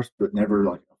qualifiers, but never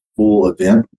like a full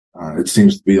event. It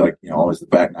seems to be like always the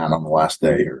back nine on the last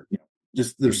day, or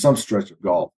just there's some stretch of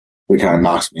golf that kind of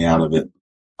knocks me out of it.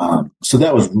 So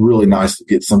that was really nice to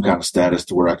get some kind of status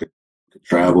to where I could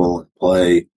travel and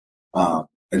play,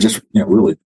 and just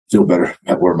really feel better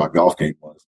at where my golf game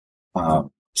was.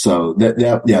 So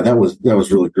that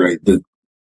was really great.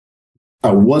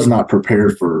 I was not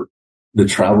prepared for the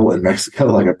travel in Mexico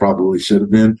like I probably should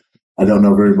have been. I don't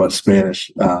know very much Spanish.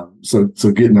 So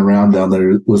getting around down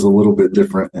there was a little bit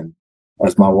different. And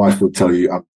as my wife would tell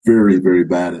you, I'm very, very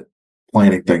bad at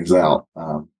planning things out.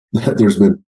 There's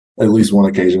been at least one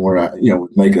occasion where I,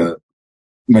 would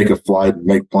make a flight and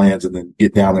make plans and then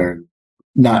get down there and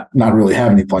not really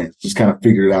have any plans, just kind of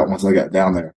figured it out once I got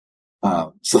down there.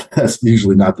 So that's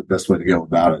usually not the best way to go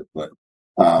about it, but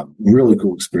really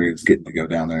cool experience getting to go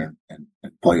down there and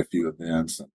play a few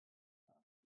events. And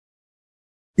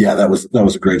yeah, that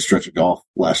was a great stretch of golf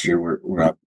last year where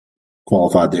I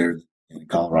qualified there in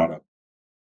Colorado.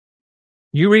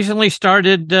 You recently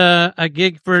started a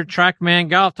gig for TrackMan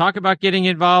Golf. Talk about getting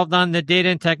involved on the data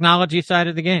and technology side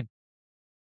of the game.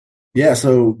 Yeah,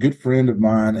 so good friend of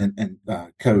mine and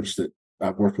coach that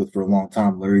I've worked with for a long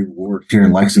time, Larry Ward here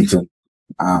in Lexington.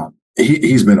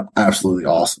 He's been absolutely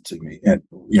awesome to me. And,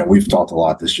 we've talked a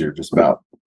lot this year just about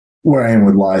where I am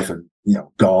with life and,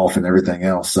 golf and everything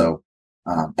else. So,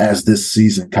 as this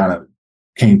season kind of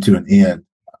came to an end,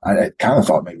 I kind of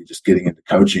thought maybe just getting into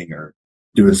coaching or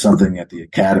doing something at the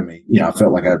academy. I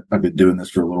felt like I've been doing this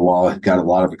for a little while. I got a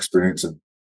lot of experience and,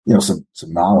 some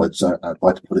knowledge. I'd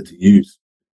like to put it to use.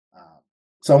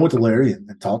 So I went to Larry and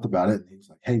talked about it, and he was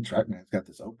like, "Hey, TrackMan's got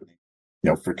this opening,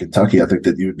 for Kentucky. I think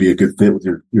that you would be a good fit with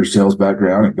your sales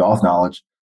background and golf knowledge."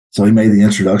 So he made the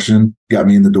introduction, got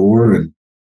me in the door, and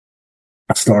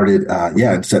I started,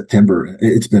 in September.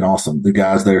 It's been awesome. The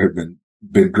guys there have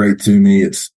been great to me.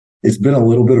 It's been a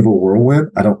little bit of a whirlwind.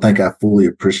 I don't think I fully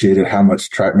appreciated how much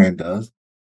TrackMan does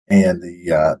and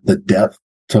the depth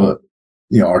to,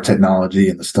 our technology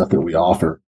and the stuff that we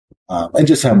offer. And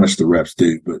just how much the reps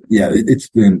do. But yeah, it's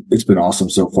been awesome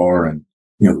so far. And,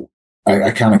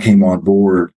 I kind of came on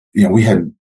board, we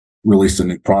hadn't released a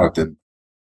new product in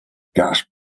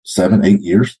 7-8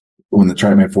 years when the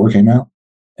TrackMan 4 came out.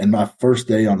 And my first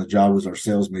day on the job was our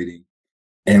sales meeting,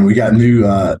 and we got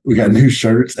new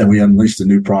shirts and we unleashed a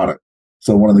new product.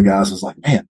 So one of the guys was like,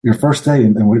 "Man, your first day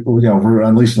and we're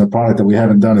unleashing a product that we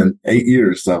haven't done in 8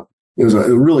 years." So it was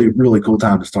a really, really cool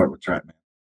time to start with TrackMan.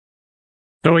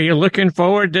 So are you looking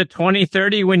forward to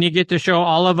 2030 when you get to show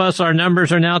all of us our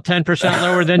numbers are now 10%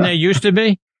 lower than they used to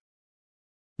be?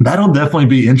 That'll definitely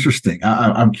be interesting.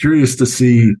 I'm curious to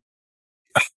see.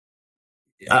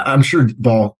 I'm sure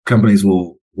ball companies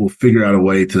will figure out a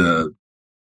way to,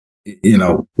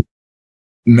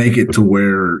 make it to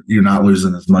where you're not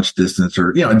losing as much distance,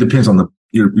 or, it depends on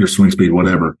your swing speed,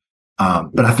 whatever.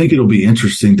 But I think it'll be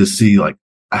interesting to see, like,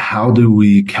 how do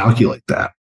we calculate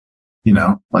that?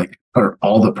 Are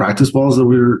all the practice balls that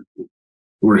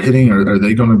we're hitting, are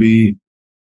they going to be,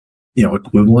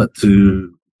 equivalent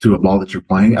to a ball that you're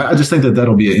playing? I just think that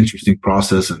that'll be an interesting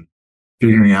process, and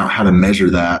figuring out how to measure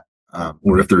that,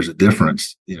 or if there's a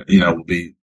difference, will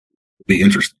be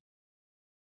interesting.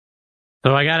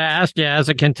 So I got to ask you, as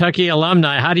a Kentucky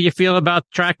alumni, how do you feel about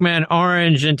TrackMan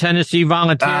Orange and Tennessee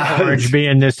Volunteer Orange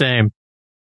being the same?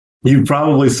 You've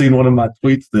probably seen one of my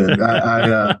tweets then.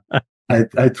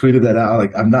 I tweeted that out.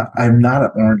 Like, I'm not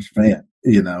an Orange fan,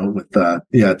 with,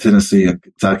 Tennessee and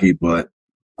Kentucky, but,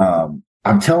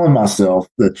 I'm telling myself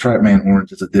that TrackMan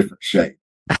Orange is a different shade.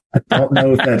 I don't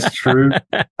know if that's true.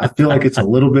 I feel like it's a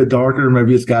little bit darker.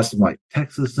 Maybe it's got some like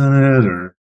Texas in it,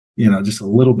 or, just a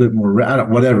little bit more,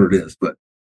 whatever it is. But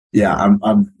yeah,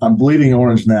 I'm bleeding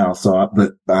orange now. So,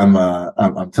 but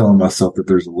I'm telling myself that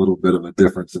there's a little bit of a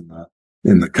difference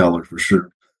in the color for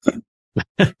sure.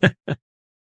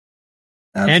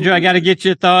 Andrew, I got to get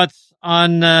your thoughts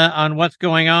on what's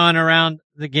going on around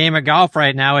the game of golf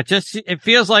right now. It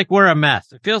feels like we're a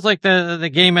mess. It feels like the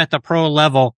game at the pro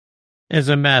level is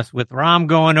a mess, with Rahm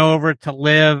going over to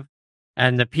LIV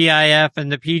and the PIF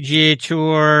and the PGA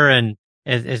Tour. And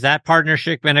is that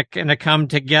partnership going to come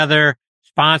together?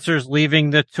 Sponsors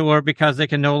leaving the tour because they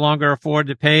can no longer afford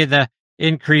to pay the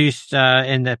increase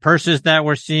in the purses that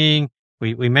we're seeing.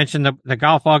 We mentioned the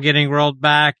golf ball getting rolled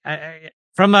back.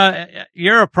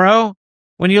 You're a pro.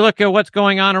 When you look at what's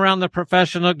going on around the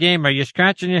professional game, are you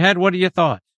scratching your head? What are your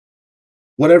thoughts?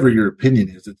 Whatever your opinion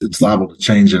is, it's liable to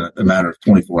change in a matter of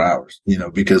 24 hours,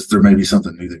 because there may be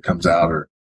something new that comes out, or,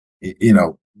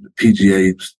 the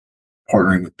PGA's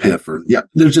partnering with PIF, or,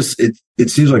 there's just, it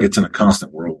seems like it's in a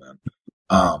constant whirlwind.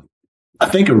 I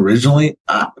think originally,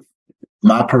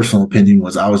 my personal opinion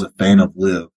was I was a fan of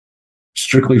LIV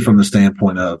strictly from the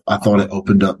standpoint of, I thought it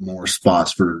opened up more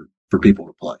spots for people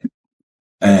to play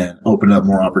and opened up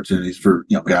more opportunities for,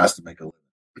 guys to make a living.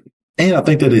 And I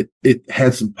think that it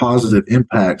had some positive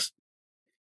impacts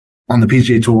on the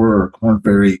PGA Tour or Korn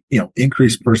Ferry,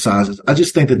 increased purse sizes. I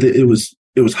just think that it was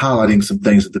highlighting some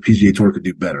things that the PGA Tour could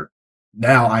do better.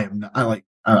 Now I'm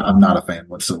not a fan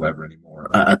whatsoever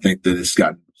anymore. I think that it's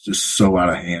gotten just so out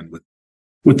of hand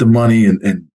with the money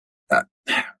and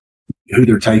who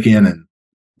they're taking. And,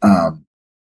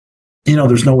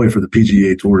 there's no way for the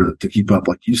PGA Tour to keep up,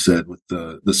 like you said, with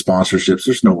the sponsorships.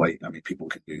 There's no way. I mean, people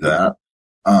can do that.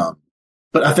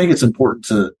 But I think it's important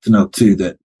to note too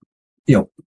that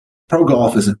pro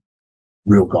golf isn't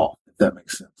real golf, if that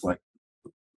makes sense. Like,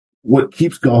 what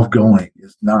keeps golf going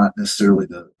is not necessarily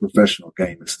the professional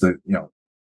game. It's the,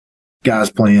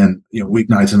 guys playing,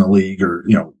 weeknights in the league or,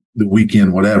 the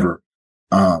weekend, whatever.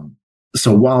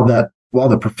 So while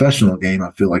the professional game,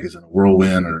 I feel like is in a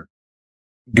whirlwind or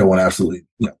going absolutely,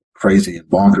 crazy and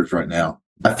bonkers right now,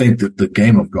 I think that the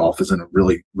game of golf is in a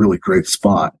really, really great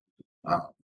spot.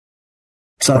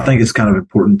 So I think it's kind of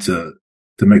important to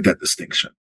make that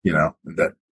distinction, and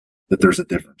that there's a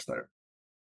difference there.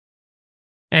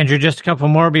 Andrew, just a couple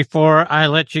more before I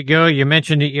let you go. You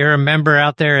mentioned that you're a member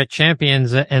out there at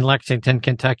Champions in Lexington,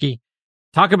 Kentucky.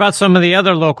 Talk about some of the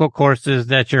other local courses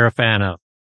that you're a fan of.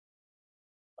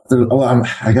 I'm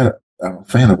a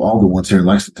fan of all the ones here in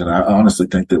Lexington. I honestly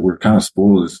think that we're kind of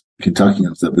spoiled as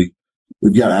Kentuckians that we've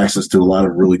got access to a lot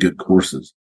of really good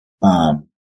courses.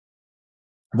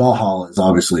 Valhalla is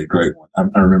obviously a great one.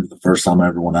 I remember the first time I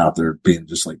ever went out there being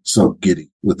just like so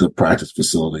giddy with the practice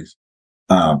facilities.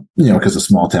 Because a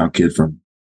small town kid from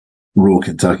rural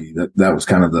Kentucky, that was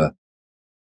kind of the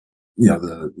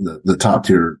top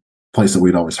tier place that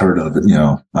we'd always heard of,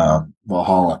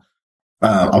 Valhalla.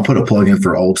 I'll put a plug in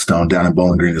for Old Stone down in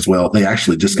Bowling Green as well. They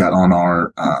actually just got on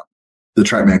our, the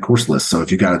TrackMan course list. So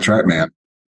if you got a TrackMan,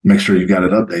 make sure you got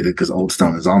it updated because Old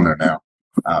Stone is on there now.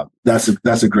 That's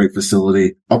a great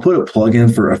facility. I'll put a plug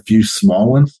in for a few small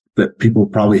ones that people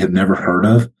probably have never heard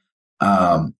of.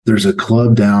 There's a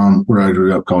club down where I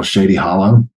grew up called Shady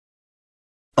Hollow.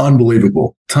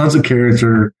 Unbelievable. Tons of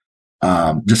character,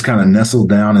 just kind of nestled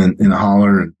down in a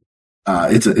holler. And,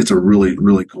 it's a really,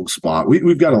 really cool spot.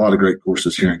 We've got a lot of great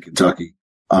courses here in Kentucky.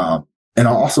 And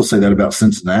I'll also say that about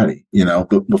Cincinnati,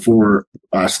 but before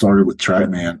I started with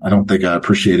TrackMan, I don't think I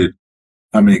appreciated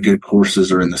how many good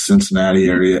courses are in the Cincinnati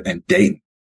area and Dayton.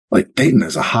 Like Dayton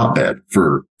is a hotbed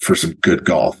for some good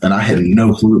golf. And I had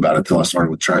no clue about it until I started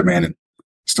with TrackMan and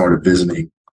started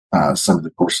visiting, some of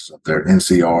the courses up there,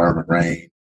 NCR, Moraine,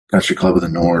 Country Club of the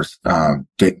North,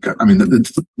 Dayton. I mean,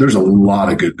 there's a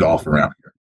lot of good golf around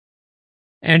here.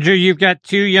 Andrew, you've got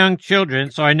 2 young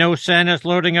children, so I know Santa's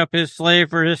loading up his sleigh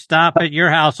for his stop at your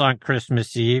house on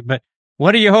Christmas Eve, but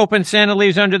what are you hoping Santa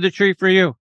leaves under the tree for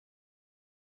you?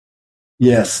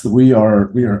 Yes, we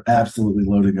are absolutely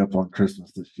loading up on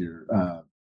Christmas this year.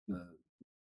 The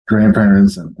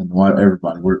grandparents and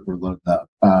everybody, we're loading up.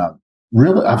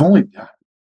 Really, I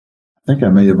think I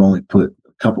may have only put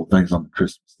a couple things on the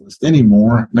Christmas list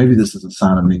anymore. Maybe this is a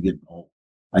sign of me getting old.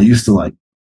 I used to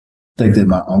think that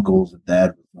my uncles and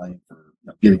dad was playing for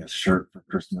getting a shirt for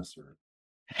Christmas or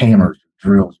hammers or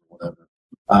drills or whatever.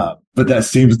 But that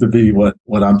seems to be what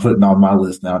I'm putting on my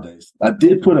list nowadays. I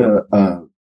did put a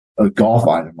golf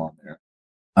item on there.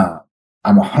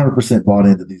 I'm 100% bought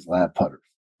into these lab putters.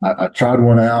 I tried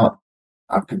one out.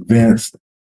 I'm convinced.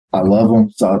 I love them.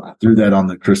 So I threw that on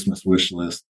the Christmas wish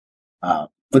list.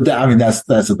 But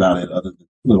that's about it, other than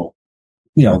little,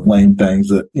 lame things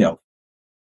that,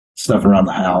 stuff around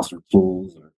the house or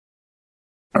tools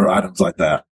or items like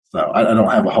that. So I don't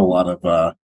have a whole lot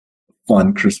of,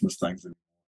 fun Christmas things.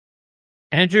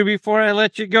 Andrew, before I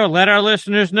let you go, let our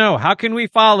listeners know, how can we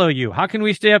follow you? How can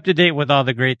we stay up to date with all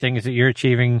the great things that you're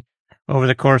achieving over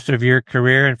the course of your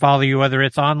career and follow you, whether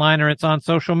it's online or it's on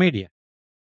social media?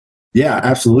 Yeah,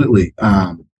 absolutely.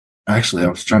 Actually, I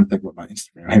was trying to think what my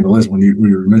Instagram handle is when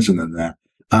we were mentioning that.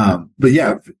 But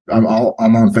yeah, I'm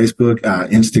on Facebook,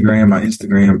 Instagram. My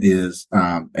Instagram is,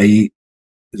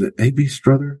 is it AB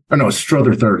Struther? Oh no, it's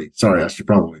Struther30. Sorry, I should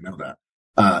probably know that.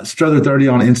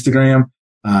 Struther30 on Instagram.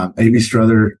 AB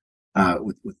Struther,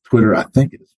 with Twitter, I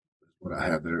think it is what I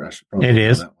have there. I should probably It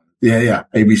is. That one. Yeah.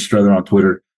 AB Struther on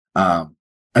Twitter.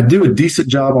 I do a decent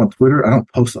job on Twitter. I don't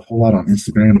post a whole lot on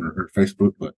Instagram or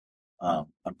Facebook, but,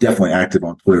 I'm definitely active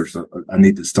on Twitter. So I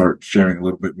need to start sharing a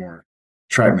little bit more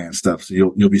TrackMan stuff. So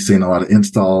you'll be seeing a lot of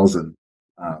installs and,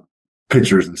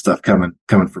 pictures and stuff coming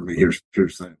from me here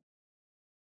soon.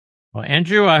 Well,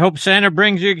 Andrew, I hope Santa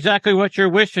brings you exactly what you're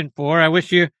wishing for. I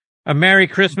wish you a Merry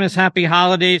Christmas, Happy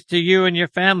Holidays to you and your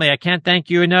family. I can't thank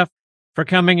you enough for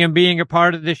coming and being a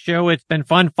part of this show. It's been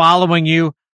fun following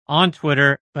you on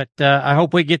Twitter, but I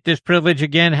hope we get this privilege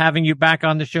again, having you back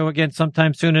on the show again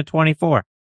sometime soon in 24.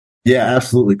 Yeah,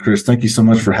 absolutely, Chris. Thank you so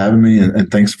much for having me, and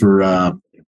thanks for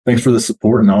the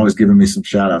support and always giving me some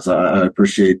shout outs. I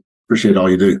appreciate all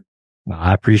you do. Well,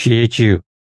 I appreciate you.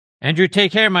 Andrew,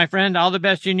 take care, my friend. All the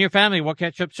best to you and your family. We'll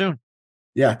catch up soon.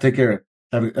 Yeah, take care.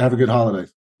 Have a good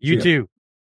holidays. You too.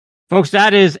 Folks,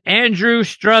 that is Andrew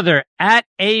Struther. At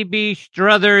AB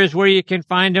Struther is where you can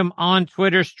find him on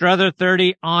Twitter,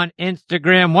 Struther30 on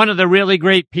Instagram. One of the really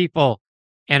great people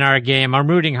in our game. I'm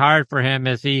rooting hard for him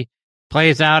as he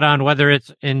plays out on whether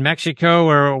it's in Mexico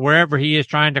or wherever he is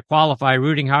trying to qualify.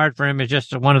 Rooting hard for him is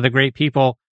just one of the great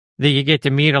people that you get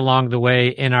to meet along the way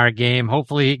in our game.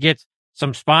 Hopefully he gets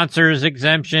some sponsors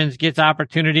exemptions, gets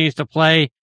opportunities to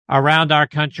play around our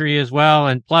country as well.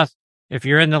 And plus, if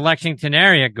you're in the Lexington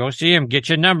area, go see him, get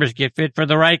your numbers, get fit for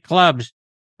the right clubs.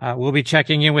 We'll be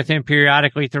checking in with him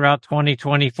periodically throughout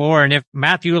 2024. And if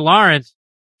Matthew Lawrence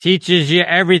teaches you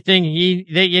everything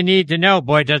that you need to know,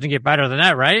 boy, it doesn't get better than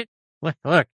that, right?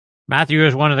 Look, Matthew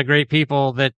is one of the great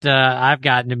people that I've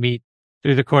gotten to meet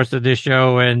through the course of this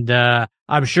show. And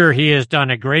I'm sure he has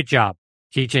done a great job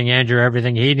teaching Andrew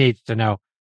everything he needs to know.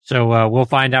 So we'll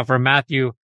find out from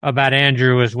Matthew about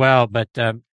Andrew as well. But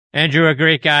Andrew, a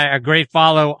great guy, a great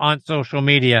follow on social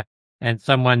media, and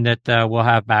someone that we'll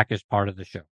have back as part of the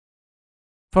show.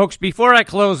 Folks, before I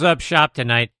close up shop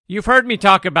tonight, you've heard me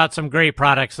talk about some great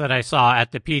products that I saw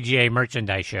at the PGA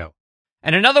Merchandise Show.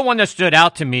 And another one that stood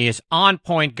out to me is On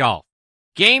Point Golf.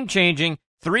 Game-changing,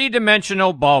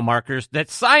 three-dimensional ball markers that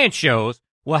science shows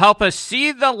will help us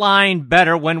see the line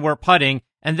better when we're putting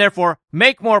and therefore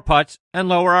make more putts and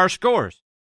lower our scores.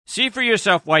 See for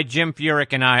yourself why Jim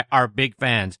Furyk and I are big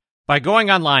fans by going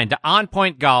online to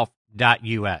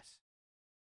onpointgolf.us.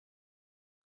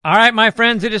 All right, my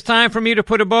friends, it is time for me to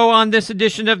put a bow on this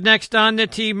edition of Next on the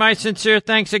Tee. My sincere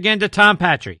thanks again to Tom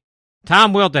Patry,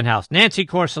 Tom Wildenhouse, Nancy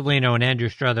Corsolino, and Andrew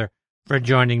Struther for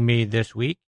joining me this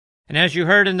week. And as you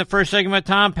heard in the first segment with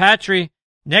Tom Patry,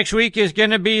 next week is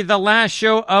going to be the last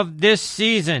show of this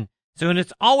season. So, and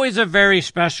it's always a very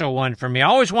special one for me. I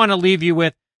always want to leave you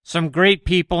with some great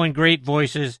people and great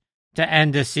voices to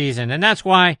end the season. And that's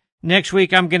why next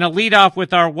week I'm going to lead off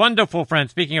with our wonderful friend,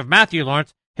 speaking of Matthew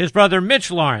Lawrence, his brother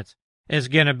Mitch Lawrence is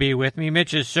going to be with me.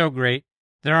 Mitch is so great.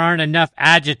 There aren't enough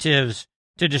adjectives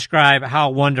to describe how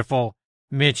wonderful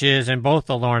Mitch is, and both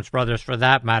the Lawrence brothers for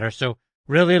that matter. So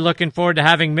really looking forward to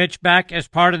having Mitch back as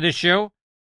part of the show.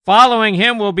 Following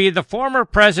him will be the former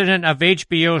president of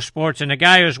HBO Sports and a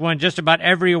guy who's won just about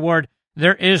every award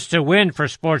there is to win for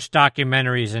sports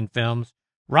documentaries and films.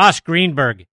 Ross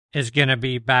Greenberg is going to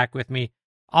be back with me.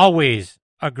 Always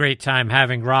a great time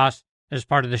having Ross as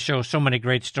part of the show. So many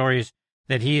great stories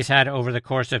that he's had over the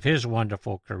course of his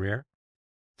wonderful career.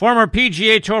 Former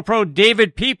PGA Tour pro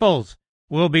David Peoples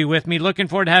will be with me. Looking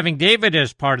forward to having David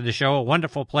as part of the show, a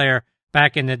wonderful player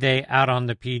back in the day out on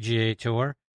the PGA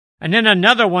Tour. And then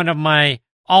another one of my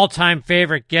all-time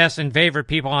favorite guests and favorite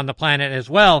people on the planet as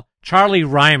well, Charlie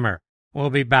Reimer, will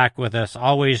be back with us.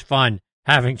 Always fun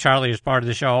having Charlie as part of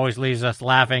the show. Always leaves us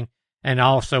laughing and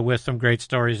also with some great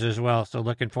stories as well. So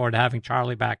looking forward to having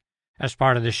Charlie back as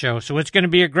part of the show. So it's going to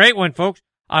be a great one, folks.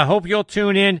 I hope you'll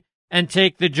tune in and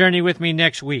take the journey with me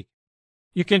next week.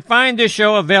 You can find this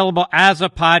show available as a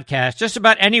podcast just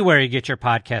about anywhere you get your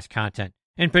podcast content.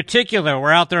 In particular,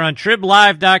 we're out there on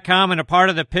TribLive.com and a part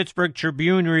of the Pittsburgh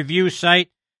Tribune Review site.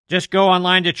 Just go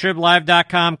online to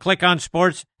TribLive.com, click on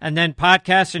sports, and then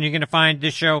podcasts, and you're going to find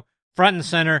this show front and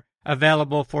center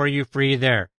available for you free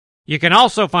there. You can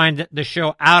also find the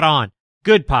show out on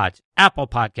Good Pods, Apple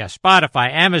Podcasts,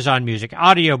 Spotify, Amazon Music,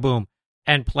 Audio Boom,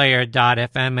 and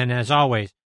Player.fm. And as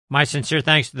always, my sincere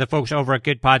thanks to the folks over at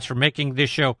Good Pods for making this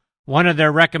show one of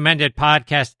their recommended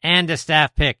podcasts and a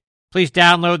staff pick. Please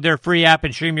download their free app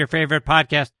and stream your favorite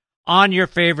podcast on your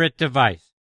favorite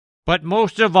device. But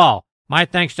most of all, my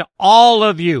thanks to all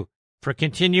of you for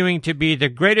continuing to be the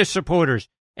greatest supporters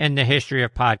in the history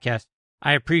of podcasts.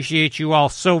 I appreciate you all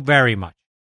so very much.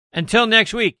 Until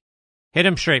next week, hit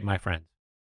 'em straight, my friends.